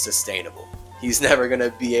something sustainable. He's never going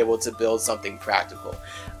to be able to build something practical.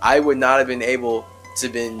 I would not have been able to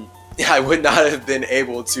build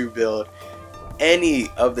any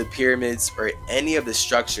of the pyramids or any of the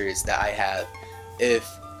structures that I have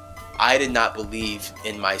if I did not believe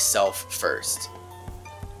in myself first.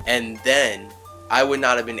 And then I would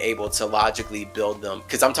not have been able to logically build them,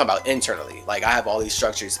 because I'm talking about internally. Like, I have all these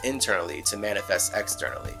structures internally to manifest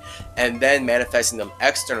externally, and then manifesting them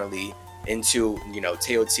externally into,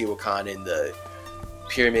 Teotihuacan in the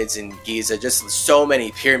pyramids in Giza, just so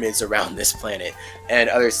many pyramids around this planet, and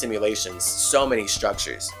other simulations, so many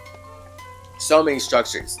structures,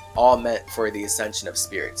 all meant for the ascension of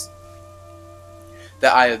spirits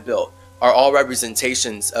that I have built, are all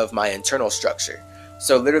representations of my internal structure.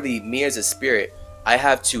 So literally, me as a spirit, I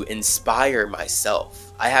have to inspire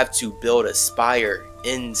myself. I have to build a spire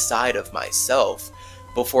inside of myself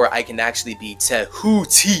before I can actually be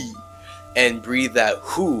Tehuti and breathe that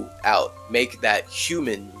Hu out, make that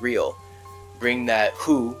human real, bring that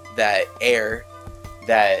Hu, that air,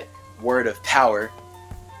 that word of power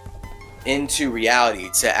into reality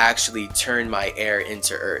to actually turn my air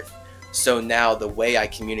into earth. So now the way I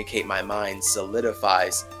communicate my mind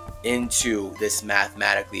solidifies into this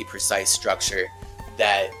mathematically precise structure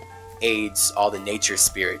that aids all the nature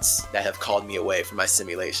spirits that have called me away from my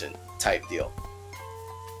simulation type deal.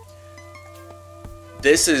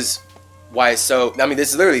 This is why this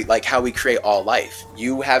is literally like how we create all life.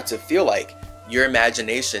 You have to feel like your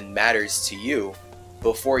imagination matters to you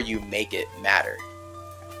before you make it matter.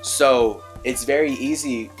 So it's very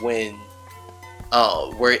easy when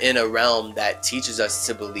we're in a realm that teaches us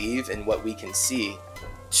to believe in what we can see,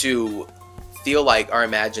 to feel like our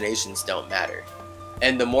imaginations don't matter.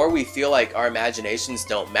 And the more we feel like our imaginations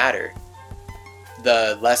don't matter,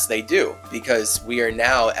 the less they do, because we are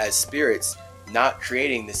now, as spirits, not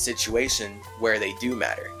creating the situation where they do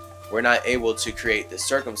matter. We're not able to create the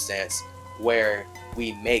circumstance where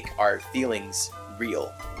we make our feelings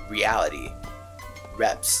real, reality,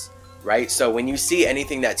 reps, right? So when you see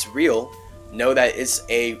anything that's real, know that it's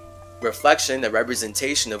a reflection, a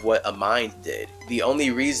representation of what a mind did. The only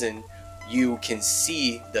reason you can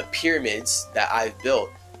see the pyramids that I've built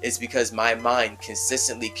is because my mind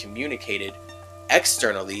consistently communicated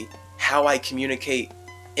externally how I communicate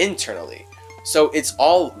internally. So it's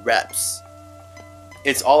all reps.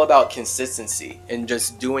 It's all about consistency and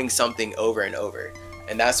just doing something over and over.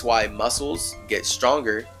 And that's why muscles get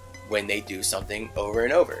stronger when they do something over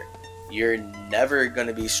and over. You're never going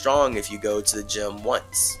to be strong if you go to the gym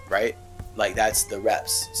once, right? Like, that's the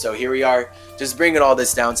reps. So here we are, just bringing all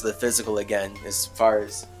this down to the physical again, as far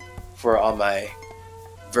as for all my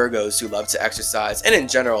Virgos who love to exercise, and in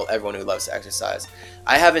general, everyone who loves to exercise.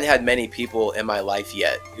 I haven't had many people in my life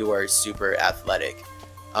yet who are super athletic,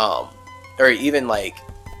 or even like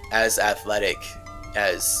as athletic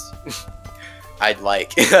as I'd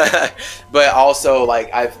like. But also,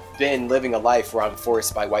 like, I've been living a life where I'm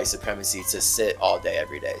forced by white supremacy to sit all day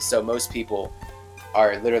every day. So most people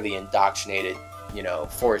are literally indoctrinated,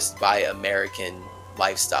 forced by American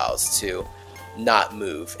lifestyles to not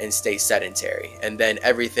move and stay sedentary. And then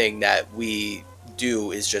everything that we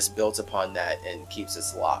do is just built upon that and keeps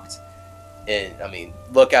us locked. And I mean,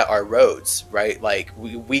 look at our roads, right? Like,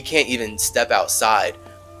 we can't even step outside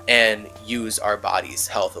and use our bodies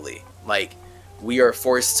healthily. Like, we are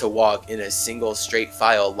forced to walk in a single straight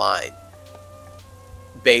file line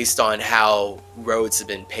based on how roads have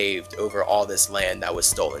been paved over all this land that was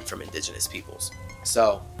stolen from indigenous peoples.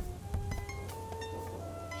 So,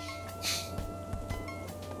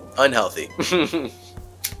 unhealthy.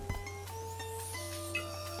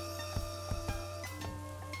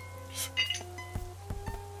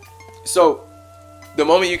 So, the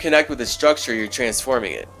moment you connect with the structure, you're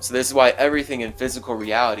transforming it. So this is why everything in physical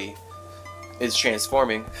reality is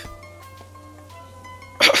transforming,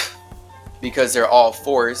 because they're all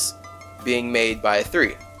fours being made by a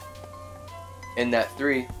 3. And that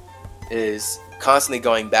 3 is constantly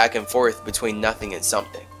going back and forth between nothing and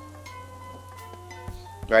something.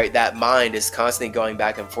 Right? That mind is constantly going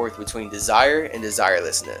back and forth between desire and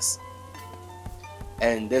desirelessness.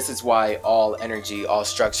 And this is why all energy, all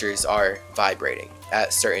structures are vibrating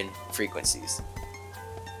at certain frequencies.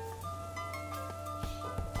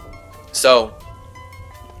 So,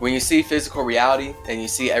 when you see physical reality and you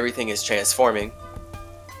see everything is transforming,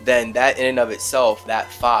 then that in and of itself,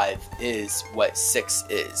 that 5 is what 6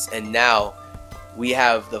 is. And now we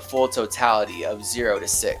have the full totality of 0 to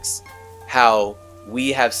 6. How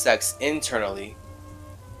we have sex internally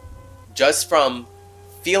just from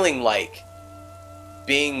feeling like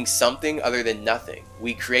being something other than nothing.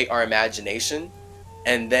 We create our imagination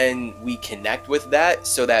and then we connect with that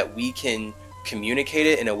so that we can communicate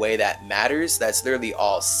it in a way that matters. That's literally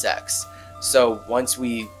all sex. So once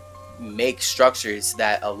we make structures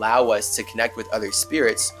that allow us to connect with other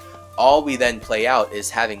spirits, all we then play out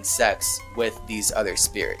is having sex with these other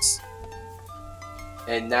spirits.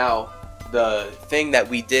 And now the thing that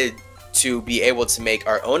we did to be able to make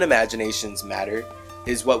our own imaginations matter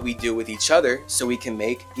is what we do with each other, so we can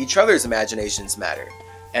make each other's imaginations matter.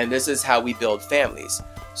 And this is how we build families.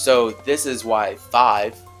 So this is why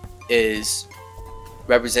 5 is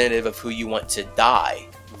representative of who you want to dive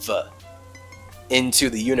into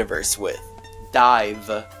the universe with.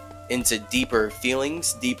 Dive into deeper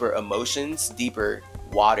feelings, deeper emotions, deeper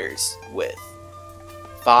waters with.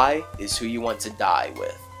 Phi is who you want to die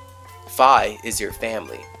with. Phi is your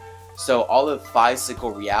family. So all of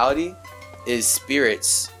physical reality is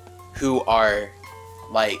spirits who are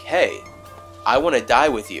like, hey, I want to die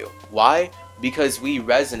with you. Why? Because we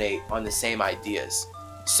resonate on the same ideas.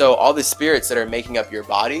 So all the spirits that are making up your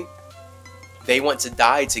body, they want to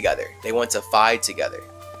die together. They want to phi together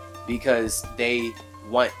because they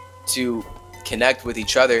want to connect with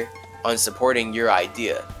each other on supporting your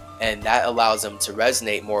idea. And that allows them to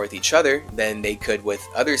resonate more with each other than they could with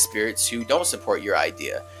other spirits who don't support your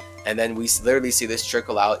idea. And then we literally see this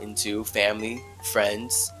trickle out into family,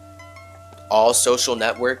 friends, all social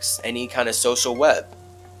networks, any kind of social web,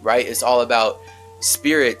 right? It's all about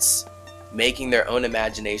spirits making their own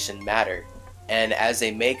imagination matter. And as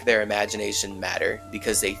they make their imagination matter,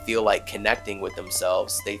 because they feel like connecting with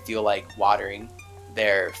themselves, they feel like watering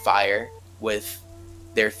their fire with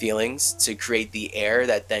their feelings to create the air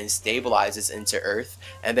that then stabilizes into earth.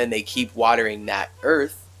 And then they keep watering that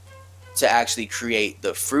earth to actually create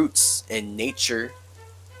the fruits in nature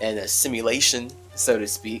and a simulation, so to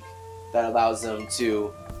speak, that allows them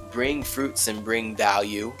to bring fruits and bring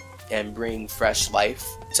value and bring fresh life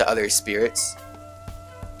to other spirits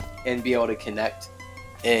and be able to connect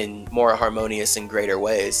in more harmonious and greater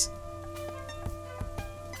ways.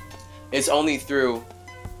 It's only through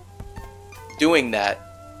doing that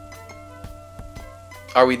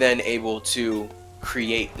are we then able to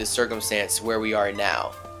create the circumstance where we are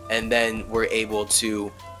now. And then we're able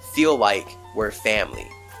to feel like we're family.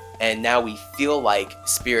 And now we feel like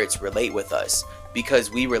spirits relate with us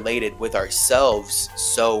because we related with ourselves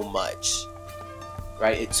so much,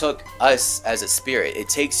 right? It took us as a spirit. It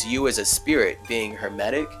takes you as a spirit being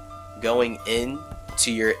hermetic, going in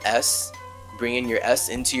to your S, bringing your S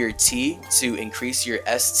into your T to increase your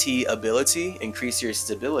ST ability, increase your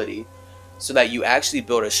stability, so that you actually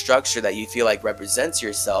build a structure that you feel like represents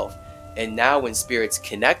yourself. And now when spirits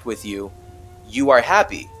connect with you, you are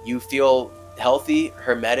happy. You feel healthy,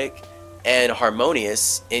 hermetic, and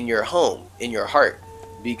harmonious in your home, in your heart,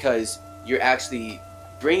 because you're actually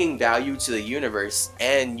bringing value to the universe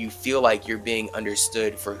and you feel like you're being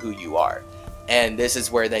understood for who you are. And this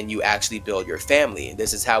is where then you actually build your family.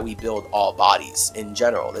 This is how we build all bodies in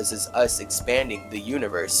general. This is us expanding the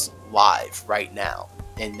universe live right now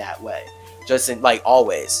in that way. Just in, like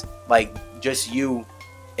always, like just you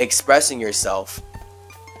expressing yourself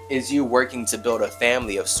is you working to build a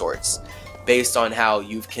family of sorts based on how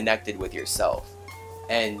you've connected with yourself.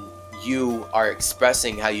 And you are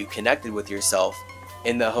expressing how you connected with yourself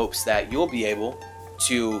in the hopes that you'll be able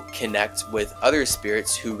to connect with other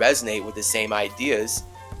spirits who resonate with the same ideas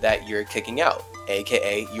that you're kicking out,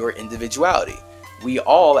 aka your individuality. We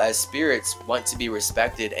all as spirits want to be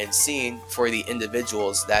respected and seen for the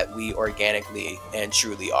individuals that we organically and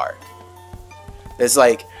truly are. It's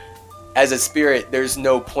like, as a spirit, there's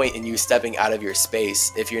no point in you stepping out of your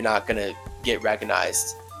space if you're not gonna get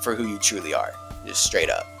recognized for who you truly are, just straight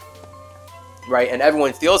up, right? And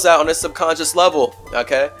everyone feels that on a subconscious level,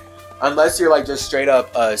 okay? Unless you're like just straight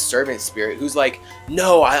up a servant spirit who's like,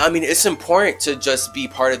 no, I mean, it's important to just be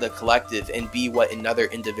part of the collective and be what another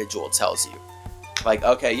individual tells you. Like,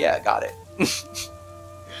 okay, yeah, got it.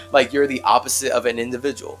 Like, you're the opposite of an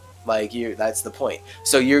individual. Like, that's the point.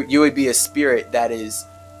 So you would be a spirit that is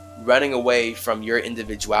running away from your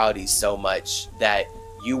individuality so much that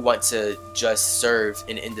you want to just serve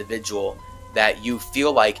an individual that you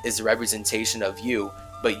feel like is a representation of you,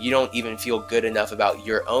 but you don't even feel good enough about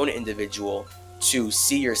your own individual to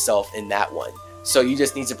see yourself in that one. So you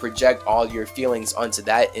just need to project all your feelings onto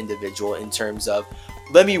that individual in terms of,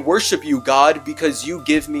 let me worship you, God, because you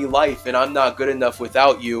give me life and I'm not good enough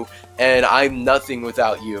without you and I'm nothing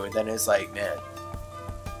without you. And then it's like, man.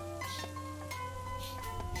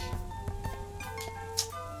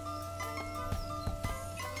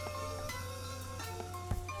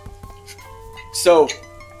 So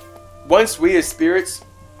once we as spirits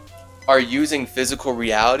are using physical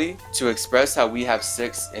reality to express how we have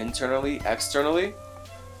 6 internally, externally,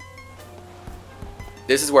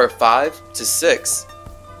 this is where 5 to 6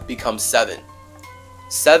 becomes 7.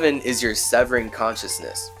 7 is your severing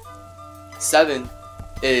consciousness. 7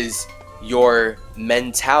 is your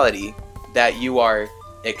mentality that you are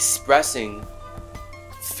expressing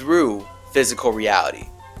through physical reality.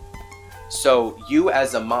 So you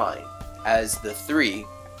as a mind, as the 3,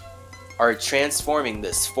 are transforming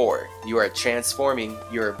this 4. You are transforming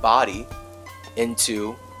your body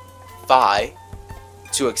into Phi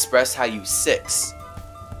to express how you 6.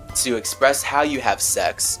 to express how you have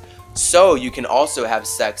sex, so you can also have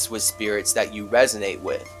sex with spirits that you resonate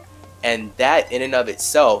with. And that in and of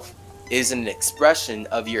itself is an expression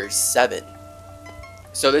of your 7.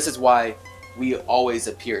 So this is why we always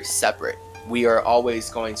appear separate. We are always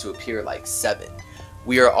going to appear like 7.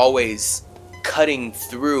 We are always cutting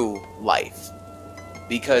through life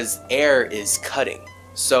because air is cutting.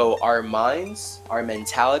 So our minds, our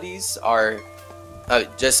mentalities,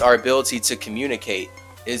 just our ability to communicate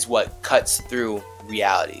is what cuts through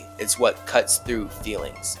reality. It's what cuts through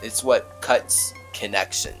feelings. It's what cuts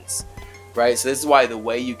connections, right? So this is why the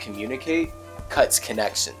way you communicate cuts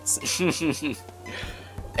connections.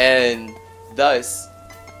 And thus,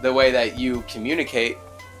 the way that you communicate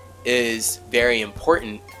is very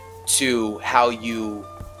important to how you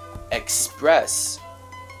express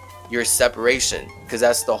your separation, because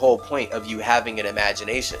that's the whole point of you having an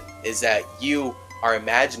imagination, is that you are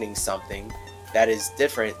imagining something that is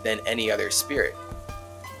different than any other spirit.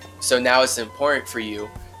 So now it's important for you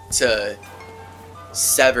to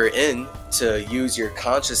sever in, to use your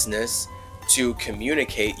consciousness to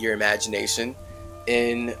communicate your imagination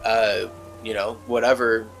in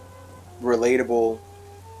whatever relatable,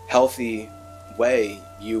 healthy way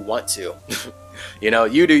you want to.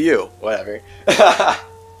 You do you, whatever.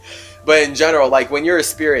 But in general, like when you're a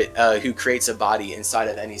spirit who creates a body inside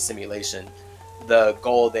of any simulation, the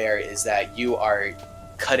goal there is that you are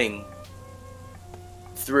cutting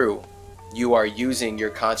through. You are using your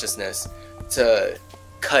consciousness to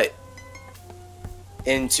cut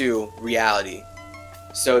into reality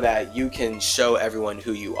so that you can show everyone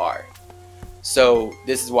who you are. So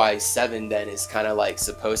this is why 7 then is kind of like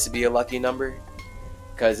supposed to be a lucky number,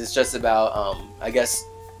 because it's just about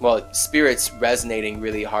spirits resonating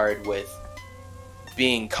really hard with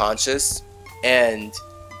being conscious and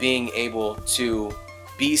being able to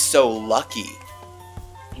be so lucky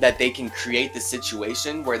that they can create the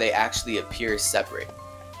situation where they actually appear separate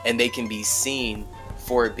and they can be seen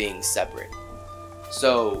for being separate.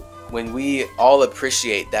 So when we all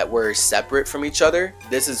appreciate that we're separate from each other,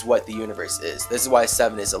 this is what the universe is. This is why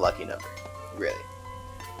 7 is a lucky number, really.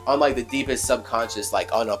 On like the deepest subconscious,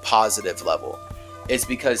 like on a positive level, it's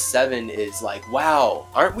because 7 is like, wow,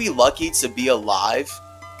 aren't we lucky to be alive?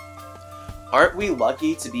 Aren't we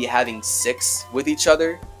lucky to be having 6 with each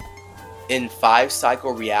other in 5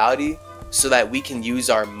 cycle reality, so that we can use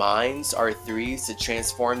our minds, our 3s, to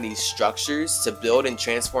transform these structures, to build and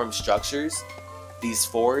transform structures, these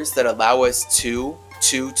 4s that allow us to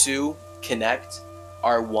connect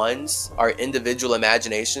our 1s, our individual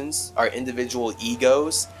imaginations, our individual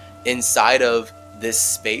egos inside of this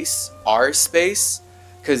space, our space.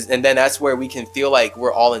 And then that's where we can feel like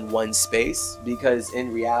we're all in one space, because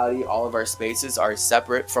in reality, all of our spaces are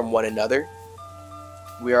separate from one another.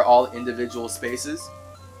 We are all individual spaces.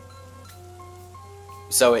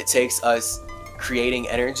 So it takes us creating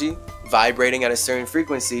energy, vibrating at a certain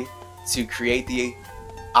frequency, to create the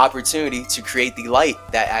opportunity to create the light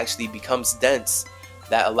that actually becomes dense,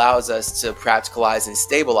 that allows us to practicalize and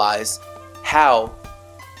stabilize how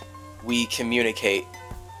we communicate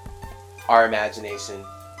our imagination,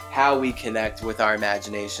 how we connect with our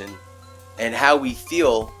imagination, and how we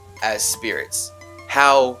feel as spirits,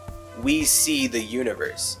 how we see the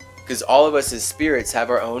universe. Because all of us as spirits have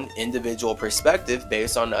our own individual perspective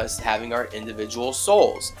based on us having our individual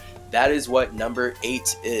souls. That is what number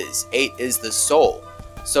 8 is. 8 is the soul.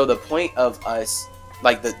 So the point of us,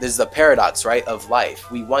 this is the paradox, right, of life.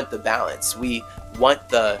 We want the balance. We want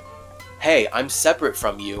hey, I'm separate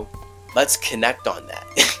from you. Let's connect on that.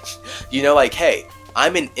 Hey,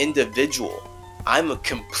 I'm an individual. I'm a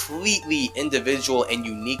completely individual and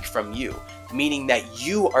unique from you, meaning that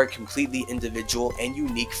you are completely individual and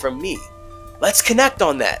unique from me. Let's connect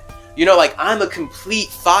on that. I'm a complete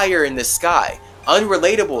fire in the sky,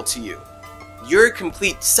 unrelatable to you. You're a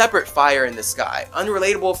complete separate fire in the sky,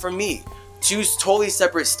 unrelatable from me. 2 totally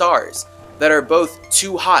separate stars that are both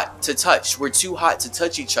too hot to touch. We're too hot to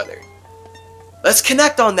touch each other. Let's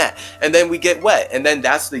connect on that. And then we get wet. And then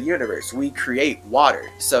that's the universe. We create water.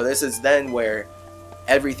 So this is then where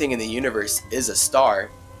everything in the universe is a star,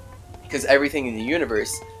 because everything in the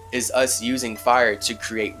universe is us using fire to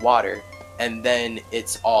create water. And then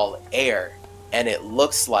it's all air. And it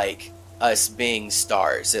looks like us being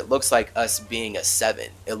stars. It looks like us being a 7.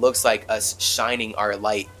 It looks like us shining our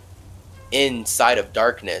light inside of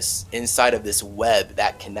darkness, inside of this web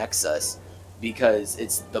that connects us, because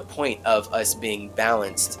it's the point of us being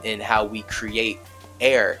balanced in how we create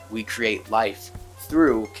air, we create life,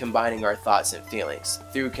 through combining our thoughts and feelings,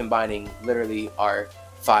 through combining literally our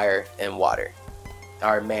fire and water,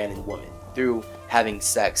 our man and woman, through having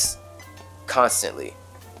sex constantly,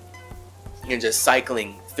 and just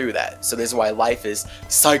cycling through that. So this is why life is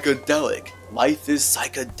psychedelic. Life is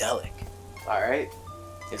psychedelic. All right?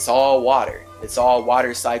 It's all water. It's all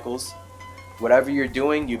water cycles. Whatever you're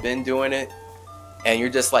doing, you've been doing it, and you're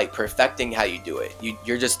just like perfecting how you do it.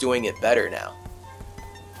 You're just doing it better now.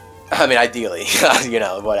 I mean, ideally,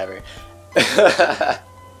 whatever.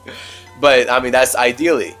 But I mean, that's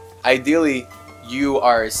ideally. Ideally, you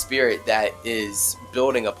are a spirit that is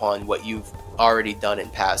building upon what you've already done in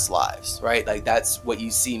past lives, right? Like that's what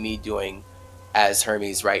you see me doing as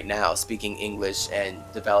Hermes right now, speaking English and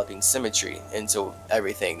developing symmetry into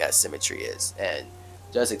everything that symmetry is, and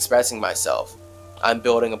just expressing myself. I'm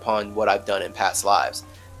building upon what I've done in past lives,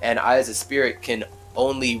 and I as a spirit can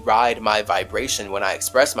only ride my vibration when I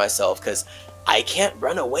express myself, because I can't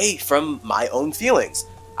run away from my own feelings.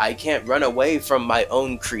 I can't run away from my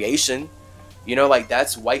own creation. Like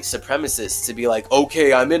that's white supremacists to be like,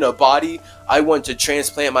 okay, I'm in a body, I want to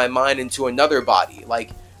transplant my mind into another body.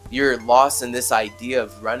 Like, you're lost in this idea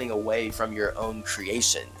of running away from your own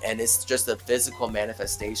creation, and it's just a physical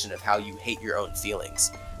manifestation of how you hate your own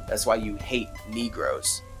feelings. That's why you hate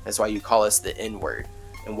Negroes. That's why you call us the N-word,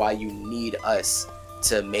 and why you need us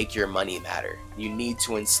to make your money matter. You need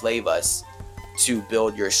to enslave us to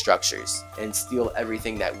build your structures and steal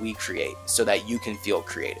everything that we create so that you can feel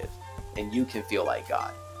creative and you can feel like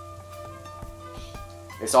God.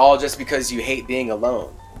 It's all just because you hate being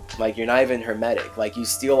alone. Like, you're not even hermetic. Like, you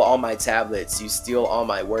steal all my tablets, you steal all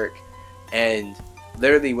my work, and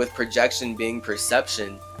literally with projection being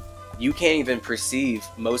perception, you can't even perceive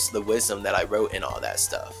most of the wisdom that I wrote in all that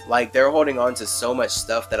stuff. Like, they're holding on to so much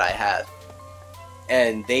stuff that I have,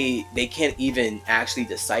 and they can't even actually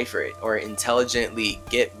decipher it or intelligently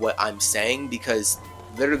get what I'm saying, because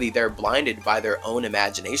literally they're blinded by their own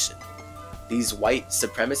imagination. These white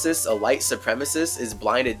supremacists, a light supremacist is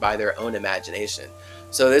blinded by their own imagination.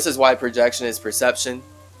 So this is why projection is perception.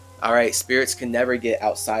 All right, spirits can never get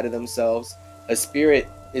outside of themselves. A spirit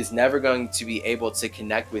is never going to be able to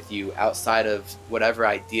connect with you outside of whatever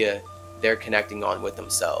idea they're connecting on with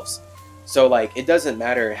themselves. So like, it doesn't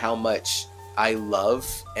matter how much I love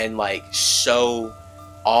and like show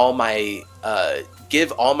all my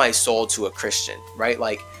give all my soul to a Christian, right?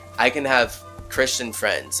 Like, I can have Christian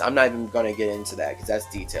friends. I'm not even going to get into that because that's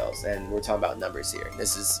details, and we're talking about numbers here.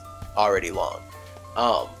 This is already long.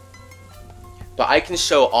 But I can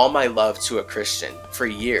show all my love to a Christian for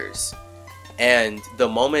years, and the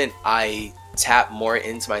moment I tap more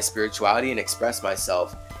into my spirituality and express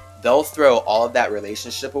myself, they'll throw all of that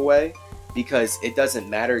relationship away, because it doesn't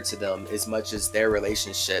matter to them as much as their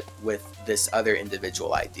relationship with this other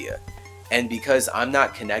individual idea. And because I'm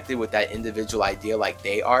not connected with that individual idea like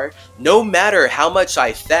they are, no matter how much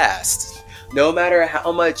I fast, no matter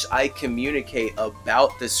how much I communicate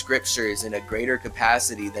about the scriptures in a greater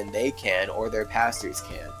capacity than they can or their pastors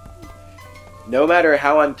can, no matter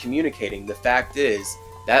how I'm communicating, the fact is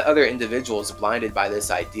that other individual is blinded by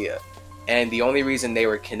this idea. And the only reason they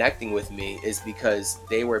were connecting with me is because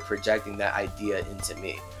they were projecting that idea into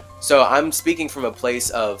me. So I'm speaking from a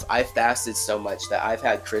place of, I fasted so much that I've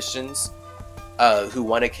had Christians who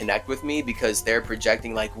want to connect with me because they're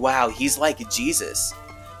projecting like, wow, he's like Jesus.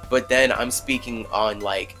 But then I'm speaking on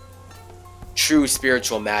like true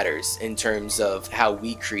spiritual matters in terms of how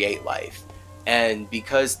we create life. And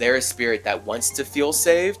because they're a spirit that wants to feel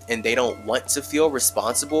saved and they don't want to feel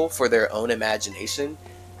responsible for their own imagination,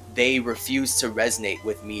 they refuse to resonate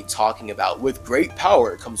with me talking about, with great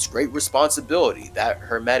power comes great responsibility, that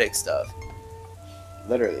hermetic stuff.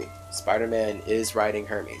 Literally, Spider-Man is riding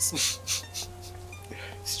Hermes.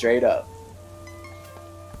 Straight up.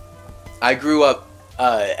 I grew up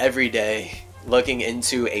every day looking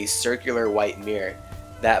into a circular white mirror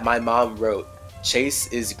that my mom wrote, "Chase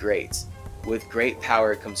is great. With great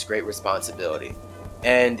power comes great responsibility."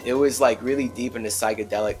 And it was like really deep in a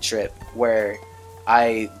psychedelic trip where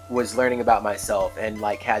I was learning about myself and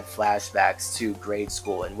like had flashbacks to grade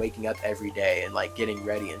school and waking up every day and like getting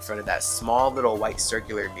ready in front of that small little white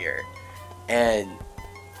circular mirror. And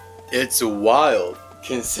it's wild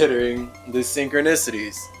considering the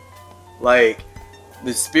synchronicities. Like,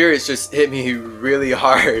 the spirits just hit me really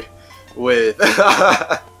hard with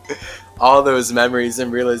all those memories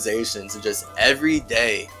and realizations of just every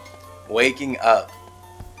day waking up.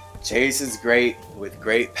 Chase is great. With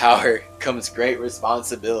great power comes great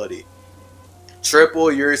responsibility.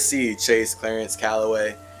 Triple your seed, Chase Clarence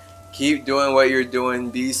Calloway. Keep doing what you're doing.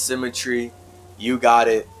 Be symmetry. You got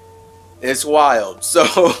it. It's wild.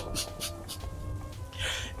 So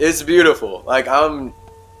it's beautiful. Like, I'm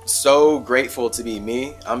so grateful to be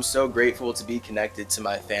me. I'm so grateful to be connected to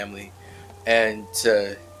my family and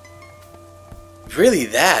to really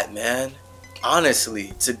that, man.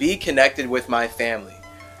 honestly, to be connected with my family.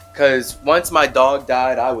 Because once my dog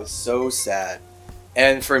died, I was so sad.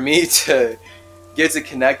 And for me to get to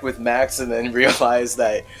connect with Max and then realize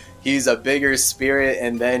that he's a bigger spirit,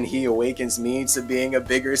 and then he awakens me to being a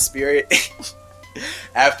bigger spirit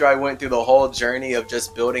after I went through the whole journey of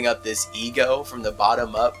just building up this ego from the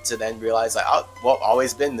bottom up, to then realize like, oh, well,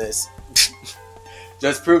 always been this.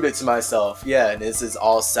 Just proved it to myself. Yeah, and this is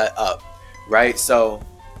all set up, right? So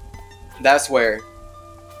that's where,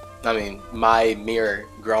 I mean, my mirror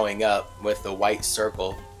growing up with the white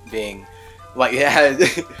circle being like, it had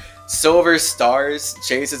silver stars.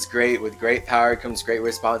 Chase is great. With great power comes great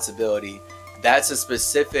responsibility. That's a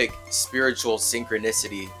specific spiritual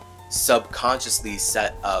synchronicity subconsciously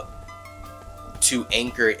set up to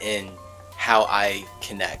anchor in how I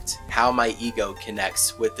connect, how my ego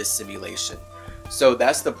connects with the simulation. So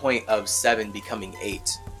that's the point of 7 becoming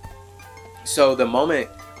 8. So the moment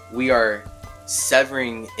we are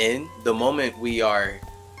severing in, the moment we are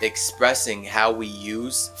expressing how we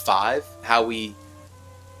use 5, how we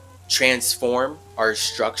transform our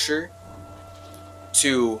structure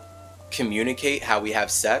to communicate how we have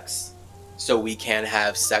sex, so we can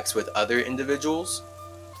have sex with other individuals.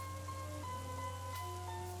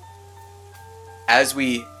 As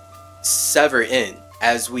we sever in,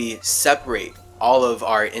 as we separate all of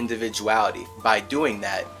our individuality, by doing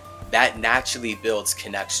that, that naturally builds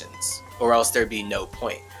connections, or else there'd be no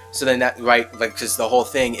point. So then that, right, like, because the whole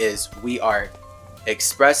thing is we are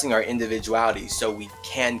expressing our individuality so we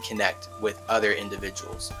can connect with other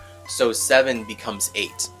individuals. So 7 becomes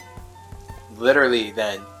 8. Literally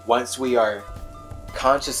then, once we are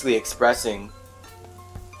consciously expressing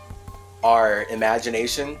our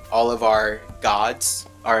imagination, all of our gods,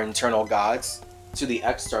 our internal gods, to the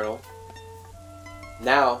external,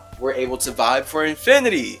 now we're able to vibe for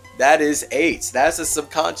infinity. That is 8. That's a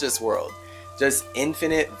subconscious world. Just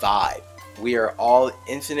infinite vibe. We are all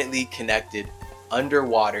infinitely connected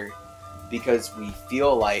underwater because we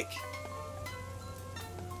feel like,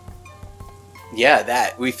 yeah,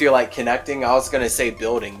 that. We feel like connecting. I was going to say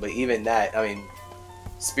building, but even that, I mean,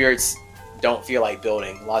 spirits don't feel like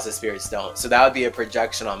building. Lots of spirits don't. So that would be a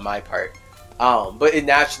projection on my part. But it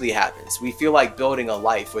naturally happens. We feel like building a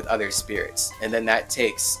life with other spirits. And then that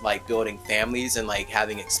takes like building families and like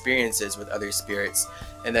having experiences with other spirits.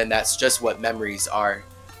 And then that's just what memories are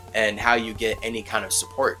and how you get any kind of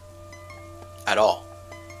support at all.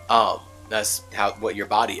 That's what your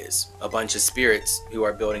body is. A bunch of spirits who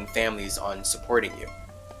are building families on supporting you.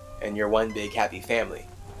 And you're one big happy family.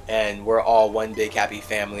 And we're all one big happy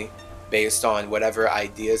family based on whatever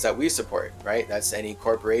ideas that we support, right? That's any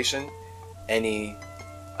corporation, any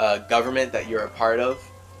government that you're a part of.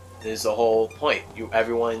 Is the whole point.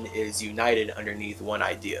 Everyone is united underneath one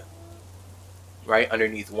idea, right?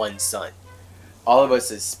 Underneath one sun. All of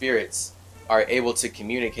us as spirits are able to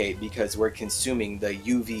communicate because we're consuming the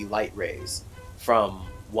UV light rays from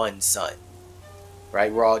one sun,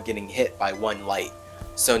 right? We're all getting hit by one light.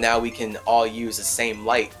 So now we can all use the same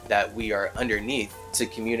light that we are underneath to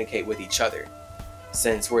communicate with each other.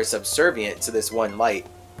 Since we're subservient to this one light,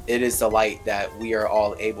 it is the light that we are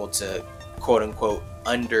all able to, quote unquote,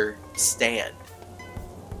 understand,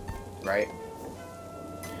 right?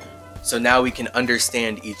 So now we can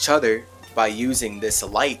understand each other by using this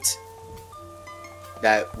light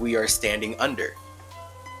that we are standing under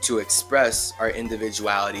to express our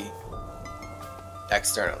individuality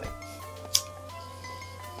externally.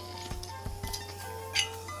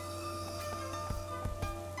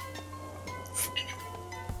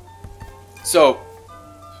 So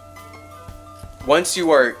once you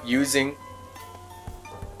are using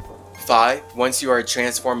 5, once you are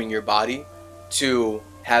transforming your body to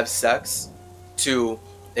have sex, to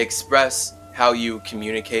express how you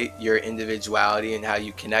communicate your individuality and how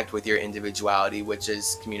you connect with your individuality, which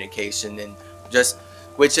is communication, and just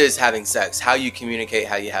which is having sex, how you communicate,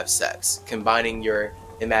 how you have sex, combining your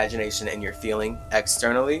imagination and your feeling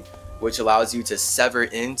externally, which allows you to sever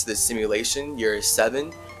into the simulation, your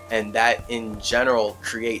 7, and that in general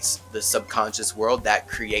creates the subconscious world, that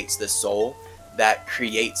creates the soul, that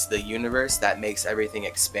creates the universe, that makes everything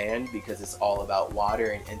expand because it's all about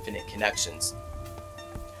water and infinite connections.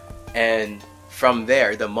 And from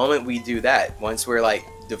there, the moment we do that, once we're like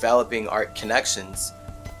developing our connections,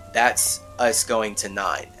 that's us going to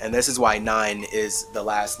 9. And this is why 9 is the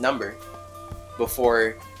last number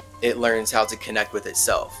before it learns how to connect with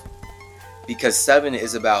itself. Because 7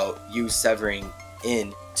 is about you severing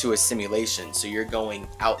in to a simulation, so you're going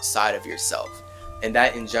outside of yourself. And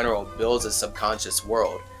that in general builds a subconscious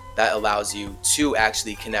world that allows you to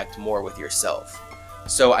actually connect more with yourself.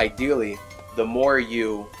 So ideally, the more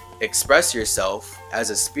you express yourself as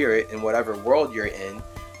a spirit in whatever world you're in,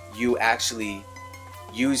 you actually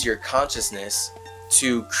use your consciousness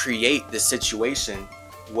to create the situation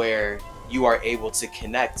where you are able to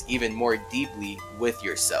connect even more deeply with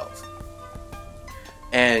yourself.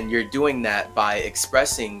 And you're doing that by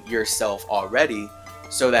expressing yourself already,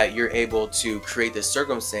 so that you're able to create the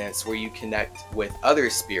circumstance where you connect with other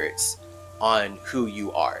spirits on who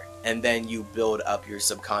you are. And then you build up your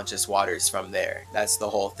subconscious waters from there. That's the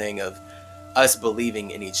whole thing of us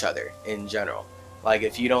believing in each other in general. Like,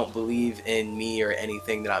 if you don't believe in me or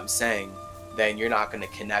anything that I'm saying, then you're not going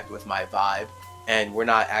to connect with my vibe, and we're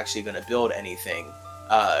not actually going to build anything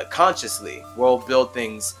consciously. We'll build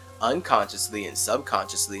things unconsciously and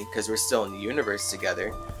subconsciously because we're still in the universe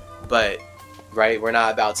together. But right, we're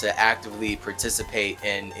not about to actively participate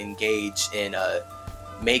and engage in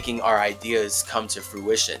making our ideas come to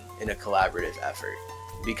fruition in a collaborative effort,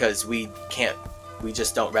 because we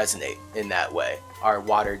just don't resonate in that way. Our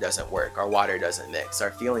water doesn't work, our water doesn't mix,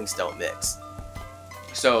 our feelings don't mix.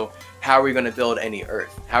 So how are we going to build any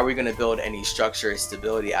earth? How are we going to build any structure or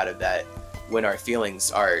stability out of that when our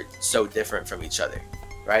feelings are so different from each other,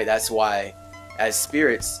 right? That's why as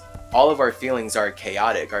spirits, all of our feelings are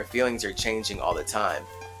chaotic. Our feelings are changing all the time,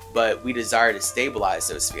 but we desire to stabilize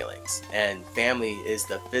those feelings. And family is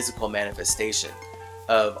the physical manifestation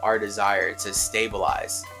of our desire to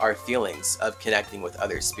stabilize our feelings of connecting with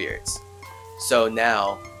other spirits. So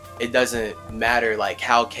now it doesn't matter like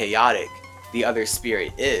how chaotic the other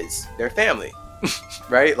spirit is, they're family.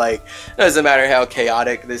 Right? Like, it doesn't matter how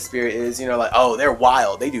chaotic this spirit is, you know, like, oh, they're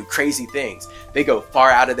wild, they do crazy things, they go far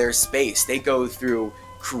out of their space, they go through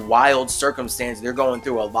wild circumstances, they're going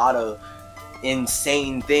through a lot of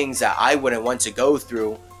insane things that I wouldn't want to go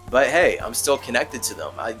through, but hey, I'm still connected to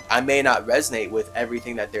them. I may not resonate with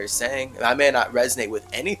everything that they're saying, and I may not resonate with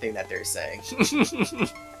anything that they're saying.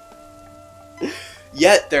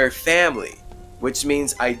 Yet they're family, which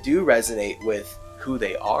means I do resonate with who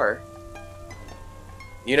they are.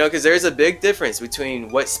 You know, because there's a big difference between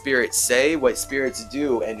what spirits say, what spirits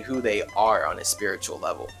do, and who they are on a spiritual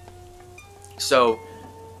level. So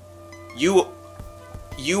you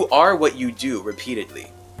are what you do repeatedly,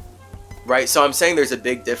 right? So I'm saying there's a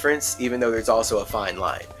big difference, even though there's also a fine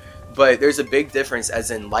line. But there's a big difference,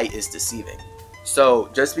 as in light is deceiving. So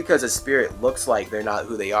just because a spirit looks like they're not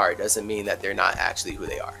who they are doesn't mean that they're not actually who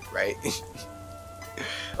they are, right?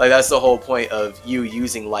 Like, that's the whole point of you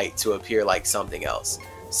using light to appear like something else.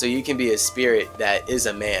 So you can be a spirit that is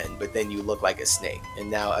a man, but then you look like a snake. And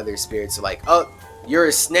now other spirits are like, oh, you're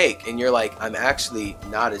a snake. And you're like, I'm actually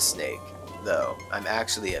not a snake, though. I'm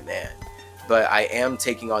actually a man. But I am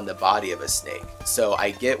taking on the body of a snake. So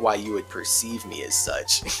I get why you would perceive me as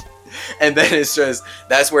such. And then it's just,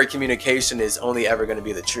 that's where communication is only ever going to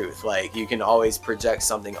be the truth. Like, you can always project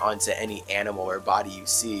something onto any animal or body you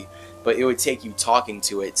see, but it would take you talking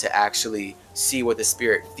to it to actually see what the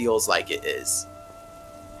spirit feels like it is,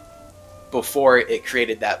 before it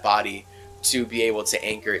created that body to be able to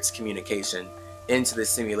anchor its communication into the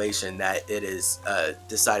simulation that it is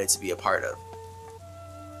decided to be a part of.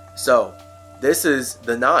 So this is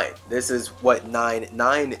the 9. This is what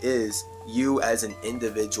 9 is. You as an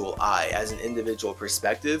individual as an individual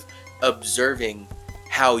perspective, observing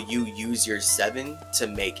how you use your 7 to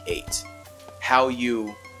make 8, how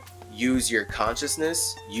you use your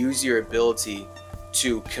consciousness, use your ability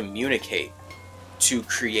to communicate, to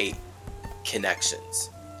create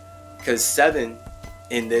connections. Because 7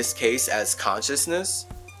 in this case, as consciousness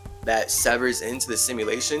that severs into the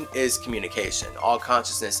simulation, is communication. All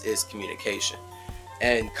consciousness is communication,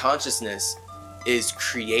 and consciousness is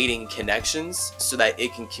creating connections so that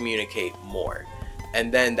it can communicate more.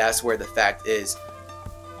 And then that's where the fact is,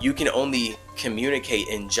 you can only communicate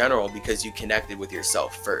in general because you connected with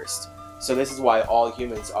yourself first. So this is why all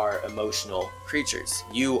humans are emotional creatures.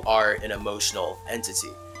 You are an emotional entity,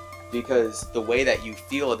 because the way that you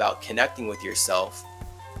feel about connecting with yourself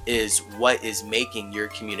is what is making your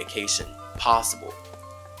communication possible,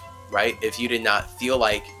 right? If you did not feel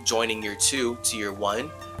like joining your 2 to your 1,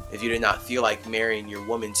 if you did not feel like marrying your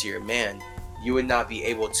woman to your man, you would not be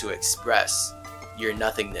able to express your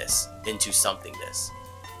nothingness into somethingness.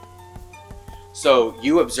 So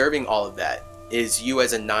you observing all of that is you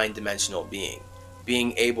as a 9-dimensional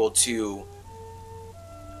being able to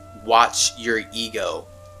watch your ego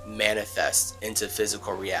manifest into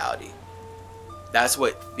physical reality. That's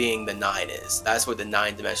what being the 9 is. That's what the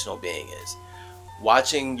 9-dimensional being is.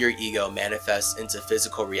 Watching your ego manifest into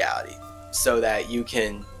physical reality so that you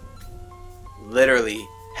can literally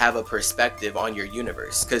have a perspective on your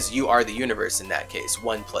universe, because you are the universe in that case.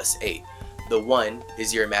 1 plus 8. The 1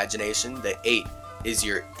 is your imagination. The 8 is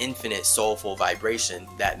your infinite soulful vibration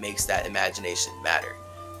that makes that imagination matter.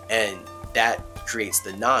 And that creates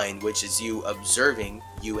the 9, which is you observing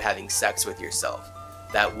you having sex with yourself.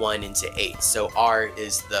 That 1 into 8. So R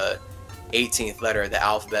is the 18th letter of the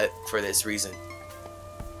alphabet for this reason.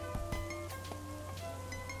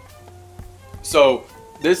 So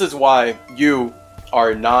this is why you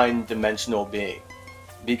are a 9-dimensional being,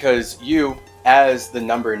 because you, as the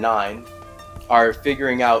number 9, are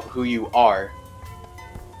figuring out who you are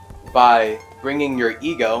by bringing your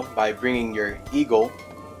ego, by bringing your eagle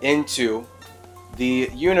into the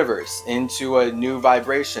universe, into a new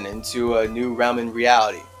vibration, into a new realm in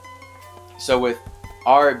reality. So with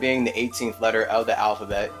R being the 18th letter of the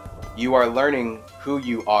alphabet, you are learning who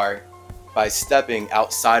you are by stepping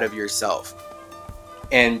outside of yourself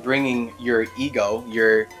and bringing your ego,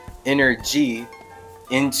 your inner G,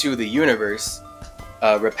 into the universe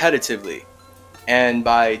repetitively. And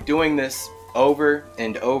by doing this over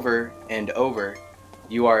and over and over,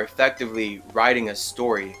 you are effectively writing a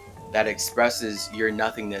story that expresses your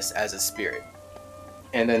nothingness as a spirit.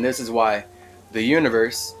 And then this is why the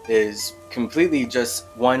universe is completely just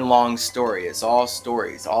one long story. It's all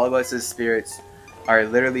stories. All of us as spirits are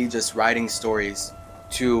literally just writing stories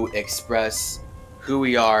to express who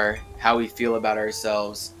we are, how we feel about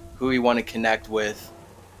ourselves, who we want to connect with,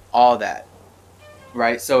 all that,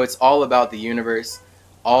 right? So it's all about the universe.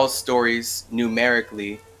 All stories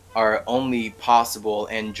numerically are only possible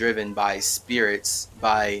and driven by spirits,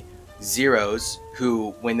 by zeros,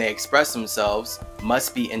 who, when they express themselves,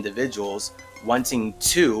 must be individuals wanting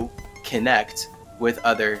to connect with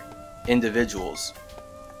other individuals.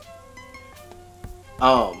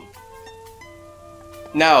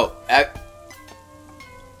 Now,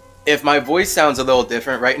 if my voice sounds a little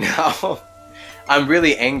different right now, I'm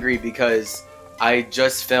really angry because I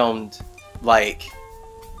just filmed like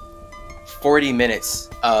 40 minutes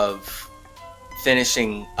of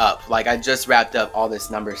finishing up. Like, I just wrapped up all this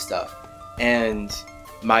number stuff and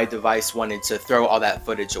my device wanted to throw all that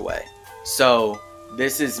footage away. So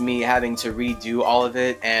this is me having to redo all of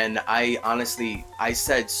it, and I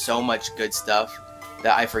said so much good stuff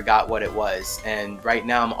that I forgot what it was, and right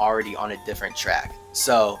now I'm already on a different track.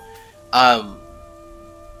 So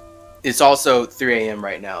it's also 3 a.m.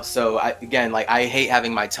 right now. So I hate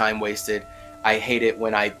having my time wasted. I hate it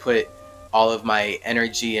when I put all of my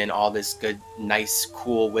energy and all this good, nice,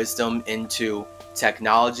 cool wisdom into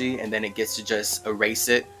technology, and then it gets to just erase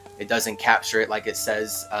it. It doesn't capture it like it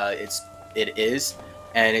says it is,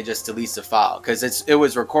 and it just deletes the file because it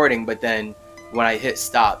was recording, but then when I hit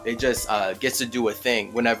stop, it just gets to do a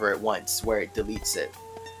thing whenever it wants, where it deletes it.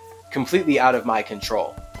 Completely out of my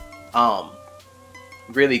control.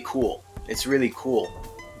 Really cool. It's really cool,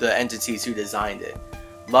 the entities who designed it.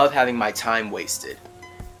 Love having my time wasted.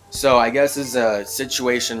 So I guess there's a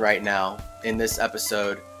situation right now in this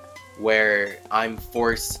episode where I'm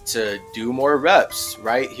forced to do more reps,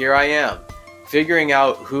 right? Here I am, figuring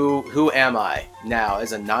out who am I now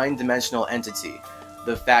as a 9-dimensional entity.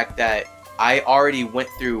 The fact that I already went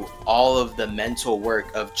through all of the mental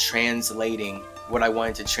work of translating what I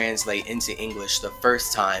wanted to translate into English the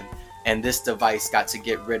first time, and this device got to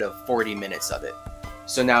get rid of 40 minutes of it.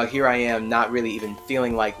 So now here I am, not really even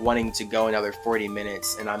feeling like wanting to go another 40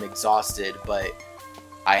 minutes, and I'm exhausted, but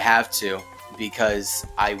I have to because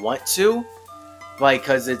I want to,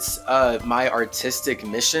 because it's my artistic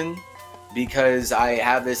mission, because I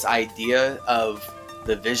have this idea of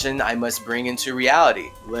the vision I must bring into reality,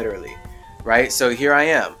 literally, right? So here I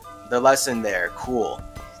am, the lesson there, cool.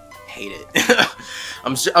 Hate it.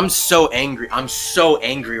 I'm so angry. I'm so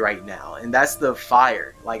angry right now, and that's the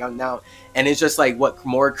fire. Like, I'm now, and it's just like, what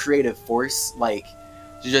more creative force? Like,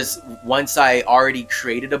 just once I already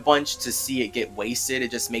created a bunch, to see it get wasted,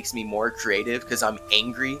 it just makes me more creative because I'm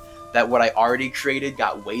angry that what I already created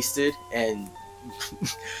got wasted and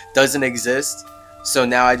doesn't exist. So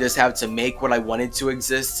now I just have to make what I wanted to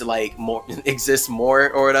exist to exist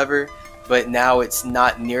more or whatever. But now it's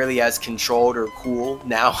not nearly as controlled or cool.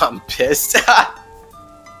 Now I'm pissed.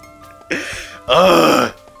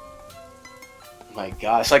 Ugh. My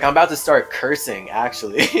gosh, I'm about to start cursing,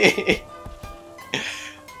 actually.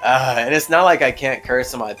 And it's not like I can't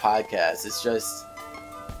curse on my podcast.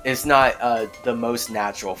 It's not the most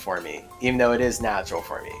natural for me. Even though it is natural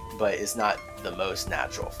for me. But it's not the most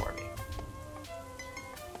natural for me.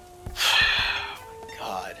 Oh my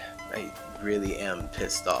god. I really am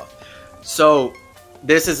pissed off. So,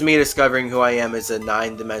 this is me discovering who I am as a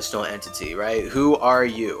 9-dimensional entity, right? Who are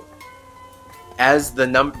you? As the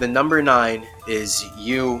number 9 is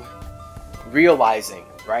you realizing,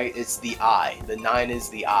 right? It's the I. The 9 is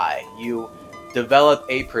the I. You develop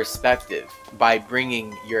a perspective by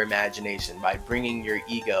bringing your imagination, by bringing your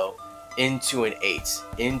ego into an 8,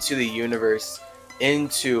 into the universe,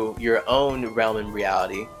 into your own realm and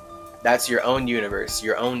reality. That's your own universe,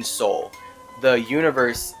 your own soul. The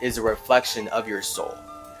universe is a reflection of your soul.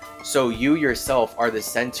 So you yourself are the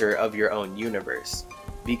center of your own universe,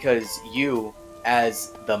 because you,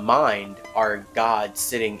 as the mind, are God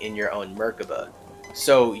sitting in your own Merkaba.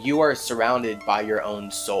 So you are surrounded by your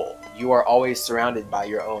own soul. You are always surrounded by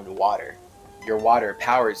your own water. Your water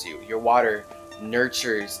powers you. Your water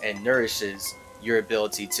nurtures and nourishes your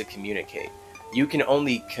ability to communicate. You can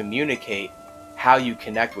only communicate how you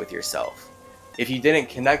connect with yourself. If you didn't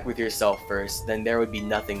connect with yourself first, then there would be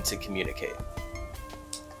nothing to communicate.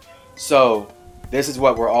 So this is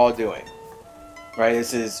what we're all doing, right?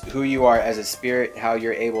 This is who you are as a spirit, how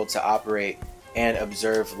you're able to operate and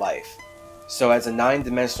observe life. So as a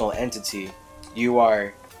 9-dimensional entity, you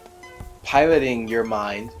are piloting your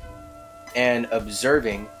mind and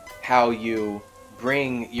observing how you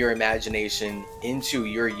bring your imagination into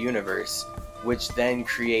your universe, which then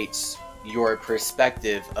creates your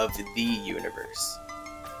perspective of the universe.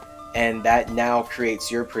 And that now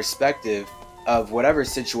creates your perspective of whatever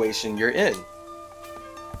situation you're in.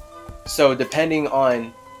 So depending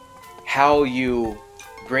on how you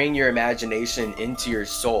bring your imagination into your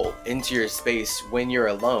soul, into your space when you're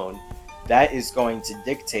alone, that is going to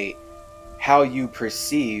dictate how you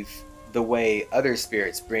perceive the way other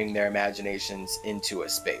spirits bring their imaginations into a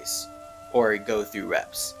space or go through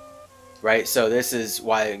reps, right? So this is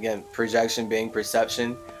why, again, projection being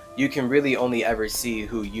perception, you can really only ever see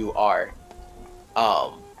who you are,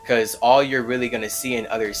 because all you're really going to see in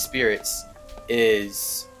other spirits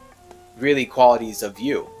is really qualities of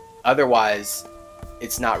you. Otherwise,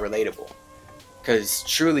 it's not relatable, because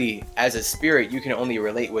truly, as a spirit, you can only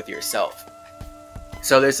relate with yourself.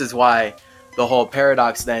 So this is why the whole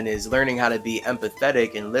paradox then is learning how to be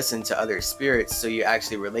empathetic and listen to other spirits, so you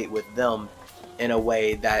actually relate with them in a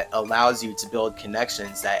way that allows you to build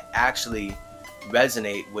connections that actually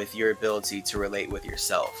resonate with your ability to relate with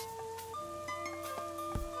yourself.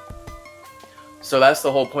 So that's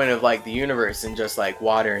the whole point of like the universe and just like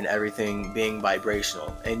water and everything being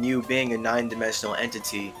vibrational, and you being a 9-dimensional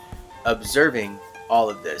entity observing all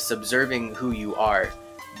of this, observing who you are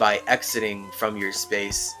by exiting from your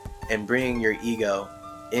space and bringing your ego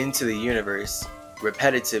into the universe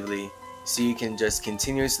repetitively, so you can just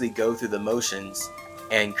continuously go through the motions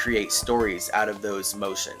and create stories out of those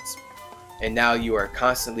motions. And now you are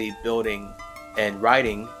constantly building and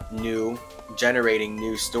writing new, generating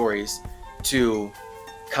new stories to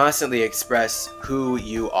constantly express who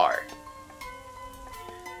you are.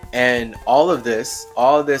 And all of this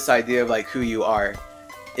idea of like who you are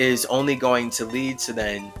is only going to lead to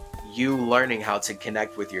then you learning how to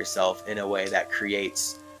connect with yourself in a way that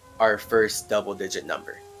creates our first double-digit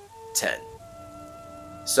number, 10.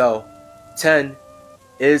 So 10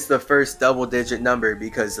 is the first double-digit number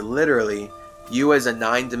because literally you as a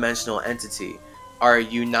 9-dimensional entity are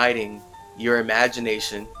uniting your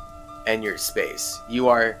imagination and your space. You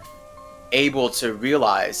are able to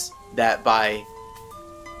realize that by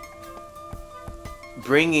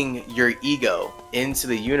bringing your ego into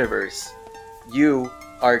the universe, you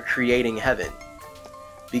are creating heaven.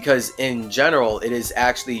 Because in general, it is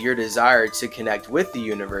actually your desire to connect with the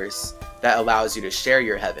universe that allows you to share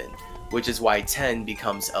your heaven, which is why 10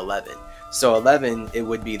 becomes 11. So 11, it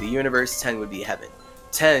would be the universe, 10 would be heaven.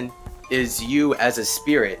 10 is you as a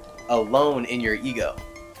spirit alone in your ego.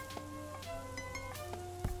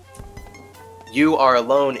 You are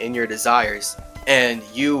alone in your desires, and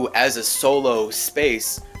you as a solo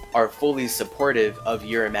space are fully supportive of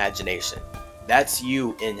your imagination. That's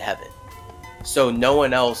you in heaven. So no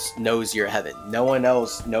one else knows your heaven. No one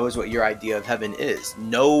else knows what your idea of heaven is.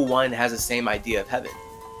 No one has the same idea of heaven.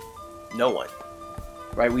 No one.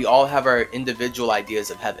 Right? We all have our individual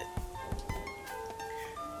ideas of heaven.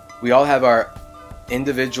 We all have our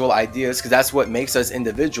individual ideas, because that's what makes us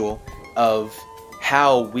individual, of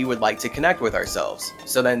how we would like to connect with ourselves.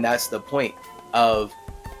 So then that's the point of,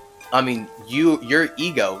 your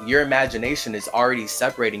ego, your imagination is already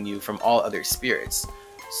separating you from all other spirits.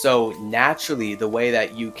 So naturally, the way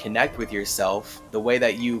that you connect with yourself, the way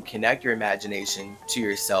that you connect your imagination to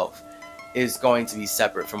yourself is going to be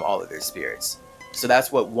separate from all other spirits. So that's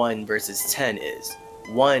what 1 versus 10 is.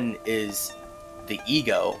 1 is the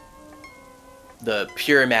ego, the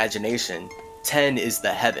pure imagination. 10 is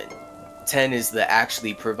the heaven. 10 is the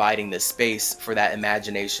actually providing the space for that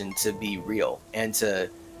imagination to be real and to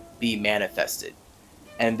be manifested.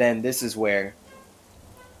 And then this is where,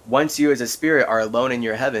 once you as a spirit are alone in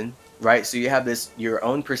your heaven, right? So you have this, your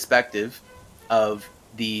own perspective of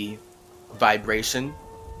the vibration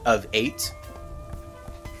of 8,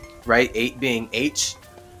 right? 8 being H.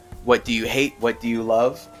 What do you hate? What do you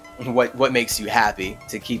love? What makes you happy,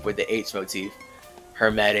 to keep with the H motif?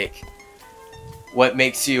 Hermetic. What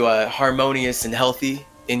makes you harmonious and healthy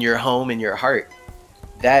in your home, in your heart?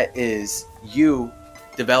 That is you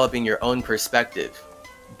developing your own perspective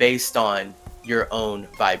based on your own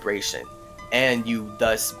vibration, and you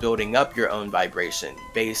thus building up your own vibration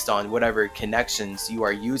based on whatever connections you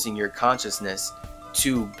are using your consciousness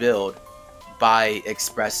to build by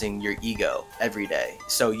expressing your ego every day.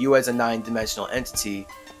 So you as a 9-dimensional entity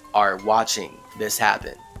are watching this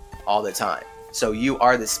happen all the time. So you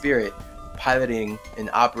are the spirit piloting and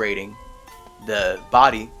operating the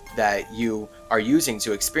body that you are using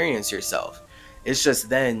to experience yourself. It's just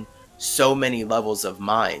then so many levels of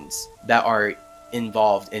minds that are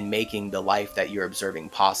involved in making the life that you're observing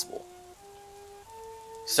possible.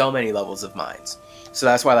 So many levels of minds. So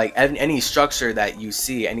that's why, like, any structure that you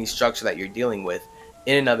see, any structure that you're dealing with,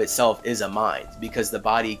 in and of itself is a mind, because the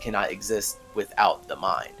body cannot exist without the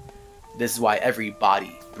mind. This is why every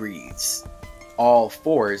body breathes. All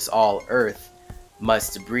fours, all earth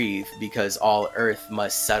must breathe, because all earth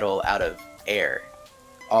must settle out of air.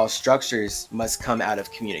 All structures must come out of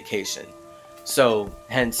communication. So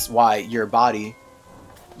hence why your body,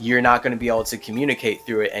 you're not going to be able to communicate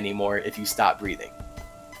through it anymore if you stop breathing.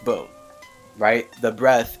 Boom. Right? The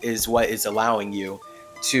breath is what is allowing you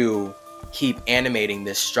to keep animating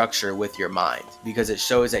this structure with your mind, because it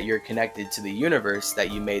shows that you're connected to the universe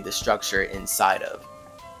that you made the structure inside of.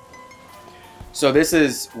 So this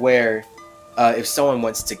is where if someone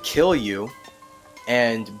wants to kill you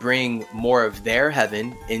and bring more of their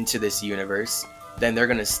heaven into this universe, then they're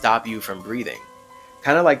going to stop you from breathing.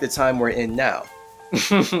 Kind of like the time we're in now,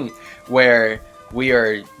 where we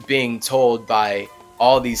are being told by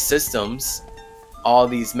all these systems, all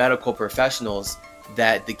these medical professionals,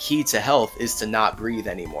 that the key to health is to not breathe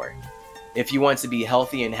anymore. If you want to be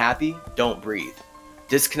healthy and happy, don't breathe.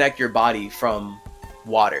 Disconnect your body from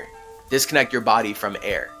water. Disconnect your body from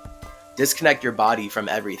air. Disconnect your body from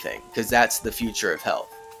everything, because that's the future of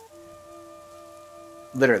health.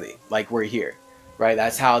 Literally, like we're here, right?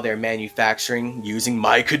 That's how they're manufacturing, using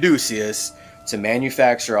my caduceus to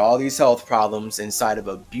manufacture all these health problems inside of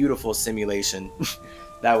a beautiful simulation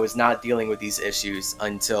that was not dealing with these issues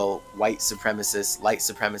until white supremacist, light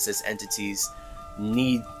supremacist entities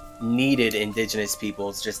needed indigenous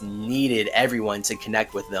peoples, just needed everyone to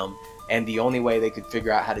connect with them. And the only way they could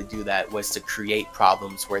figure out how to do that was to create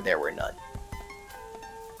problems where there were none.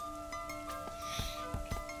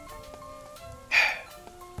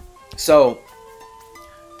 So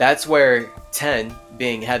that's where 10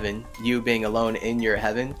 being heaven, you being alone in your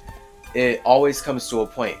heaven, it always comes to a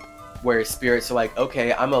point where spirits are like,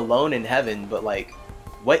 okay, I'm alone in heaven, but like,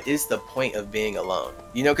 what is the point of being alone?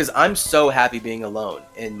 You know, because I'm so happy being alone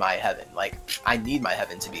in my heaven. Like, I need my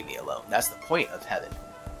heaven to be me alone. That's the point of heaven.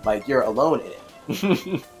 Like, you're alone in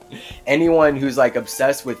it. Anyone who's like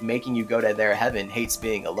obsessed with making you go to their heaven hates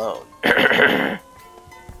being alone.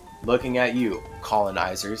 Looking at you,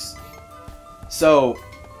 colonizers. So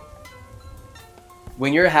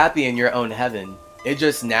when you're happy in your own heaven, it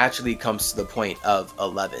just naturally comes to the point of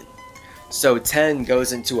 11. So 10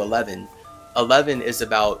 goes into 11. 11 is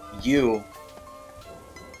about you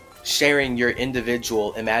sharing your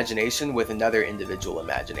individual imagination with another individual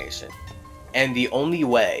imagination. And the only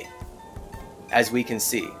way, as we can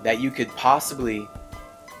see, that you could possibly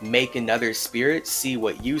make another spirit see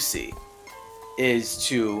what you see is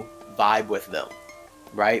to vibe with them,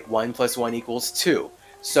 right? 1 + 1 = 2.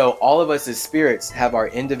 So all of us as spirits have our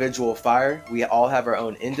individual fire. We all have our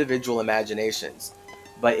own individual imaginations.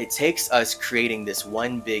 But it takes us creating this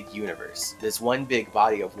one big universe, this one big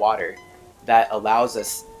body of water that allows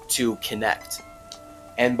us to connect.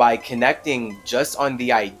 And by connecting, just on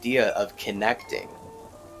the idea of connecting,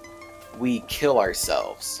 we kill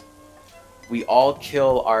ourselves. We all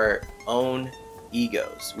kill our own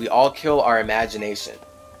egos. We all kill our imagination.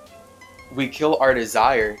 We kill our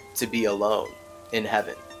desire to be alone in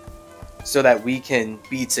heaven so that we can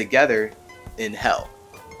be together in hell.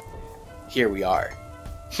 Here we are.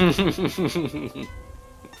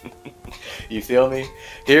 You feel me?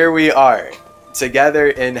 Here we are, together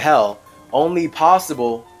in hell, only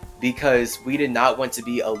possible because we did not want to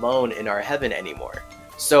be alone in our heaven anymore.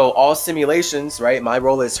 So all simulations, right? My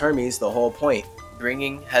role as Hermes, the whole point,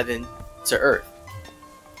 bringing heaven to earth,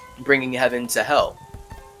 bringing heaven to hell.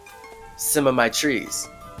 Some of my trees,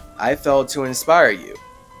 I fell to inspire you,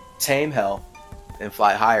 tame hell, and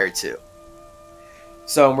fly higher too.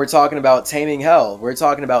 So when we're talking about taming hell, we're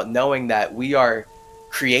talking about knowing that we are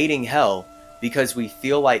creating hell because we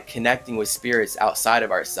feel like connecting with spirits outside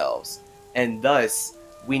of ourselves. And thus,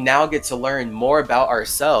 we now get to learn more about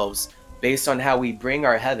ourselves based on how we bring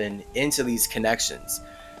our heaven into these connections.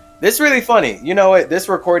 This is really funny. You know what? This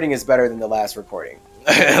recording is better than the last recording.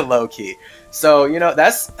 Low key. So,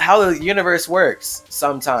 that's how the universe works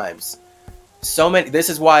sometimes. This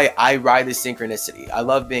is why I ride the synchronicity. I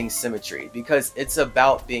love being symmetry, because it's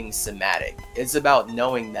about being somatic. It's about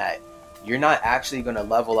knowing that you're not actually going to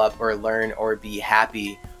level up or learn or be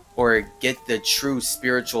happy or get the true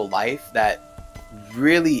spiritual life that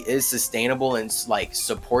really is sustainable and like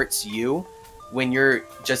supports you when you're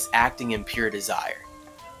just acting in pure desire.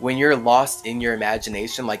 When you're lost in your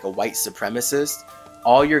imagination like a white supremacist,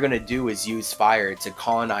 all you're going to do is use fire to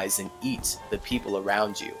colonize and eat the people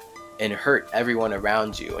around you and hurt everyone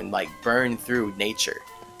around you and like burn through nature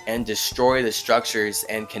and destroy the structures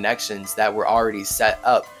and connections that were already set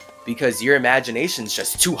up because your imagination's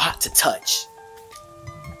just too hot to touch.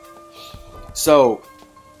 So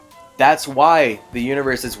that's why the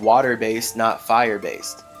universe is water-based, not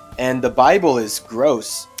fire-based. And the Bible is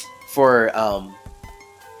gross for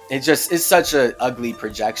it's such an ugly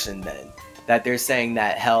projection then that they're saying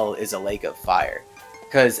that hell is a lake of fire,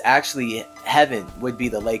 because actually heaven would be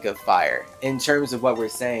the lake of fire in terms of what we're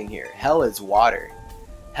saying here. Hell is water.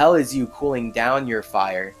 Hell is you cooling down your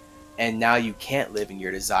fire, and now you can't live in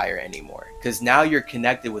your desire anymore because now you're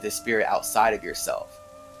connected with a spirit outside of yourself,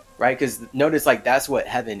 right? Because notice, like, that's what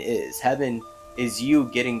heaven is. Heaven is you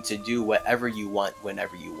getting to do whatever you want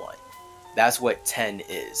whenever you want. That's what 10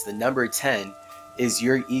 is. The number 10 is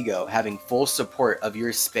your ego having full support of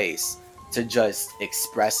your space to just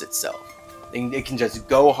express itself. And it can just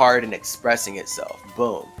go hard in expressing itself.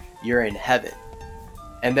 Boom, you're in heaven.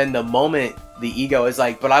 And then the moment the ego is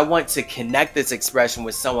like, but I want to connect this expression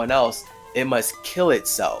with someone else, it must kill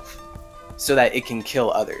itself so that it can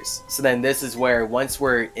kill others. So then this is where, once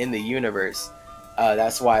we're in the universe,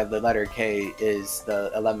 that's why the letter K is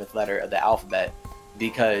the 11th letter of the alphabet,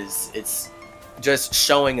 because it's just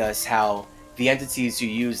showing us how the entities who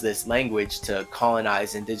use this language to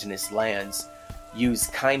colonize indigenous lands use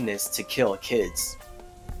kindness to kill kids.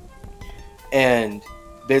 And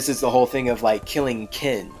this is the whole thing of like killing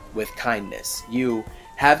kin with kindness. You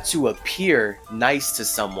have to appear nice to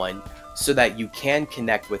someone so that you can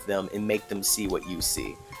connect with them and make them see what you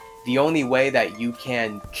see. The only way that you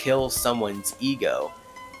can kill someone's ego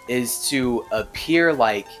is to appear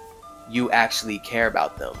like you actually care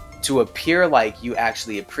about them, to appear like you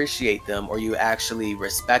actually appreciate them or you actually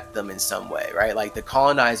respect them in some way, right? Like the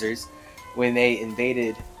colonizers, when they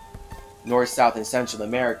invaded North, South, and Central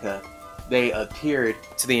America, they appeared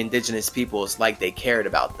to the indigenous peoples like they cared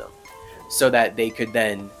about them so that they could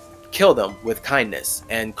then kill them with kindness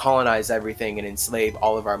and colonize everything and enslave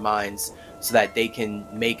all of our minds so that they can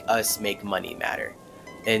make us make money matter.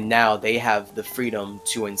 And now they have the freedom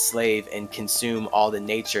to enslave and consume all the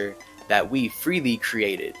nature that we freely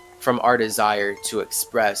created from our desire to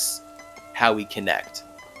express how we connect.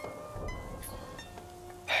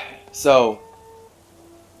 So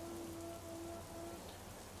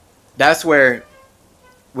that's where,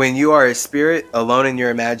 when you are a spirit alone in your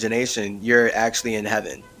imagination, you're actually in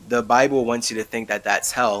heaven. The Bible wants you to think that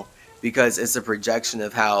that's hell because it's a projection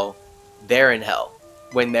of how they're in hell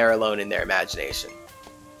when they're alone in their imagination.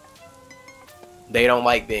 They don't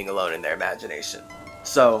like being alone in their imagination.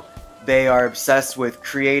 So they are obsessed with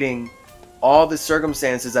creating all the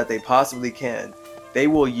circumstances that they possibly can. They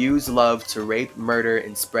will use love to rape, murder,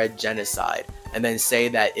 and spread genocide, and then say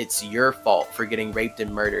that it's your fault for getting raped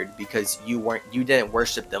and murdered because you didn't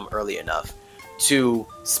worship them early enough to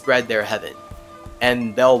spread their heaven.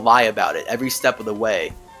 And they'll lie about it every step of the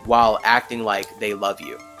way while acting like they love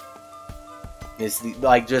you. It's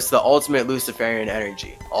like just the ultimate Luciferian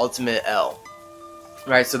energy, ultimate L.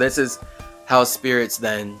 Right, so this is how spirits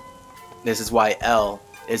then, this is why L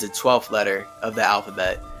is a 12th letter of the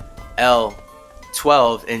alphabet. L,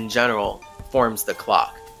 12 in general, forms the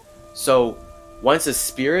clock. So once a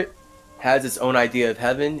spirit has its own idea of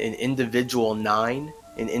heaven, an individual 9,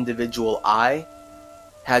 an individual I,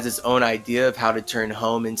 has its own idea of how to turn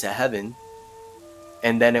home into heaven,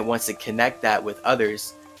 and then it wants to connect that with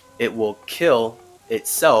others, it will kill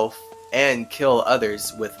itself and kill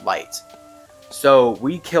others with light. So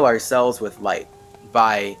we kill ourselves with light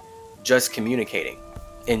by just communicating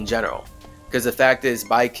in general. Because the fact is,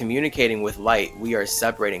 by communicating with light, we are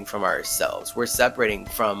separating from ourselves. We're separating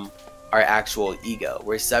from our actual ego.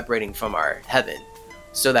 We're separating from our heaven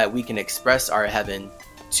so that we can express our heaven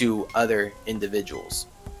to other individuals.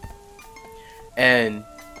 And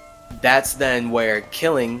that's then where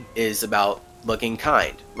killing is about looking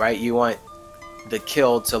kind, right? You want the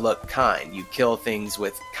kill to look kind. You kill things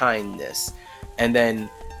with kindness. And then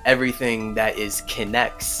everything that is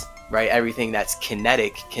connects, right? Everything that's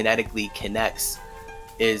kinetically connects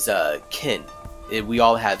is kin. We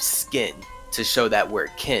all have skin to show that we're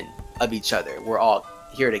kin of each other. We're all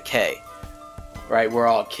here to K, right? We're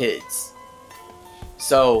all kids.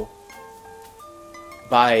 So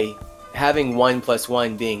by having 1 +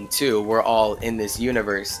 1 being 2, we're all in this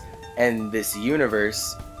universe, and this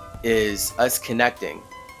universe is us connecting,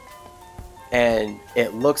 and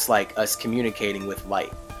it looks like us communicating with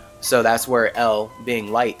light. So that's where L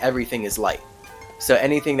being light, everything is light. So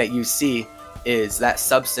anything that you see is that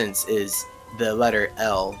substance is the letter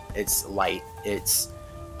L. It's light. It's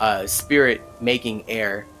spirit making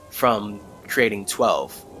air from creating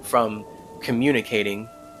 12, from communicating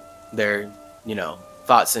their,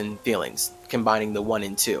 thoughts and feelings, combining the 1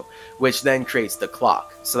 and 2, which then creates the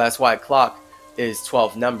clock. So that's why clock is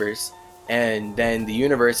 12 numbers, and then the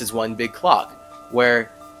universe is one big clock,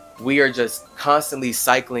 where we are just constantly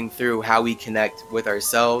cycling through how we connect with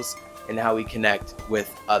ourselves and how we connect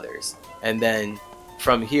with others. And then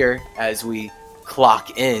from here, as we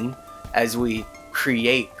clock in, as we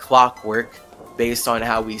create clockwork based on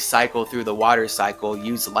how we cycle through the water cycle,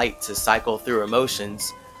 use light to cycle through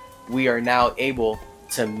emotions, we are now able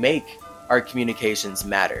to make our communications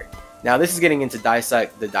matter. Now, this is getting into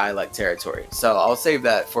dissect the dialect territory, so I'll save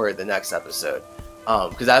that for the next episode,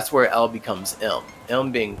 because that's where L becomes Ilm.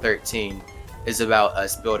 Ilm being 13 is about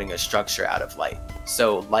us building a structure out of light.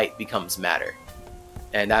 So light becomes matter.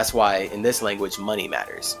 And that's why in this language, money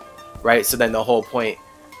matters, right? So then the whole point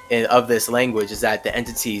of this language is that the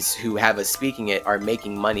entities who have us speaking it are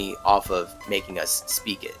making money off of making us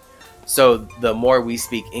speak it. So the more we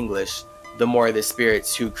speak English, the more the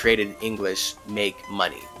spirits who created English make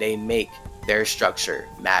money. They make their structure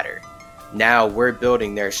matter. Now we're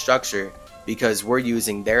building their structure because we're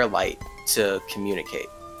using their light to communicate.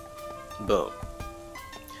 Boom.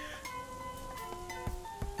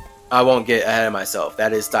 I won't get ahead of myself.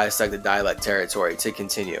 That is dissect the dialect territory to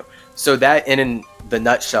continue. So that in the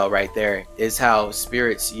nutshell right there is how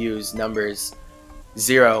spirits use numbers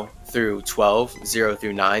 0 through 12, 0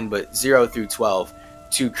 through 9, but 0 through 12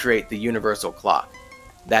 to create the universal clock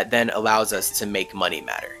that then allows us to make money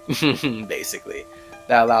matter. Basically,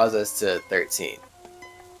 that allows us to 13.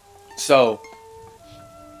 So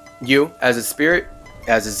you as a spirit,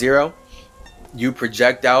 as a 0, you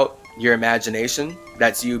project out your imagination.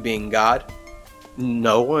 That's you being God.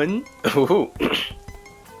 No one can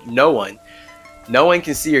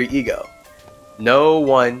see your ego. No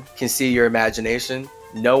one can see your imagination.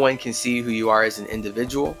 No one can see who you are as an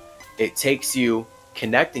individual. It takes you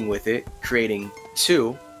connecting with it, creating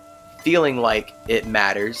 2, feeling like it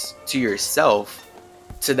matters to yourself,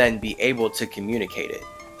 to then be able to communicate it.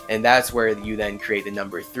 And that's where you then create the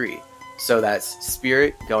number 3. So that's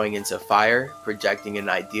spirit going into fire, projecting an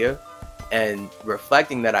idea, and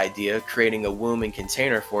reflecting that idea, creating a womb and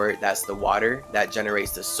container for it. That's the water that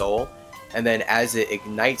generates the soul. And then as it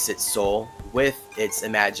ignites its soul with its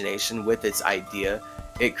imagination, with its idea,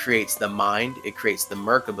 it creates the mind, it creates the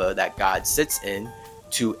Merkaba that God sits in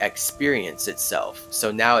to experience itself.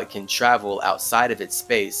 So now it can travel outside of its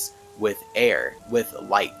space with air, with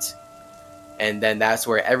light. And then that's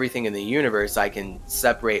where everything in the universe, I can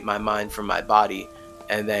separate my mind from my body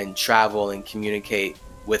and then travel and communicate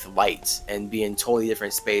with light and be in totally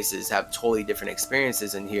different spaces, have totally different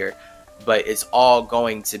experiences in here. But it's all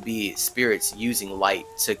going to be spirits using light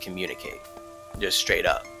to communicate, just straight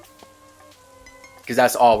up. Because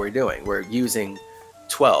that's all we're doing. We're using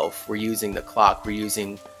 12, we're using the clock, we're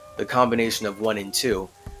using the combination of 1 and 2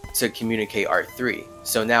 to communicate our 3.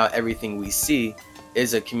 So now everything we see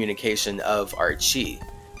is a communication of our chi,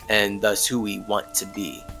 and thus who we want to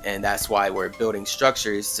be. And that's why we're building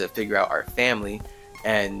structures to figure out our family,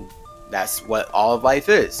 and that's what all of life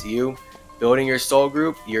is. You building your soul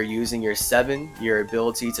group, you're using your 7, your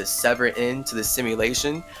ability to sever into the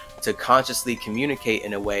simulation, to consciously communicate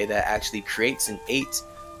in a way that actually creates an 8,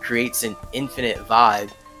 creates an infinite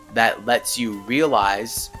vibe that lets you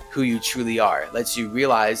realize who you truly are, lets you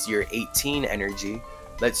realize your 18 energy,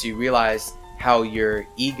 lets you realize how your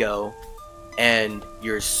ego and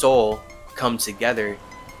your soul come together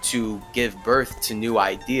to give birth to new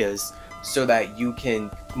ideas, so that you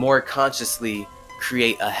can more consciously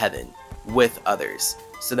create a heaven with others.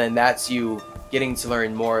 So then that's you getting to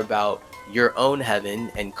learn more about your own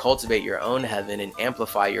heaven and cultivate your own heaven and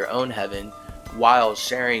amplify your own heaven while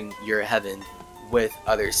sharing your heaven with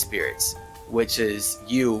other spirits, which is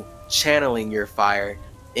you channeling your fire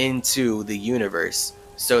into the universe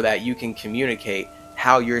so that you can communicate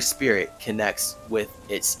how your spirit connects with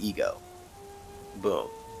its ego. Boom.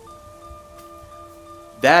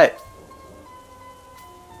 That,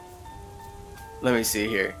 let me see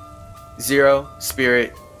here. 0,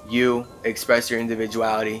 spirit, you express your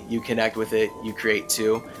individuality, you connect with it, you create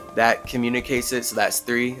 2. That communicates it, so that's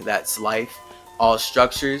 3, that's life. All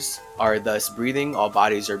structures are thus breathing, all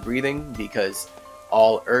bodies are breathing, because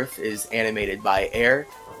all earth is animated by air,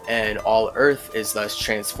 and all earth is thus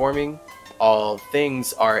transforming. All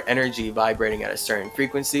things are energy vibrating at a certain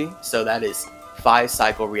frequency, so that is 5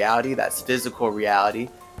 cycle reality, that's physical reality.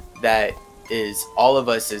 That is all of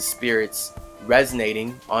us as spirits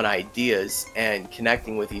resonating on ideas and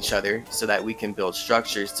connecting with each other so that we can build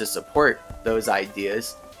structures to support those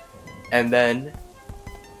ideas. And then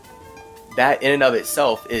that in and of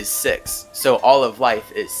itself is 6. So all of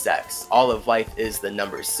life is sex. All of life is the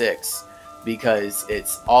number 6, because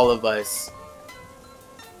it's all of us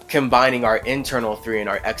combining our internal 3 and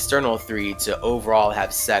our external 3 to overall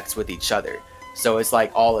have sex with each other. So it's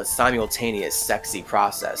like all a simultaneous sexy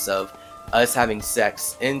process of us having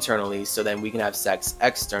sex internally, so then we can have sex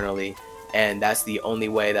externally. And that's the only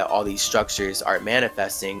way that all these structures are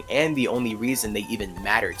manifesting, and the only reason they even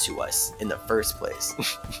matter to us in the first place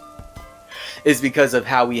is because of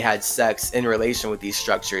how we had sex in relation with these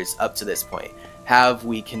structures up to this point. Have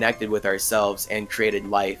we connected with ourselves and created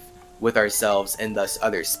life with ourselves and thus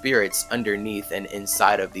other spirits underneath and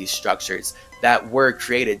inside of these structures that were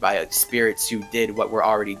created by spirits who did what we're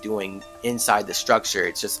already doing inside the structure.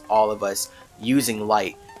 It's just all of us using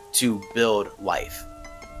light to build life.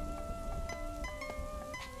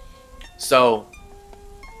 So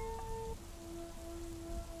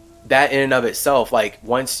that in and of itself, like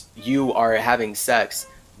once you are having sex,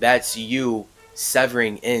 that's you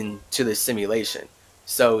severing into the simulation.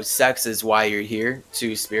 So sex is why you're here.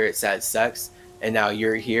 2 spirits had sex, and now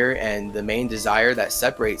you're here, and the main desire that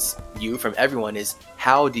separates you from everyone is,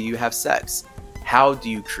 how do you have sex? How do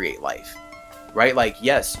you create life? Right? Like,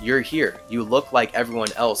 yes, you're here. You look like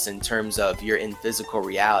everyone else in terms of you're in physical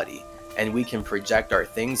reality, and we can project our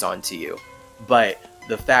things onto you. But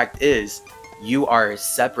the fact is, you are a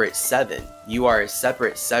separate 7. You are a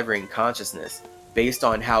separate severing consciousness based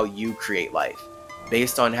on how you create life,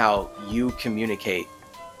 based on how you communicate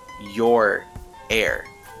your air.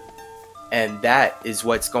 And that is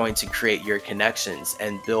what's going to create your connections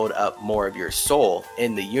and build up more of your soul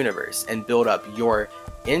in the universe, and build up your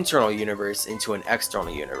internal universe into an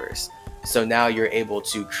external universe. So now you're able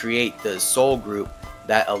to create the soul group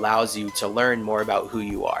that allows you to learn more about who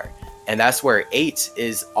you are. And that's where 8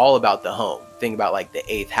 is all about the home. Think about like the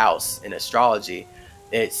 8th house in astrology.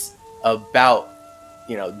 It's about,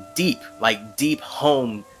 deep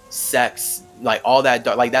home sex, like all that,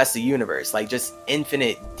 like that's the universe, like just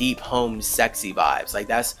infinite deep home sexy vibes. Like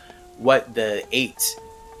that's what the 8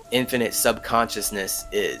 infinite subconsciousness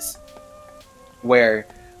is, where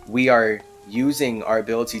we are using our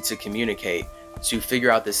ability to communicate to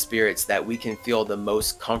figure out the spirits that we can feel the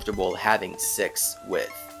most comfortable having sex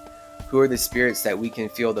with. Who are the spirits that we can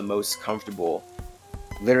feel the most comfortable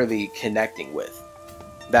literally connecting with?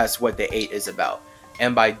 That's what the 8 is about.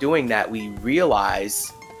 And by doing that, we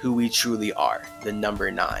realize who we truly are, the number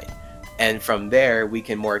 9. And from there, we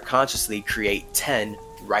can more consciously create 10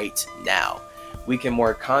 right now. We can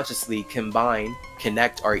more consciously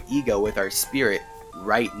connect our ego with our spirit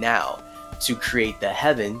right now to create the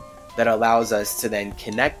heaven that allows us to then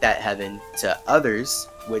connect that heaven to others,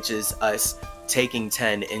 which is us taking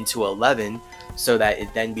 10 into 11, so that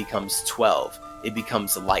it then becomes 12. It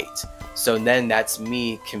becomes light. So then that's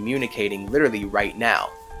me communicating literally right now.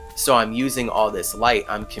 So I'm using all this light.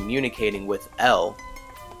 I'm communicating with L,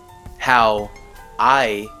 how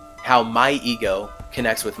my ego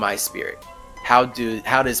connects with my spirit. How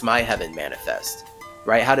does my heaven manifest?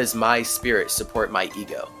 Right? How does my spirit support my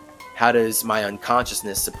ego? How does my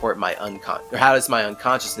unconsciousness support my how does my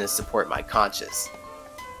unconsciousness support my conscious?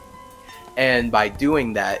 And by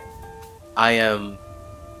doing that, I am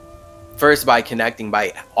first by connecting,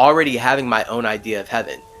 by already having my own idea of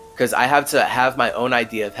heaven. Because I have to have my own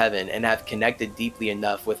idea of heaven and have connected deeply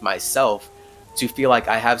enough with myself to feel like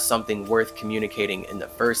I have something worth communicating in the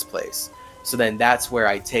first place. So then that's where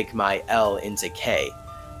I take my L into K.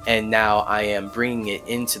 And now I am bringing it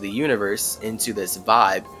into the universe, into this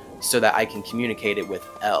vibe, so that I can communicate it with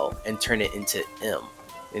L and turn it into M.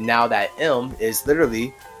 And now that M is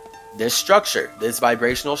literally this structure, this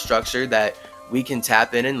vibrational structure that we can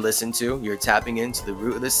tap in and listen to. You're tapping into the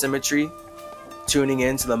root of the symmetry, tuning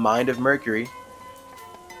into the mind of Mercury,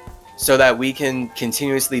 so that we can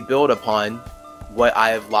continuously build upon what I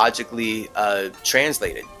have logically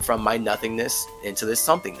translated from my nothingness into this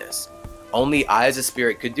somethingness. Only I as a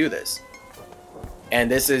spirit could do this. And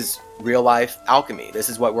this is real life alchemy. This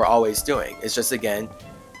is what we're always doing. It's just, again,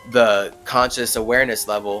 the conscious awareness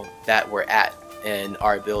level that we're at and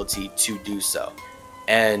our ability to do so.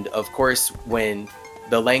 And of course, when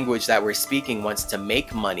the language that we're speaking wants to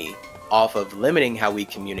make money off of limiting how we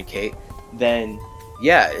communicate, then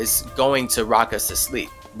yeah, it's going to rock us to sleep,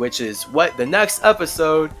 which is what the next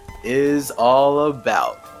episode is all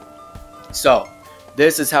about. So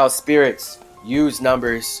this is how spirits use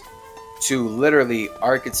numbers to literally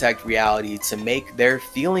architect reality to make their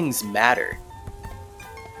feelings matter.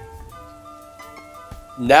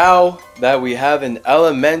 Now that we have an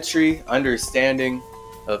elementary understanding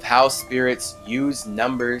of how spirits use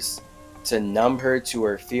numbers to numb her to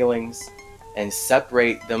her feelings and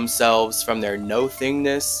separate themselves from their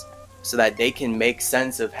no-thingness so that they can make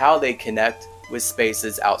sense of how they connect with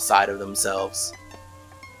spaces outside of themselves,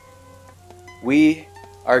 we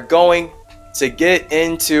are going to get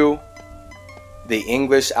into the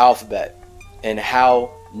English alphabet and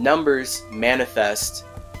how numbers manifest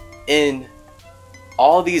in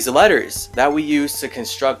all these letters that we use to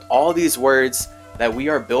construct all these words that we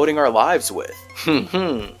are building our lives with.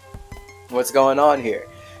 What's going on here?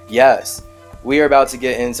 Yes, we are about to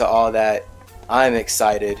get into all that. I'm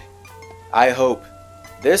excited. I hope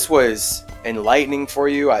this was enlightening for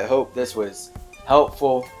you. I hope this was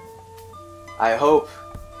helpful. I hope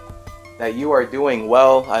that you are doing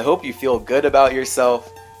well. I hope you feel good about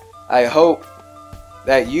yourself. I hope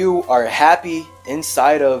that you are happy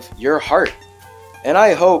inside of your heart. And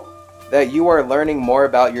I hope that you are learning more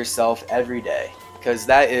about yourself every day, because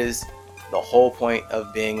that is the whole point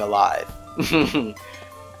of being alive.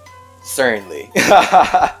 Certainly.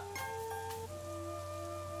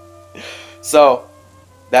 So,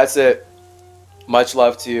 that's it. Much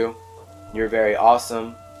love to you. You're very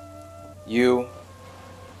awesome. You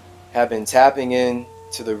have been tapping in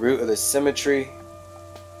to the root of the symmetry.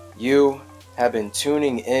 You have been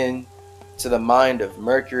tuning in to the mind of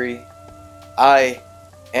Mercury. I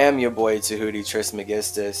am your boy Tahuti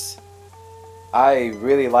Trismegistus. I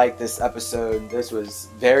really liked this episode. This was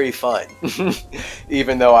very fun.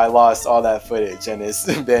 Even though I lost all that footage and it's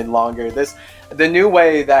been longer. The new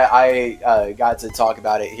way that I got to talk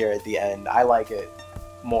about it here at the end, I like it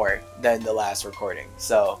more than the last recording.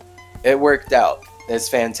 So it worked out. It's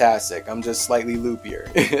fantastic. I'm just slightly loopier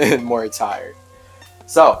and more tired.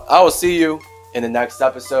 So I will see you in the next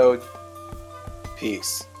episode.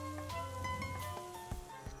 Peace.